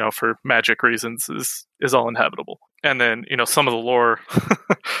that for magic reasons is all inhabitable. And then some of the lore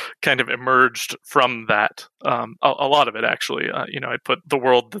kind of emerged from that. A lot of it actually. I put the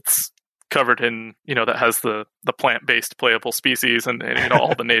world that's covered in that has the plant-based playable species and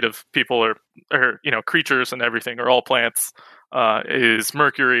all the native people are creatures and everything are all plants. Is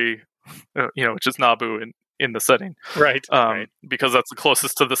Mercury, which is Nabu in the setting, right? Because that's the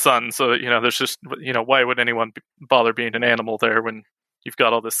closest to the sun. So there's just why would anyone bother being an animal there when you've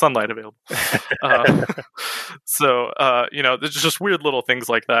got all this sunlight available. There's just weird little things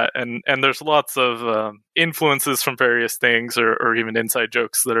like that, and there's lots of influences from various things, or even inside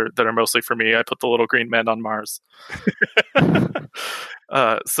jokes that are mostly for me. I put the little green men on Mars.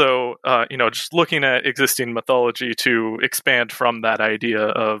 Just looking at existing mythology to expand from that idea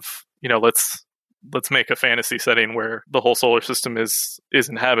of, let's make a fantasy setting where the whole solar system is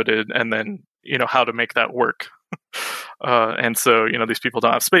inhabited, and then how to make that work. These people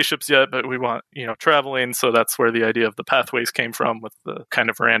don't have spaceships yet, but we want traveling, so that's where the idea of the pathways came from, with the kind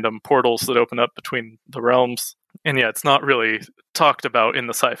of random portals that open up between the realms. And yeah, it's not really talked about in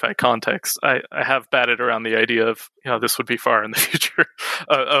the sci-fi context. I have batted around the idea of this would be far in the future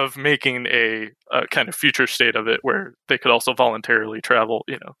of making a kind of future state of it where they could also voluntarily travel,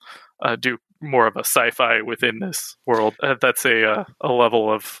 do more of a sci-fi within this world. That's a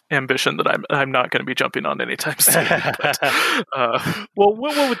level of ambition that I'm not going to be jumping on anytime soon. Well,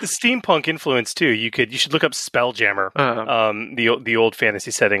 with the steampunk influence too, you should look up Spelljammer, the old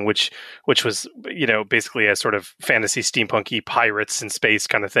fantasy setting, which was basically a sort of fantasy steampunky pirates in space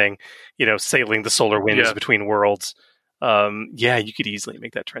kind of thing, sailing the solar winds between worlds. You could easily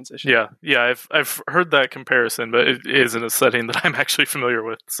make that transition. Yeah, I've heard that comparison, but it is in a setting that I'm actually familiar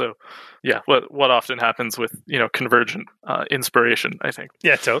with. So, yeah, what often happens with convergent inspiration, I think.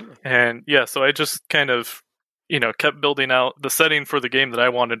 Yeah, totally. And so I just kind of kept building out the setting for the game that I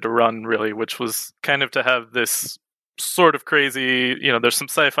wanted to run, really, which was kind of to have this sort of crazy, there's some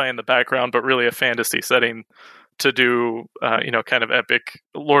sci-fi in the background, but really a fantasy setting to do, kind of epic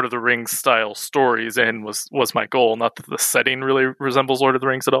Lord of the Rings style stories in was my goal. Not that the setting really resembles Lord of the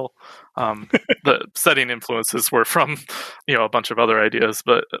Rings at all. The setting influences were from, a bunch of other ideas,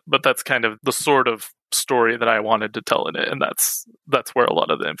 but that's kind of the sort of story that I wanted to tell in it, and that's where a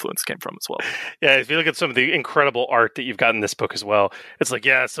lot of the influence came from as well. Yeah, if you look at some of the incredible art that you've got in this book as well, it's like,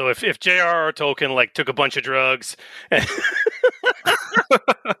 so if J.R.R. Tolkien took a bunch of drugs and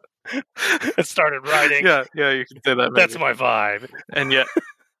and started writing. Yeah, you can say that. Maybe. That's my vibe. And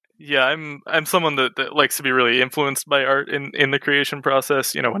I'm someone that likes to be really influenced by art in the creation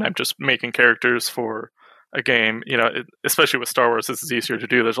process. When I'm just making characters for a game, especially with Star Wars, this is easier to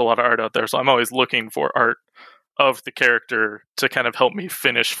do. There's a lot of art out there, so I'm always looking for art of the character to kind of help me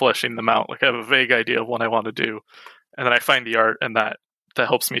finish fleshing them out. I have a vague idea of what I want to do, and then I find the art, and that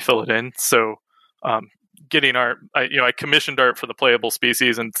helps me fill it in. So, getting art, I commissioned art for the playable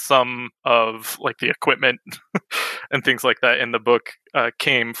species, and some of the equipment and things like that in the book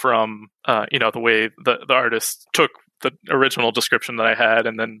came from the way the artist took the original description that I had,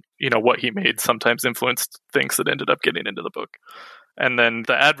 and then what he made sometimes influenced things that ended up getting into the book. And then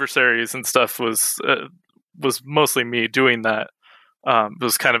the adversaries and stuff was mostly me doing that. It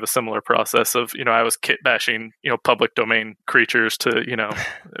was kind of a similar process of, I was kit bashing, public domain creatures to,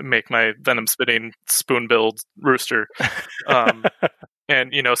 make my venom spitting spoon build rooster. And,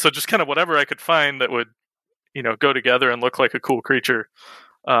 so just kind of whatever I could find that would, go together and look like a cool creature.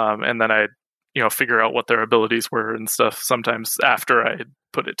 And then I'd, figure out what their abilities were and stuff sometimes after I had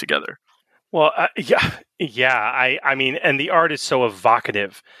put it together. Well, I mean, and the art is so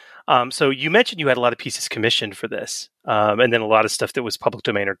evocative. So you mentioned you had a lot of pieces commissioned for this, and then a lot of stuff that was public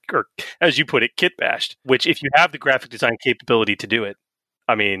domain or as you put it, kit bashed, which if you have the graphic design capability to do it,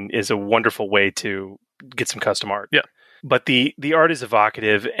 I mean, is a wonderful way to get some custom art. Yeah. But the art is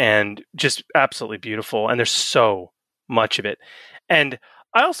evocative and just absolutely beautiful, and there's so much of it. And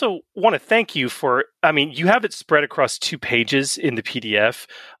I also want to thank you for, you have it spread across 2 pages in the PDF,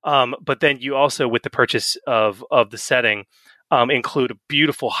 but then you also, with the purchase of the setting, include a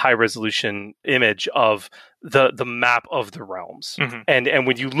beautiful high-resolution image of the map of the realms. Mm-hmm. And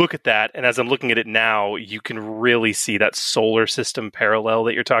when you look at that, and as I'm looking at it now, you can really see that solar system parallel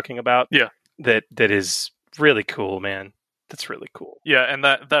that you're talking about. Yeah. That is really cool, man. That's really cool. Yeah, and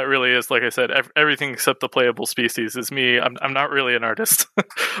that really is, like I said, everything except the playable species is me. I'm not really an artist,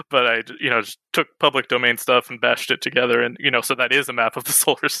 but I just took public domain stuff and bashed it together, and so that is a map of the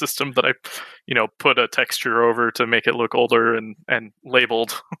solar system that I put a texture over to make it look older and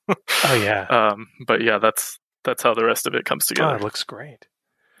labeled. Oh yeah. But yeah, that's how the rest of it comes together. Oh, it looks great.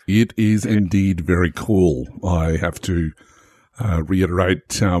 It is indeed very cool. I have to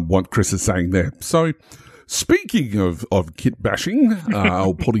reiterate what Chris is saying there. So, speaking of kit bashing,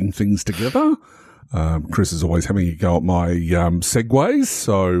 or putting things together, Chris is always having a go at my segues,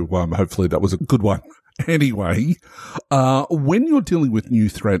 so hopefully that was a good one. Anyway, when you're dealing with new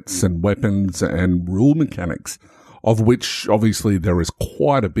threats and weapons and rule mechanics, of which obviously there is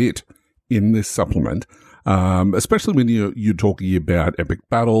quite a bit in this supplement, especially when you're talking about epic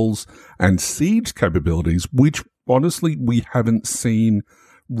battles and siege capabilities, which honestly, we haven't seen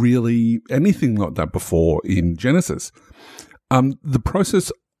really anything like that before in Genesis. The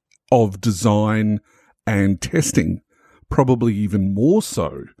process of design and testing, probably even more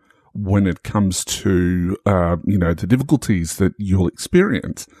so when it comes to, the difficulties that you'll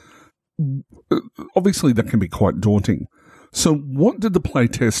experience. Obviously, that can be quite daunting. So what did the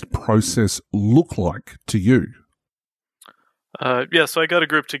playtest process look like to you? So I got a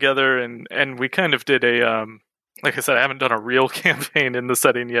group together and we kind of did a, like I said, I haven't done a real campaign in the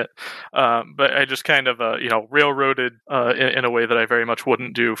setting yet, but I just kind of, railroaded in a way that I very much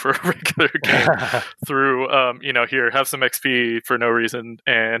wouldn't do for a regular game through, here, have some XP for no reason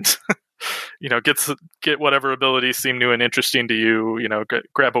and, get whatever abilities seem new and interesting to you,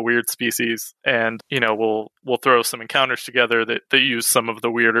 grab a weird species and, we'll throw some encounters together that use some of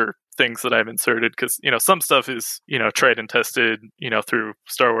the weirder things that I've inserted because, some stuff is, tried and tested, through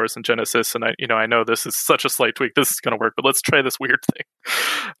Star Wars and Genesis. And I know this is such a slight tweak. This is going to work, but let's try this weird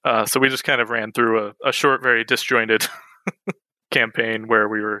thing. So we just kind of ran through a short, very disjointed campaign where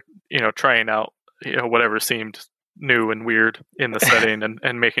we were, trying out, whatever seemed new and weird in the setting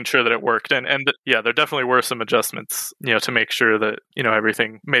and making sure that it worked. And there definitely were some adjustments, to make sure that,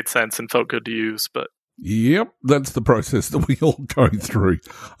 everything made sense and felt good to use. But yep, that's the process that we all go through.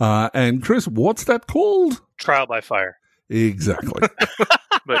 And Chris, what's that called? Trial by fire. Exactly.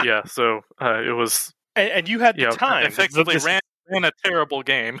 But yeah, so it was... And you had the time. Effectively ran a terrible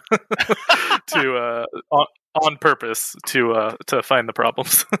game to on purpose to find the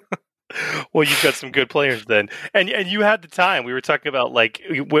problems. Well, you've got some good players then, and you had the time. We were talking about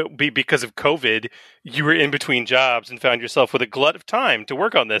because of COVID, you were in between jobs and found yourself with a glut of time to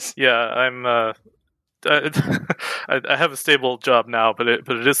work on this. Yeah, I'm. I have a stable job now, but it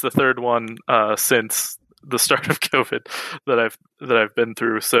is the third one since the start of COVID that I've been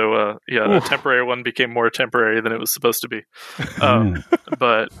through. So the temporary one became more temporary than it was supposed to be.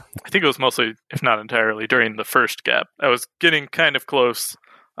 But I think it was mostly, if not entirely, during the first gap. I was getting kind of close.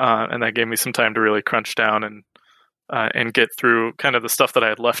 And that gave me some time to really crunch down and get through kind of the stuff that I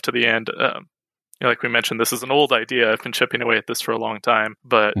had left to the end. Like we mentioned, this is an old idea. I've been chipping away at this for a long time,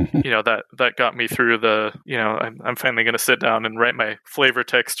 but that got me through the. I'm finally going to sit down and write my flavor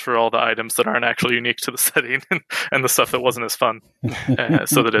text for all the items that aren't actually unique to the setting and the stuff that wasn't as fun,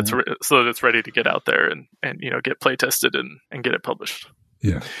 so that it's ready to get out there and get play tested and get it published.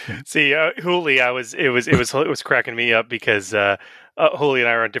 Yeah. See, Hooli, it was cracking me up because Hooli and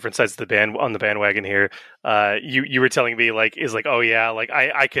I are on different sides of the bandwagon here. You were telling me I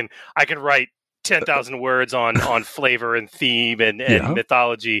can write 10,000 words on flavor and theme and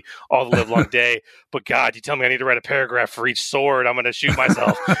mythology all the live long day. But God, you tell me I need to write a paragraph for each sword, I'm going to shoot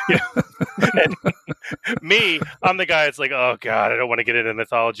myself. And I'm the guy that's like, oh God, I don't want to get into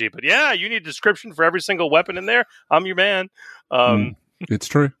mythology. But yeah, you need a description for every single weapon in there. I'm your man. It's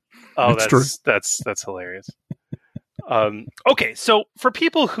true. Oh, it's true. That's hilarious. Okay, so for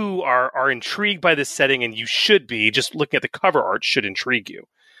people who are intrigued by this setting, and you should be, just looking at the cover art should intrigue you.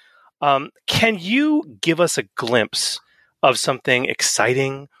 Can you give us a glimpse of something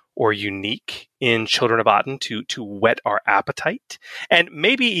exciting or unique in Children of Aten to whet our appetite? And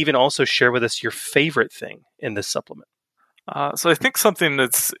maybe even also share with us your favorite thing in this supplement. So I think something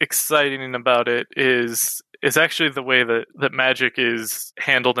that's exciting about it is actually the way that magic is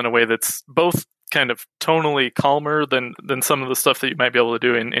handled in a way that's both kind of tonally calmer than some of the stuff that you might be able to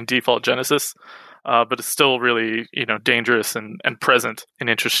do in default Genesis, but it's still really dangerous and present and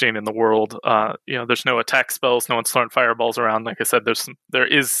interesting in the world. There's no attack spells, no one's throwing fireballs around. Like I said, there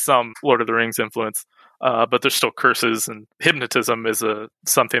is some Lord of the Rings influence, but there's still curses, and hypnotism is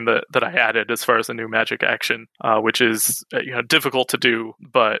something that I added as far as a new magic action, which is difficult to do,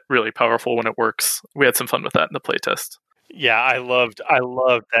 but really powerful when it works. We had some fun with that in the playtest. Yeah, I loved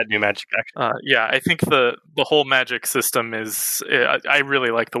that new magic action. I think the whole magic system is. I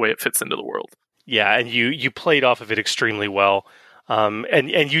really like the way it fits into the world. Yeah, and you played off of it extremely well,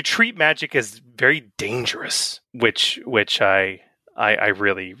 and you treat magic as very dangerous, which I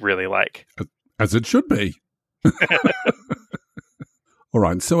really really like. As it should be. All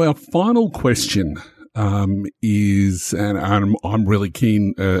right. So our final question is, and I'm really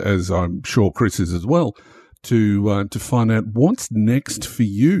keen, as I'm sure Chris is as well, to find out what's next for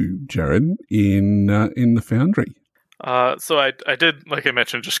you, Jared, in the Foundry. So I did, like I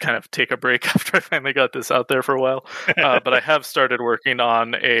mentioned, just kind of take a break after I finally got this out there for a while. But I have started working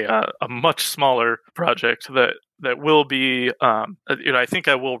on a much smaller project that will be, I think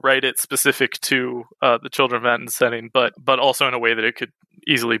I will write it specific to the Children of Aten setting, but also in a way that it could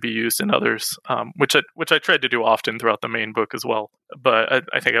easily be used in others, which I tried to do often throughout the main book as well. But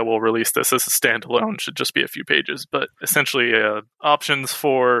I think I will release this as a standalone. Should just be a few pages, but essentially options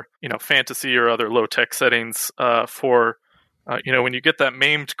for fantasy or other low tech settings for when you get that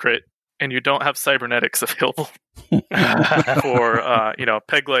maimed crit and you don't have cybernetics available for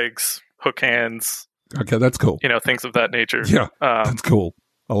peg legs, hook hands. Okay, that's cool. Things of that nature. Yeah, that's cool.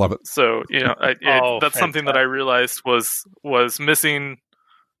 I love it. So that's something that I realized was missing.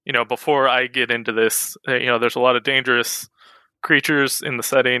 Before I get into this, there's a lot of dangerous creatures in the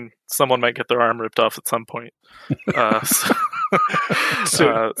setting. Someone might get their arm ripped off at some point.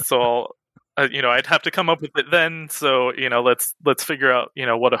 So I'll, I'd have to come up with it then. So let's figure out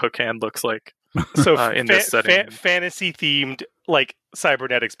what a hook hand looks like. So in this setting, fantasy themed like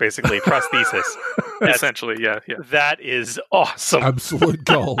cybernetics, basically prosthesis. Essentially, yeah. That is awesome. Absolute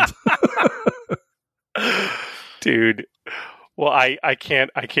gold, dude. Well, I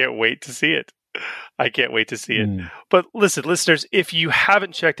can't wait to see it. I can't wait to see it. But listen, listeners, if you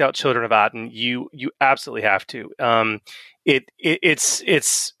haven't checked out Children of Aten, you absolutely have to.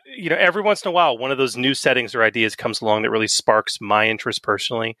 It's every once in a while, one of those new settings or ideas comes along that really sparks my interest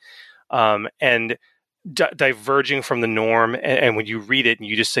personally, and diverging from the norm. And when you read it, and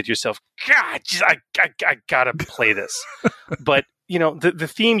you just said to yourself, "God, I gotta play this." But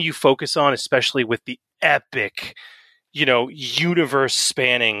the theme you focus on, especially with the epic, universe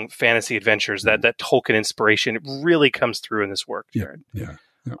spanning fantasy adventures, that Tolkien inspiration, it really comes through in this work, Jared. Yeah.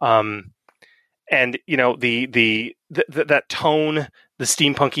 And that tone, the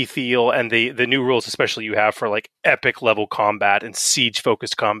steampunky feel, and the new rules, especially you have for like epic level combat and siege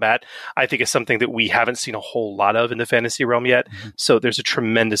focused combat, I think is something that we haven't seen a whole lot of in the fantasy realm yet. Mm-hmm. So there's a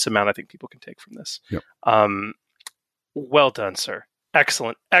tremendous amount I think people can take from this. Yep. Well done, sir.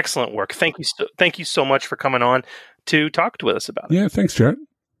 Excellent work. Thank you so much for coming on to talk with us about it. Yeah, thanks, Jared.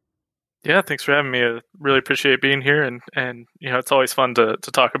 Yeah, thanks for having me. I really appreciate being here, and it's always fun to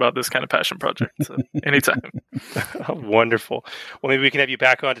talk about this kind of passion project. So anytime. Wonderful. Well, maybe we can have you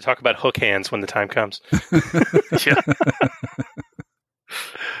back on to talk about hook hands when the time comes. Yeah.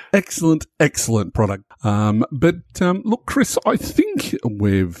 Excellent product. But look, Chris, I think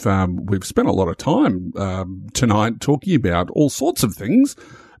we've spent a lot of time tonight talking about all sorts of things,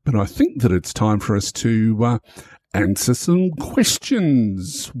 but I think that it's time for us to answer some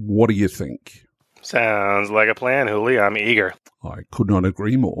questions. What do you think? Sounds like a plan, Huli. I'm eager. I could not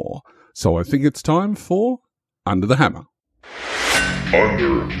agree more. So I think it's time for Under the Hammer.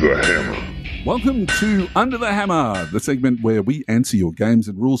 Under the Hammer. Welcome to Under the Hammer, the segment where we answer your games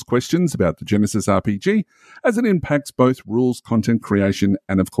and rules questions about the Genesis RPG as it impacts both rules, content creation,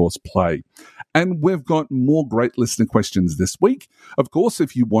 and of course play. And we've got more great listener questions this week. Of course,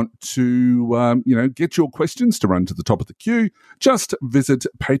 if you want to, get your questions to run to the top of the queue, just visit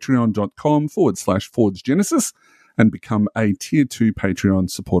patreon.com/ForgeGenesis and become a Tier 2 Patreon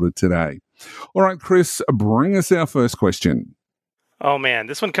supporter today. All right, Chris, bring us our first question. Oh, man.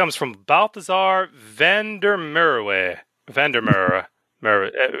 This one comes from Balthazar Vandermeer. Balthazar.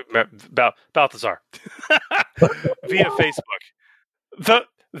 Via Facebook.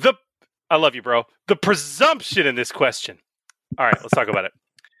 I love you, bro. The presumption in this question. All right, let's talk about it.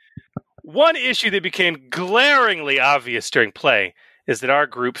 One issue that became glaringly obvious during play is that our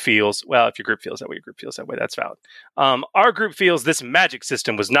group feels, well, if your group feels that way, your group feels that way, that's valid. Our group feels this magic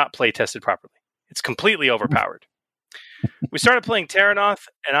system was not play tested properly. It's completely overpowered. We started playing Terranoth,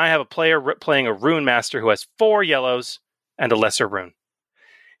 and I have a player playing a Rune Master who has 4 yellows and a lesser rune.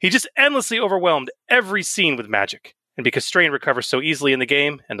 He just endlessly overwhelmed every scene with magic, and because Strain recovers so easily in the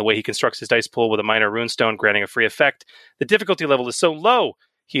game, and the way he constructs his dice pool with a minor runestone granting a free effect, the difficulty level is so low,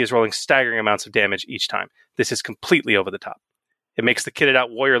 he is rolling staggering amounts of damage each time. This is completely over the top. It makes the kitted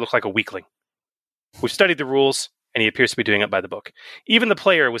out warrior look like a weakling. We've studied the rules, and he appears to be doing it by the book. Even the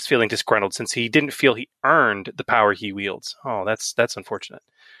player was feeling disgruntled since he didn't feel he earned the power he wields. Oh, that's unfortunate.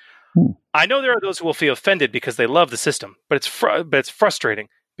 I know there are those who will feel offended because they love the system, but it's frustrating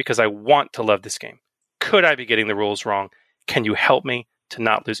because I want to love this game. Could I be getting the rules wrong? Can you help me to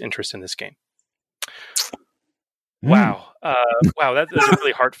not lose interest in this game? Wow. Wow, that's a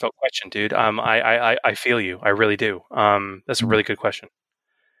really heartfelt question, dude. I feel you. I really do. That's a really good question.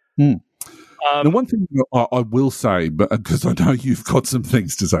 The one thing I will say, because I know you've got some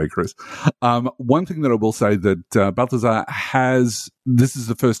things to say, Chris, one thing that I will say that Balthazar this is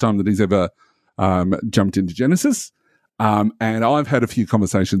the first time that he's ever jumped into Genesis, and I've had a few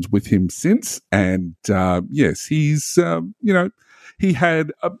conversations with him since, and yes, he's, he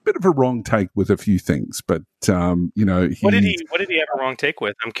had a bit of a wrong take with a few things, but you know, what did he have a wrong take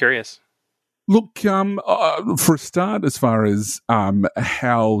with? I'm curious. Look, for a start, as far as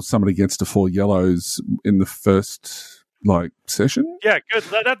how somebody gets to 4 yellows in the first session. Yeah, good.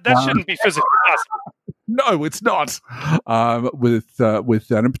 That shouldn't be physically possible. No, it's not. With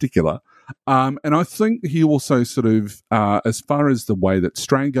that in particular. And I think he also sort of, as far as the way that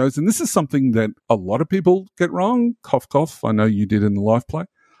strain goes, and this is something that a lot of people get wrong. Cough, cough. I know you did in the live play.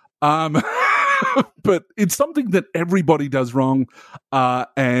 But it's something that everybody does wrong.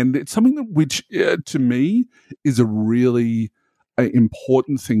 And it's something which, to me, is a really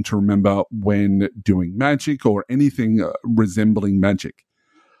important thing to remember when doing magic or anything resembling magic.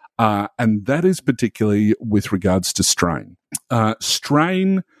 And that is particularly with regards to strain.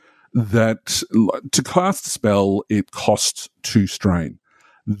 Strain, that to cast a spell, it costs 2 strain.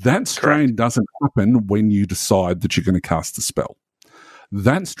 That strain Correct. doesn't happen when you decide that you're going to cast the spell.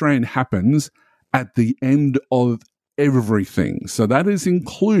 That strain happens at the end of everything. So that is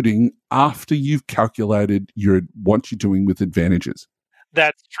including after you've calculated what you're doing with advantages.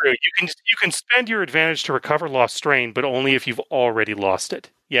 That's true. You can spend your advantage to recover lost strain, but only if you've already lost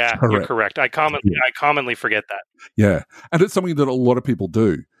it. Yeah, Correct. You're correct. I commonly forget that. Yeah. And it's something that a lot of people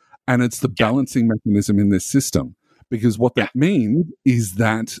do. And it's the balancing mechanism in this system. Because what that means is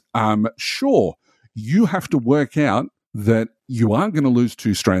that, sure, you have to work out that you are going to lose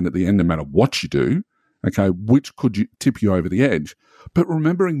 2 strain at the end no matter what you do, okay, which could tip you over the edge. But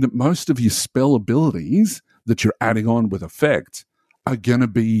remembering that most of your spell abilities that you're adding on with effect are going to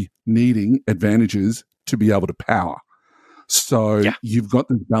be needing advantages to be able to power. So you've got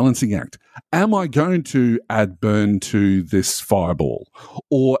the balancing act. Am I going to add burn to this fireball?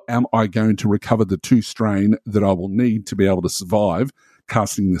 Or am I going to recover the 2 strain that I will need to be able to survive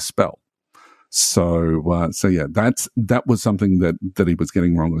casting the spell? So yeah, that was something that he was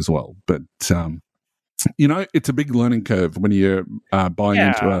getting wrong as well. But, you know, it's a big learning curve when you're buying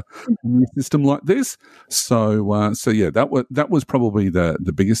into a new system like this. So yeah, that was probably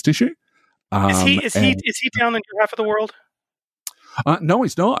the biggest issue. Is he down in your half of the world? No,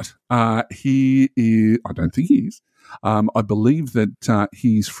 he's not. He is. I don't think he is. I believe that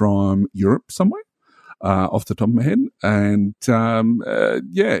he's from Europe somewhere, off the top of my head. And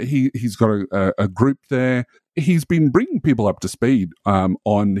he's got a group there. He's been bringing people up to speed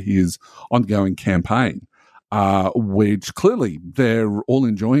on his ongoing campaign, which clearly they're all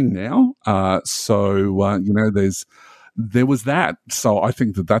enjoying now. You know, there was that. So I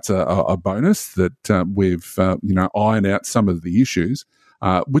think that that's a bonus that we've, ironed out some of the issues,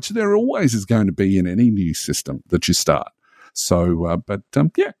 which there always is going to be in any new system that you start. So,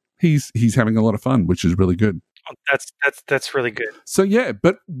 he's having a lot of fun, which is really good. Oh, that's really good. So, yeah,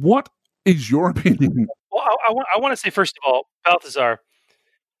 but what is your opinion? Well, I want to say, first of all, Balthazar,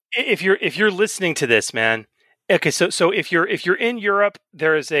 if you're listening to this, man, okay, so if you're in Europe,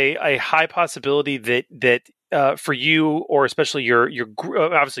 there is a high possibility that for you, or especially your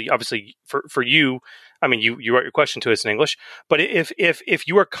obviously for you, I mean, you wrote your question to us in English, but if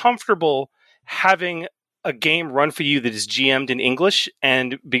you are comfortable having a game run for you that is GM'd in English,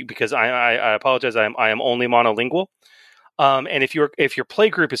 and because I apologize, I am only monolingual, and if your play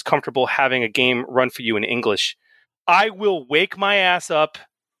group is comfortable having a game run for you in English, I will wake my ass up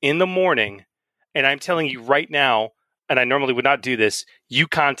in the morning, and I'm telling you right now, and I normally would not do this, you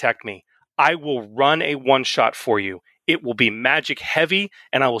contact me. I will run a one-shot for you. It will be magic heavy,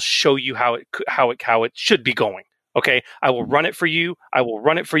 and I will show you how it should be going. Okay, I will run it for you. I will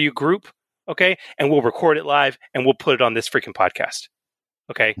run it for you, group. Okay, and we'll record it live, and we'll put it on this freaking podcast.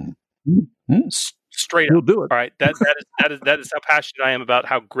 Okay, straight up. We'll do it. All right, that is how passionate I am about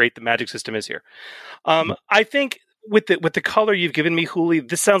how great the magic system is here. I think with the color you've given me, Hooli,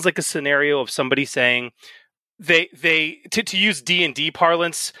 this sounds like a scenario of somebody saying, They to use D&D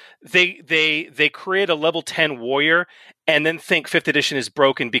parlance, they create a level 10 warrior and then think 5th edition is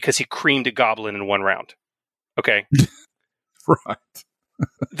broken because he creamed a goblin in one round. Okay, Right.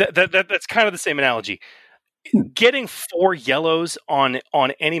 That's kind of the same analogy. Getting 4 yellows on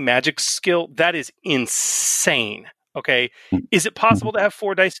any magic skill, that is insane. Okay, is it possible to have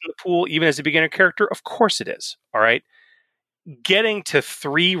 4 dice in the pool even as a beginner character? Of course it is. All right. Getting to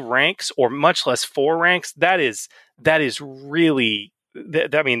 3 ranks, or much less 4 ranks, that is really.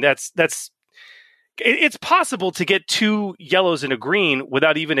 I mean, that's. It's possible to get 2 yellows and a green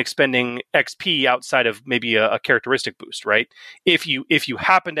without even expending XP outside of maybe a characteristic boost, right? If you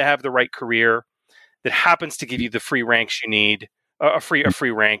happen to have the right career that happens to give you the free ranks you need, a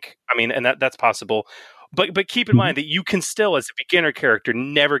free rank. I mean, and that's possible. But keep in mind that you can still, as a beginner character,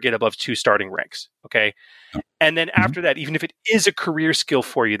 never get above 2 starting ranks. Okay. And then after that, even if it is a career skill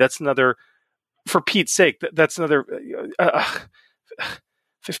for you, that's another, for Pete's sake, that's another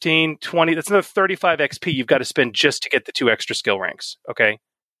 15, 20, that's another 35 XP you've got to spend just to get the 2 extra skill ranks. Okay.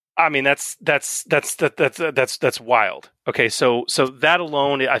 I mean, that's wild. Okay. So that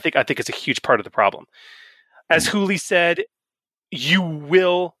alone, I think is a huge part of the problem. As Hooli said, you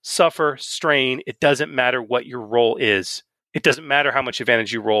will suffer strain. It doesn't matter what your role is. It doesn't matter how much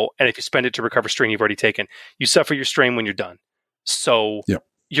advantage you roll. And if you spend it to recover strain you've already taken, you suffer your strain when you're done. So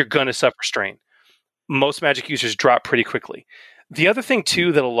you're going to suffer strain. Most magic users drop pretty quickly. The other thing,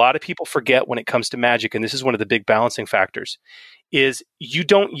 too, that a lot of people forget when it comes to magic, and this is one of the big balancing factors, is you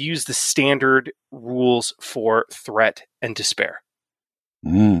don't use the standard rules for threat and despair.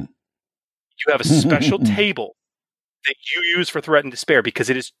 You have a special table that you use for threat and despair because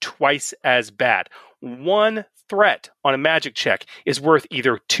it is twice as bad. 1 threat on a magic check is worth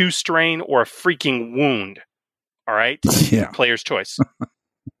either 2 strain or a freaking wound. All right? Yeah. Player's choice.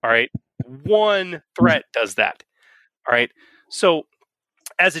 All right? 1 threat does that. All right? So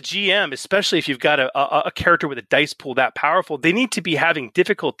as a GM, especially if you've got a character with a dice pool that powerful, they need to be having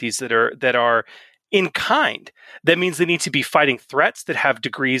difficulties that are in kind. That means they need to be fighting threats that have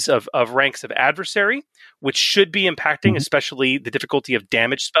degrees of ranks of adversary, which should be impacting especially the difficulty of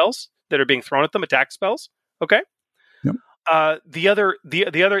damage spells that are being thrown at them, attack spells. Okay. Yep. The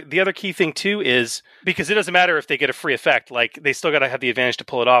other key thing too is, because it doesn't matter if they get a free effect, like they still got to have the advantage to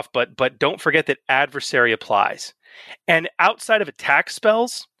pull it off. But don't forget that adversary applies, and outside of attack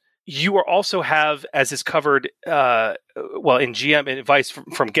spells, you are also have, as is covered, in GM advice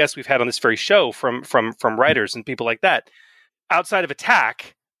from guests we've had on this very show, from writers and people like that. Outside of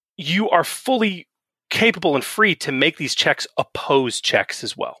attack, you are fully capable and free to make these checks oppose checks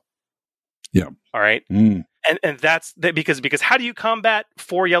as well. Yeah. All right. And that's because how do you combat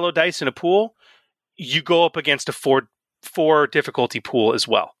 4 yellow dice in a pool? You go up against a 4 difficulty pool as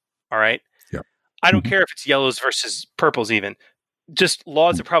well. All right. Yeah. I don't care if it's yellows versus purples even. Just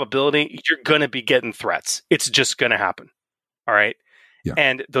laws of probability, you're going to be getting threats. It's just going to happen. All right. Yeah.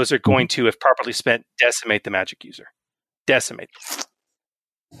 And those are going to, if properly spent, decimate the magic user. Decimate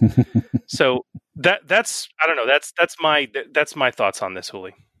them. So that's I don't know. That's my thoughts on this,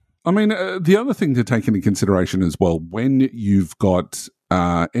 Hooli. I mean, the other thing to take into consideration as well, when you've got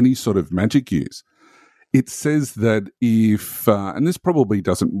any sort of magic use, it says that if, and this probably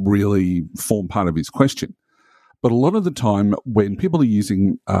doesn't really form part of his question, but a lot of the time when people are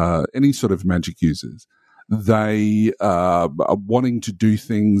using any sort of magic users, they are wanting to do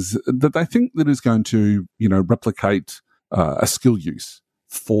things that they think that is going to, replicate a skill use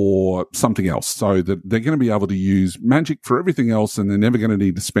for something else, so that they're going to be able to use magic for everything else, and they're never going to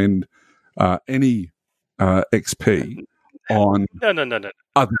need to spend any XP on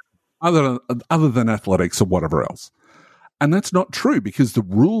other than athletics or whatever else. And that's not true, because the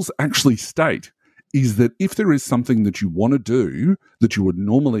rules actually state is that if there is something that you want to do that you would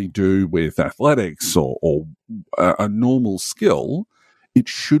normally do with athletics or a normal skill, it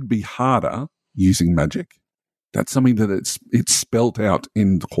should be harder using magic. That's something that it's spelled out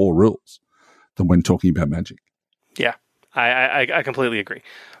in the core rules than when talking about magic. Yeah, I completely agree.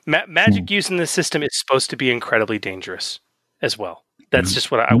 Magic use in the system is supposed to be incredibly dangerous as well. That's just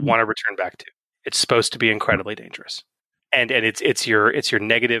what I want to return back to. It's supposed to be incredibly dangerous, and it's your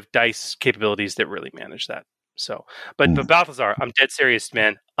negative dice capabilities that really manage that. So, but Balthazar, I'm dead serious,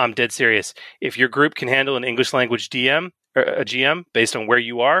 man. I'm dead serious. If your group can handle an English language DM or a GM based on where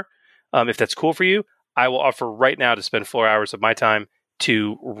you are, if that's cool for you, I will offer right now to spend 4 hours of my time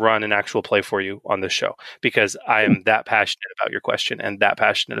to run an actual play for you on this show, because I am that passionate about your question and that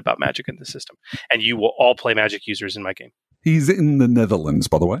passionate about magic in the system. And you will all play magic users in my game. He's in the Netherlands,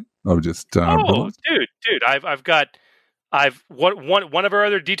 by the way. I've just realized. Dude, I've one of our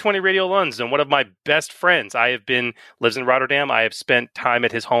other D20 Radio Luns and one of my best friends. Lives in Rotterdam. I have spent time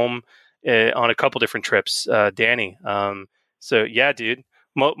at his home on a couple different trips. Danny. So yeah, dude.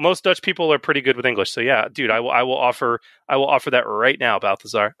 Most Dutch people are pretty good with English, so yeah, dude, I will offer that right now,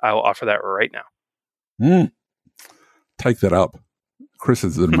 Balthazar. I will offer that right now. Take that up. Chris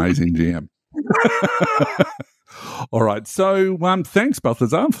is an amazing GM. All right, so thanks,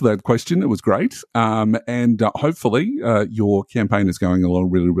 Balthazar, for that question. It was great, and hopefully your campaign is going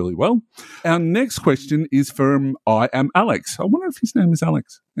along really, really well. Our next question is from I Am Alex. I wonder if his name is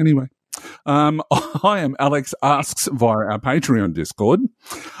Alex. Anyway. I Am Alex asks via our Patreon Discord,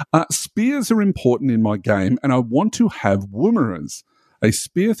 spears are important in my game and I want to have woomerers, a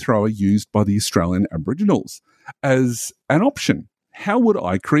spear thrower used by the Australian Aboriginals, as an option. How would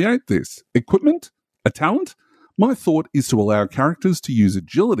I create this? Equipment? A talent? My thought is to allow characters to use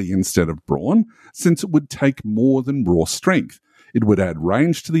agility instead of brawn, since it would take more than raw strength. It would add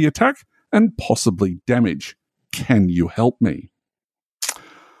range to the attack and possibly damage. Can you help me?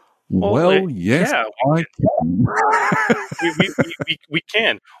 Well, yes, yeah, I can. we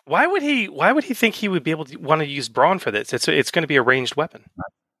can. Why would he think he would be able to want to use brawn for this? It's going to be a ranged weapon.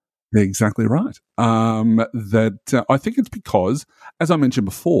 Exactly right. I think it's because, as I mentioned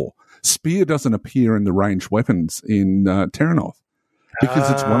before, spear doesn't appear in the ranged weapons in Terranov because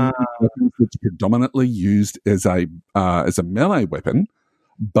it's one of the weapons that's predominantly used as a melee weapon,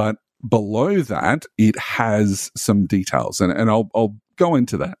 but below that it has some details, and I'll go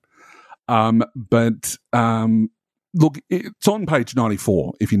into that. Look, it's on page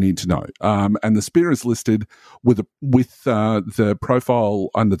 94 if you need to know. And the spear is listed with the profile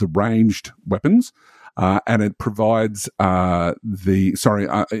under the ranged weapons, and it provides in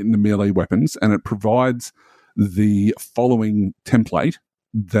the melee weapons, and it provides the following template: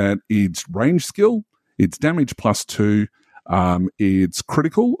 that it's range skill, it's damage +2, it's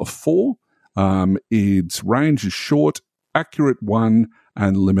critical of 4, its range is short, accurate 1,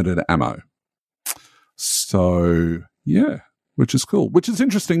 and limited ammo. So, yeah, which is cool. Which is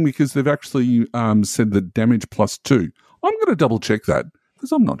interesting because they've actually said that damage +2. I'm going to double check that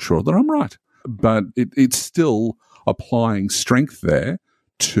because I'm not sure that I'm right. But it's still applying strength there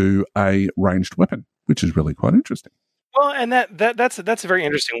to a ranged weapon, which is really quite interesting. Well, and that's a very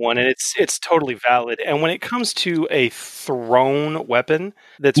interesting one, and it's totally valid. And when it comes to a thrown weapon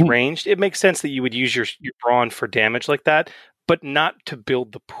that's ranged, it makes sense that you would use your brawn for damage like that, but not to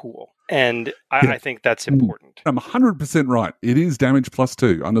build the pool. And I think that's important. I'm 100% right. It is damage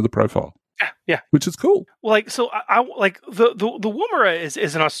 +2 under the profile. Yeah, which is cool. Like, so I like the Woomera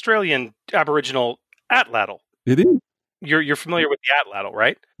is an Australian Aboriginal atlatl. It is. You're familiar with the atlatl,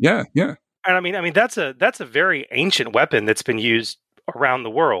 right? Yeah. And I mean that's a very ancient weapon that's been used around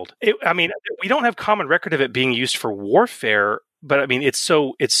the world. We don't have common record of it being used for warfare, but I mean it's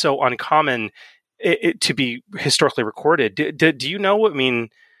so uncommon to be historically recorded. Do you know what I mean?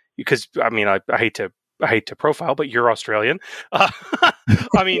 Because I mean I hate to profile, but you're Australian.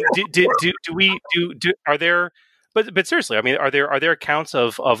 I mean, are there? But seriously, I mean, are there accounts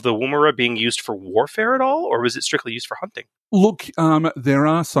of the Woomera being used for warfare at all, or was it strictly used for hunting? Look, there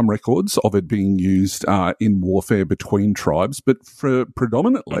are some records of it being used in warfare between tribes, but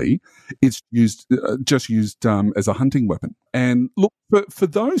predominantly it's used as a hunting weapon. And look, for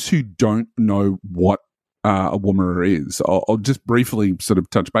those who don't know what a Woomera is, I'll just briefly sort of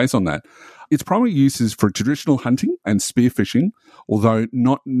touch base on that. Its primary use is for traditional hunting and spearfishing, although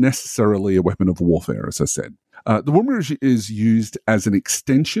not necessarily a weapon of warfare, as I said. The Woomera is used as an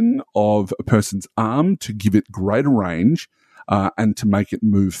extension of a person's arm to give it greater range and to make it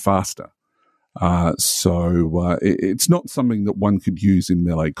move faster. So it's not something that one could use in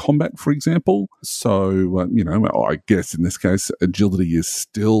melee combat, for example. So, I guess in this case, agility is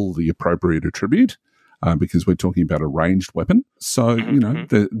still the appropriate attribute. Because we're talking about a ranged weapon. So,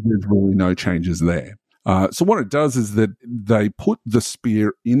 there's really no changes there. So what it does is that they put the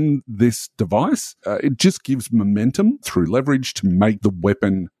spear in this device. It just gives momentum through leverage to make the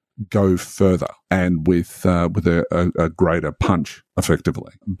weapon go further and with a greater punch,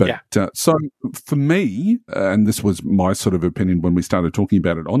 effectively. But so for me, and this was my sort of opinion when we started talking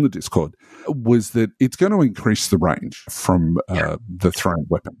about it on the Discord, was that it's going to increase the range from the thrown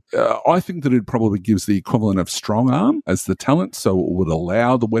weapon. I think that it probably gives the equivalent of strong arm as the talent, so it would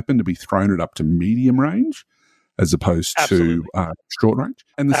allow the weapon to be thrown at up to medium range as opposed to short range.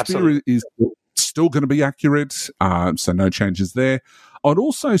 And the spear is still going to be accurate, so no changes there. I'd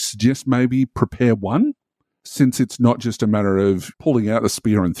also suggest maybe prepare one, since it's not just a matter of pulling out the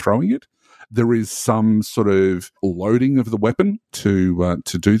spear and throwing it. There is some sort of loading of the weapon to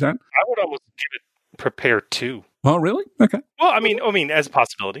do that. I would almost give it prepare 2. Oh, really? Okay. Well, I mean, as a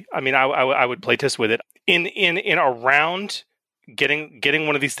possibility. I mean, I would play test with it in a round. Getting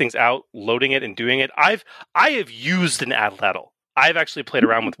one of these things out, loading it, and doing it. I have used an atlatl. I've actually played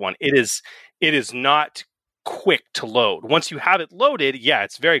around with one. It is not quick to load. Once you have it loaded,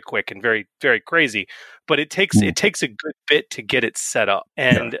 it's very quick and very, very crazy. But it takes a good bit to get it set up.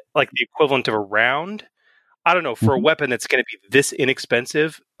 And like the equivalent of a round, I don't know, for a weapon that's going to be this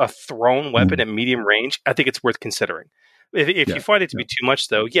inexpensive, a thrown weapon at medium range, I think it's worth considering. If you find it to be too much,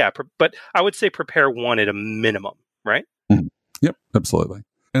 though, but I would say prepare 1 at a minimum, right? Mm. Yep, absolutely.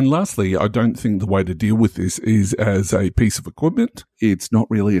 And lastly, I don't think the way to deal with this is as a piece of equipment. It's not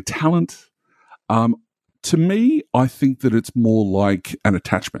really a talent. To me, I think that it's more like an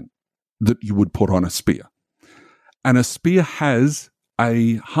attachment that you would put on a spear. And a spear has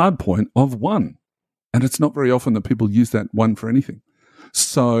a hard point of 1. And it's not very often that people use that one for anything.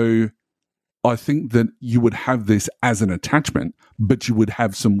 So I think that you would have this as an attachment, but you would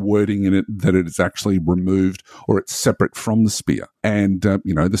have some wording in it that it is actually removed or it's separate from the spear. And,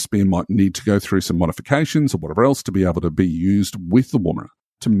 the spear might need to go through some modifications or whatever else to be able to be used with the warmer.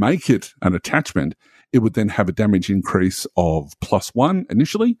 To make it an attachment, it would then have a damage increase of +1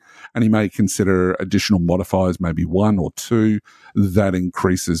 initially, and he may consider additional modifiers, maybe 1 or 2, that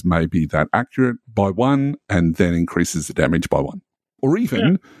increases maybe that accurate by 1 and then increases the damage by 1. Or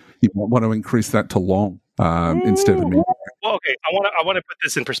even you might want to increase that to long instead of medium. Well, okay, I want to put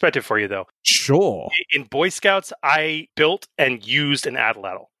this in perspective for you, though. Sure. In Boy Scouts, I built and used an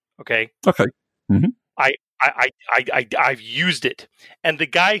atlatl. Okay. Okay. Mm-hmm. I've used it, and the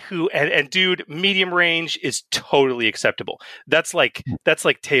guy who and dude, medium range is totally acceptable. That's like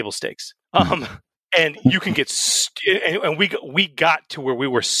table stakes. And you can get and we got to where we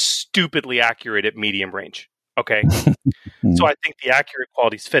were stupidly accurate at medium range. Okay. So I think the accurate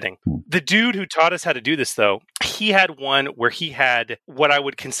quality is fitting. The dude who taught us how to do this, though, he had one where he had what I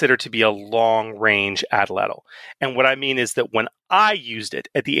would consider to be a long range atlatl. And what I mean is that when I used it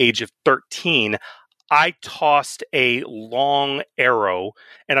at the age of 13, I tossed a long arrow,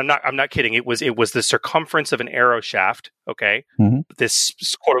 and I'm not kidding. It was the circumference of an arrow shaft. Okay. Mm-hmm. This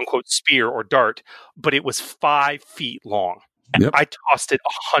quote unquote spear or dart, but it was 5 feet long. Yep. I tossed it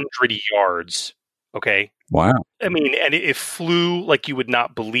 100 yards. Okay. Wow. I mean, and it flew like you would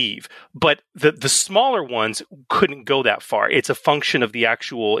not believe. But the smaller ones couldn't go that far. It was a function of the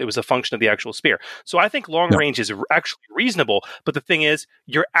actual spear. So I think long range is actually reasonable. But the thing is,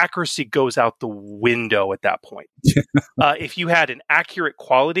 your accuracy goes out the window at that point. If you had an accurate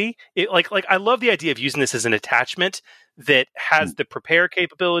quality, like I love the idea of using this as an attachment that has the prepare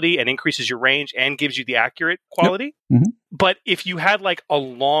capability and increases your range and gives you the accurate quality. Yep. Mm-hmm. But if you had like a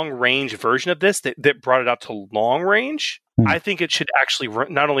long range version of this that brought it out to long range, I think it should actually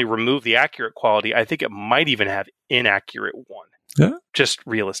not only remove the accurate quality, I think it might even have inaccurate one. Yeah. Just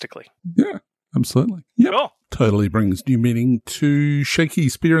realistically. Yeah, absolutely. Yeah. Cool. Totally brings new meaning to Shaky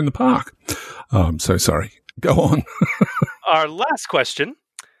Spear in the Park. I'm so sorry. Go on. Our last question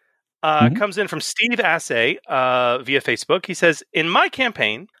comes in from Steve Assay via Facebook. He says, in my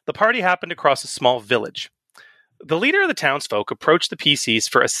campaign, the party happened across a small village. The leader of the townsfolk approached the PCs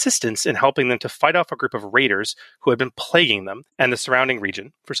for assistance in helping them to fight off a group of raiders who had been plaguing them and the surrounding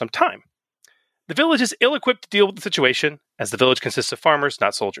region for some time. The village is ill-equipped to deal with the situation, as the village consists of farmers,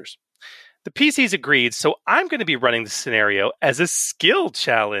 not soldiers. The PCs agreed, so I'm going to be running the scenario as a skill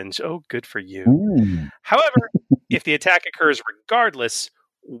challenge. Oh, good for you. However, if the attack occurs regardless,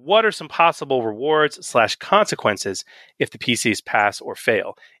 what are some possible rewards/consequences if the PCs pass or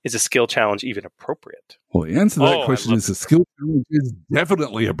fail? Is a skill challenge even appropriate? Well, the answer to that question is a skill challenge is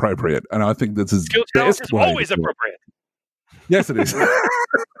definitely appropriate. And I think that's his skill challenge is always appropriate. Yes, it is.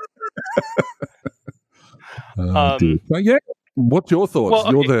 But yeah, what's your thoughts? Well,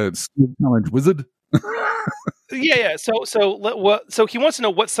 okay. You're the skill challenge wizard. Yeah. So he wants to know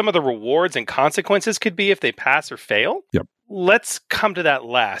what some of the rewards and consequences could be if they pass or fail. Yep. Let's come to that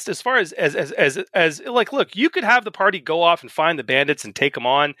last. As far as like, look, you could have the party go off and find the bandits and take them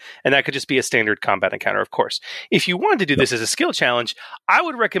on, and that could just be a standard combat encounter, of course. If you wanted to do this as a skill challenge, I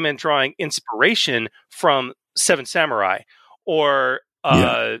would recommend drawing inspiration from Seven Samurai or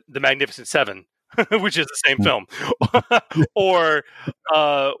The Magnificent Seven, which is the same film, or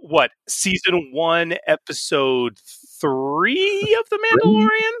season 1, episode 3 of The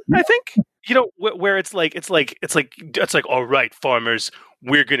Mandalorian, I think. You know, where it's like, all right, farmers,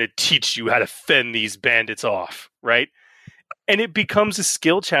 we're going to teach you how to fend these bandits off, right? And it becomes a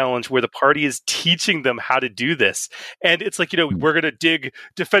skill challenge where the party is teaching them how to do this. And it's like, we're going to dig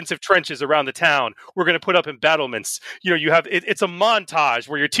defensive trenches around the town. We're going to put up embattlements. You have, it's a montage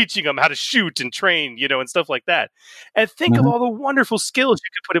where you're teaching them how to shoot and train, and stuff like that. And think of all the wonderful skills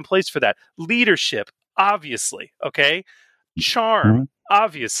you could put in place for that. Leadership, obviously. Okay. Charm,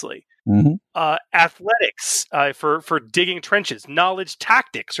 obviously. Athletics for digging trenches, knowledge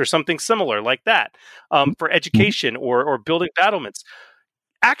tactics or something similar like that, for education or building battlements,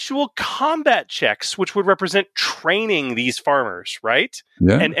 actual combat checks, which would represent training these farmers, right?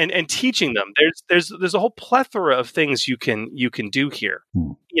 Yeah. And teaching them. There's a whole plethora of things you can do here,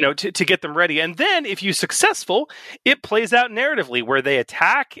 to get them ready. And then if you're successful, it plays out narratively where they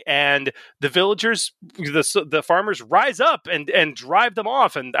attack and the villagers, the farmers rise up and drive them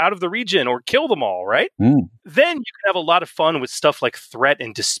off and out of the region or kill them all, right? Then you can have a lot of fun with stuff like threat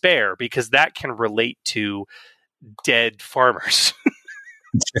and despair, because that can relate to dead farmers.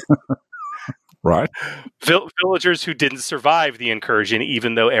 Right. Villagers who didn't survive the incursion,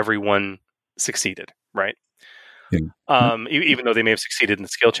 even though everyone succeeded. right? Yeah. Even though they may have succeeded in the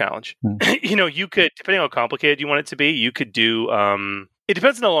skill challenge. You could, depending on how complicated you want it to be, you could do, it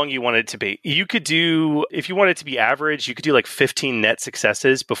depends on how long you want it to be. You could do, if you want it to be average, you could do like 15 net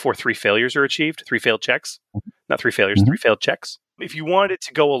successes before 3 failures are achieved, 3 failed checks. Not 3 failures, 3 failed checks. If you wanted it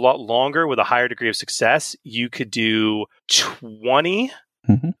to go a lot longer with a higher degree of success, you could do 20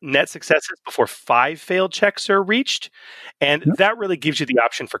 net successes before 5 failed checks are reached. And that really gives you the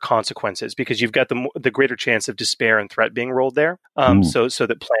option for consequences because you've got the greater chance of despair and threat being rolled there. So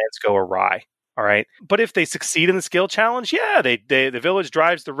that plans go awry. All right. But if they succeed in the skill challenge, the village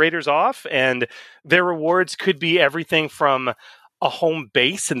drives the raiders off, and their rewards could be everything from a home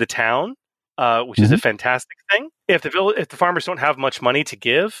base in the town, which is a fantastic thing. If the farmers don't have much money to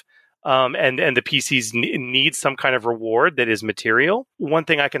give, and the PCs need some kind of reward that is material, one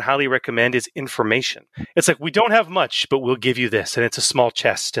thing I can highly recommend is information. It's like, we don't have much, but we'll give you this, and it's a small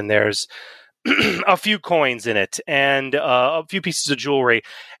chest, and there's a few coins in it, and a few pieces of jewelry,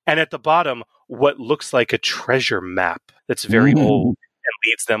 and at the bottom, what looks like a treasure map that's very old and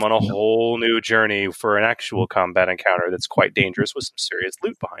leads them on a whole new journey for an actual combat encounter that's quite dangerous with some serious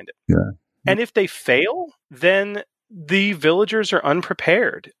loot behind it. Yeah. And if they fail, then the villagers are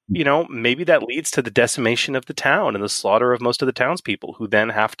unprepared. Maybe that leads to the decimation of the town and the slaughter of most of the townspeople, who then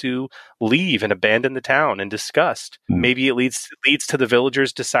have to leave and abandon the town in disgust. Maybe it leads to the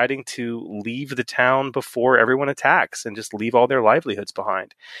villagers deciding to leave the town before everyone attacks and just leave all their livelihoods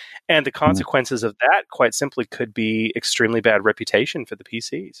behind. And the consequences of that, quite simply, could be extremely bad reputation for the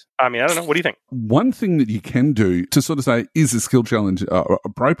PCs. I mean, I don't know. What do you think? One thing that you can do to sort of say, is a skill challenge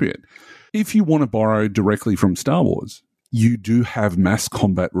appropriate? If you want to borrow directly from Star Wars, you do have mass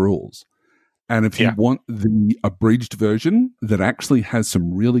combat rules. And if you want the abridged version that actually has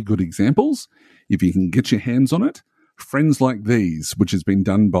some really good examples, if you can get your hands on it, Friends Like These, which has been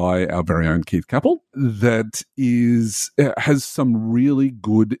done by our very own Keith Capel, that has some really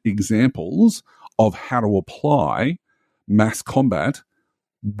good examples of how to apply mass combat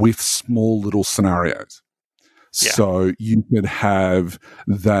with small little scenarios. So you could have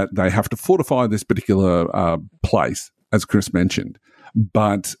that they have to fortify this particular place, as Chris mentioned,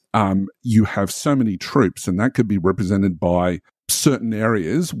 but you have so many troops, and that could be represented by certain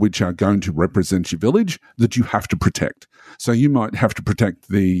areas which are going to represent your village that you have to protect. So you might have to protect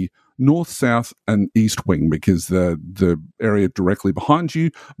the north, south, and east wing because the area directly behind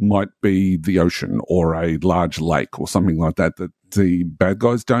you might be the ocean or a large lake or something like that the bad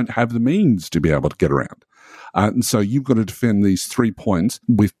guys don't have the means to be able to get around. And so you've got to defend these 3 points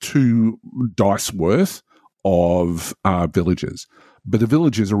with 2 dice worth of villages. But the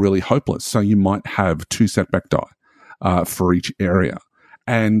villages are really hopeless, so you might have 2 setback die for each area.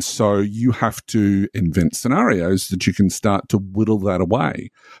 And so you have to invent scenarios that you can start to whittle that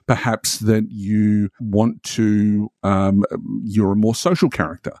away. Perhaps that you want to, you're a more social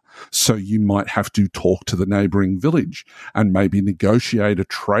character. So you might have to talk to the neighboring village and maybe negotiate a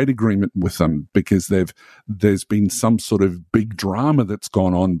trade agreement with them because there's been some sort of big drama that's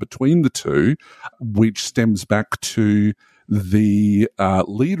gone on between the two, which stems back to the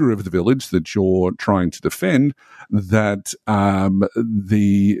leader of the village that you're trying to defend, that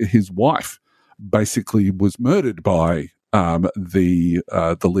his wife basically was murdered by the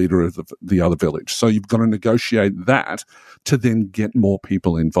leader of the other village. So you've got to negotiate that to then get more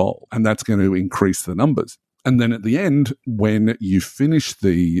people involved, and that's going to increase the numbers. And then at the end, when you finish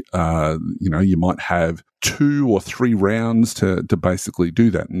you might have 2 or 3 rounds to basically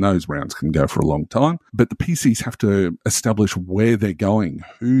do that. And those rounds can go for a long time. But the PCs have to establish where they're going,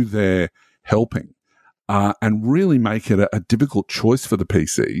 who they're helping, and really make it a difficult choice for the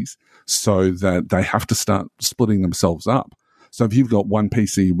PCs so that they have to start splitting themselves up. So if you've got one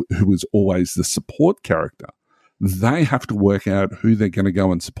PC who is always the support character, they have to work out who they're going to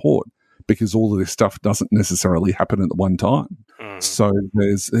go and support, because all of this stuff doesn't necessarily happen at the one time. So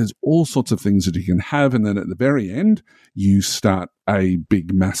there's all sorts of things that you can have, and then at the very end, you start a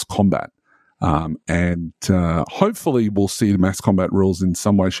big mass combat. And hopefully we'll see the mass combat rules in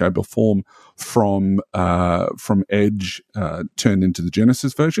some way, shape, or form from Edge turned into the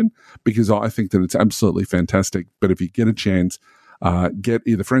Genesis version, because I think that it's absolutely fantastic. But if you get a chance, get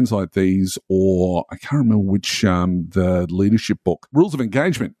either Friends Like These or I can't remember which the leadership book, Rules of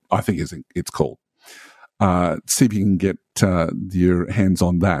Engagement, I think it's called. See if you can get your hands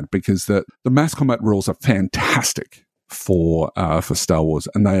on that, because the mass combat rules are fantastic for Star Wars,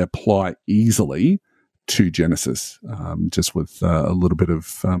 and they apply easily to Genesis, just with a little bit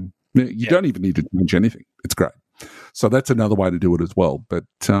of you don't even need to change anything. It's great. So that's another way to do it as well. But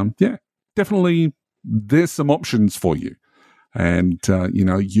definitely there's some options for you. And,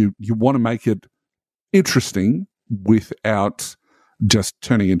 you want to make it interesting without just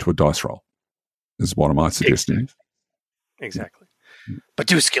turning into a dice roll, is what am I suggesting. Exactly. But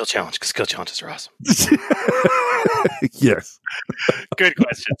do a skill challenge, because skill challenges are awesome. Yes. Good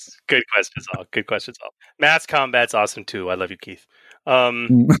questions. Good questions all. Good questions all. Mass combat's awesome too. I love you, Keith.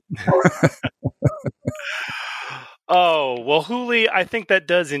 Oh, well, Hooli, I think that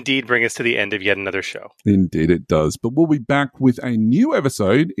does indeed bring us to the end of yet another show. Indeed it does. But we'll be back with a new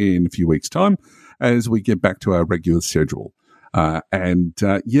episode in a few weeks' time as we get back to our regular schedule. And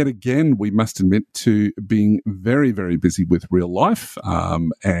yet again, we must admit to being very, very busy with real life.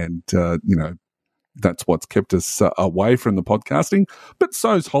 That's what's kept us away from the podcasting. But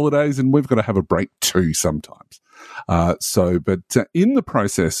so's holidays, and we've got to have a break too sometimes. But in the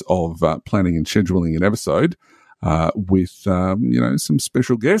process of planning and scheduling an episode, with some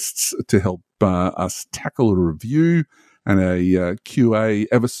special guests to help us tackle a review and a QA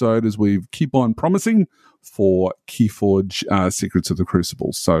episode, as we keep on promising, for Keyforge Secrets of the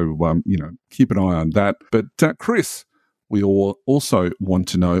Crucible. So, keep an eye on that. But Chris, we all also want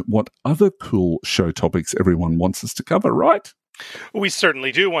to know what other cool show topics everyone wants us to cover, right? We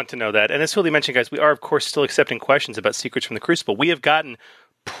certainly do want to know that. And as Hooli mentioned, guys, we are, of course, still accepting questions about Secrets from the Crucible. We have gotten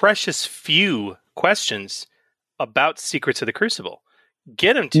precious few questions about Secrets of the Crucible.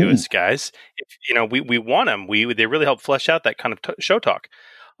 Get them to us, guys. We want them. They really help flesh out that kind of show talk.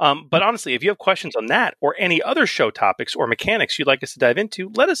 But honestly, if you have questions on that or any other show topics or mechanics you'd like us to dive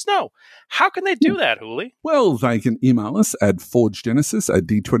into, let us know. How can they do that, Hooli? Well, they can email us at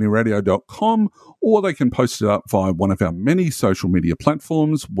forgegenesis@d20radio.com, or they can post it up via one of our many social media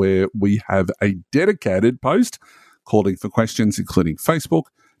platforms where we have a dedicated post calling for questions, including Facebook,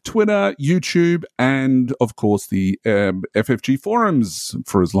 Twitter, YouTube, and of course the FFG forums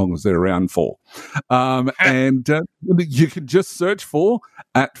for as long as they're around for. And you can just search for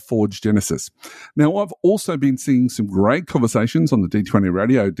 @ForgeGenesis. Now, I've also been seeing some great conversations on the D20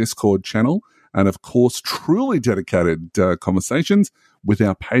 Radio Discord channel, and of course, truly dedicated conversations with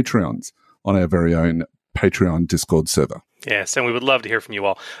our Patreons on our very own Patreon Discord server. Yes, and we would love to hear from you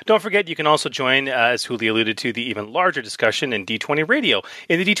all. Don't forget, you can also join, as Hooli alluded to, the even larger discussion in D20 Radio,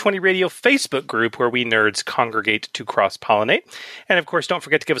 in the D20 Radio Facebook group where we nerds congregate to cross-pollinate. And of course, don't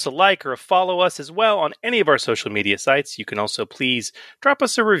forget to give us a like or a follow us as well on any of our social media sites. You can also please drop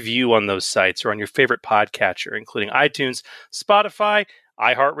us a review on those sites or on your favorite podcatcher, including iTunes, Spotify,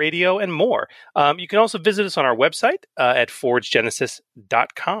 iHeartRadio, and more. You can also visit us on our website at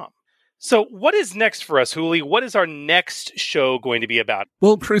forgegenesis.com. So what is next for us, Hooli? What is our next show going to be about?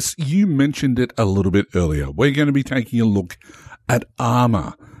 Well, Chris, you mentioned it a little bit earlier. We're going to be taking a look at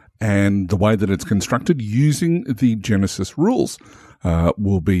armor and the way that it's constructed using the Genesis rules.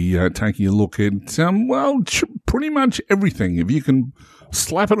 We'll be taking a look at, pretty much everything. If you can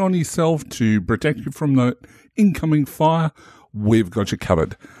slap it on yourself to protect you from the incoming fire, we've got you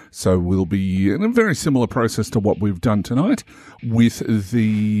covered. So we'll be in a very similar process to what we've done tonight with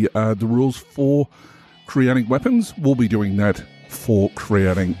the rules for creating weapons. We'll be doing that for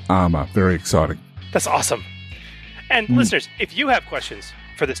creating armor. Very exciting. That's awesome. And listeners, if you have questions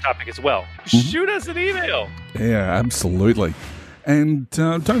for this topic as well, shoot us an email. Yeah, absolutely. And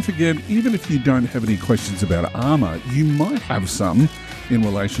don't forget, even if you don't have any questions about armor, you might have some in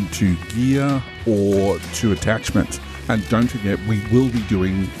relation to gear or to attachments. And don't forget, we will be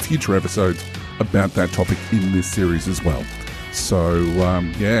doing future episodes about that topic in this series as well. So,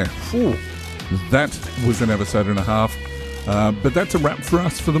 that was an episode and a half. But that's a wrap for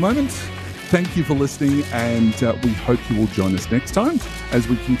us for the moment. Thank you for listening, and we hope you will join us next time as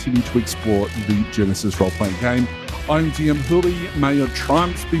we continue to explore the Genesis role-playing game. I'm GM Hooli. May your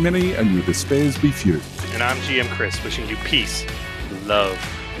triumphs be many and your despairs be few. And I'm GM Chris, wishing you peace, love,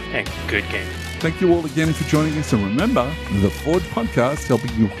 and good gaming. Thank you all again for joining us, and remember, the Forge Podcast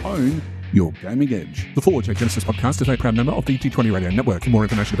helping you hone your gaming edge. The Forge, a Genesis podcast, is a proud member of the D20 Radio Network. For more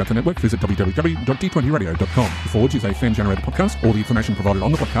information about the network, visit www.d20radio.com. The Forge is a fan-generated podcast. All the information provided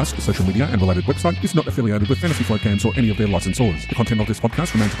on the podcast, social media, and related website is not affiliated with Fantasy Flight Games or any of their licensors. The content of this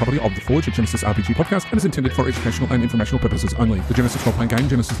podcast remains the property of the Forge, a Genesis RPG podcast, and is intended for educational and informational purposes only. The Genesis role-playing game,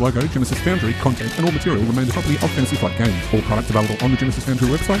 Genesis logo, Genesis Foundry, content, and all material remain the property of Fantasy Flight Games. All products available on the Genesis Foundry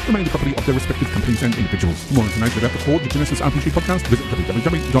website remain the property of their respective companies and individuals. For more information about the Forge, a Genesis RPG podcast, visit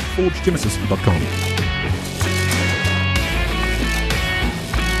www.forgegenesis.com.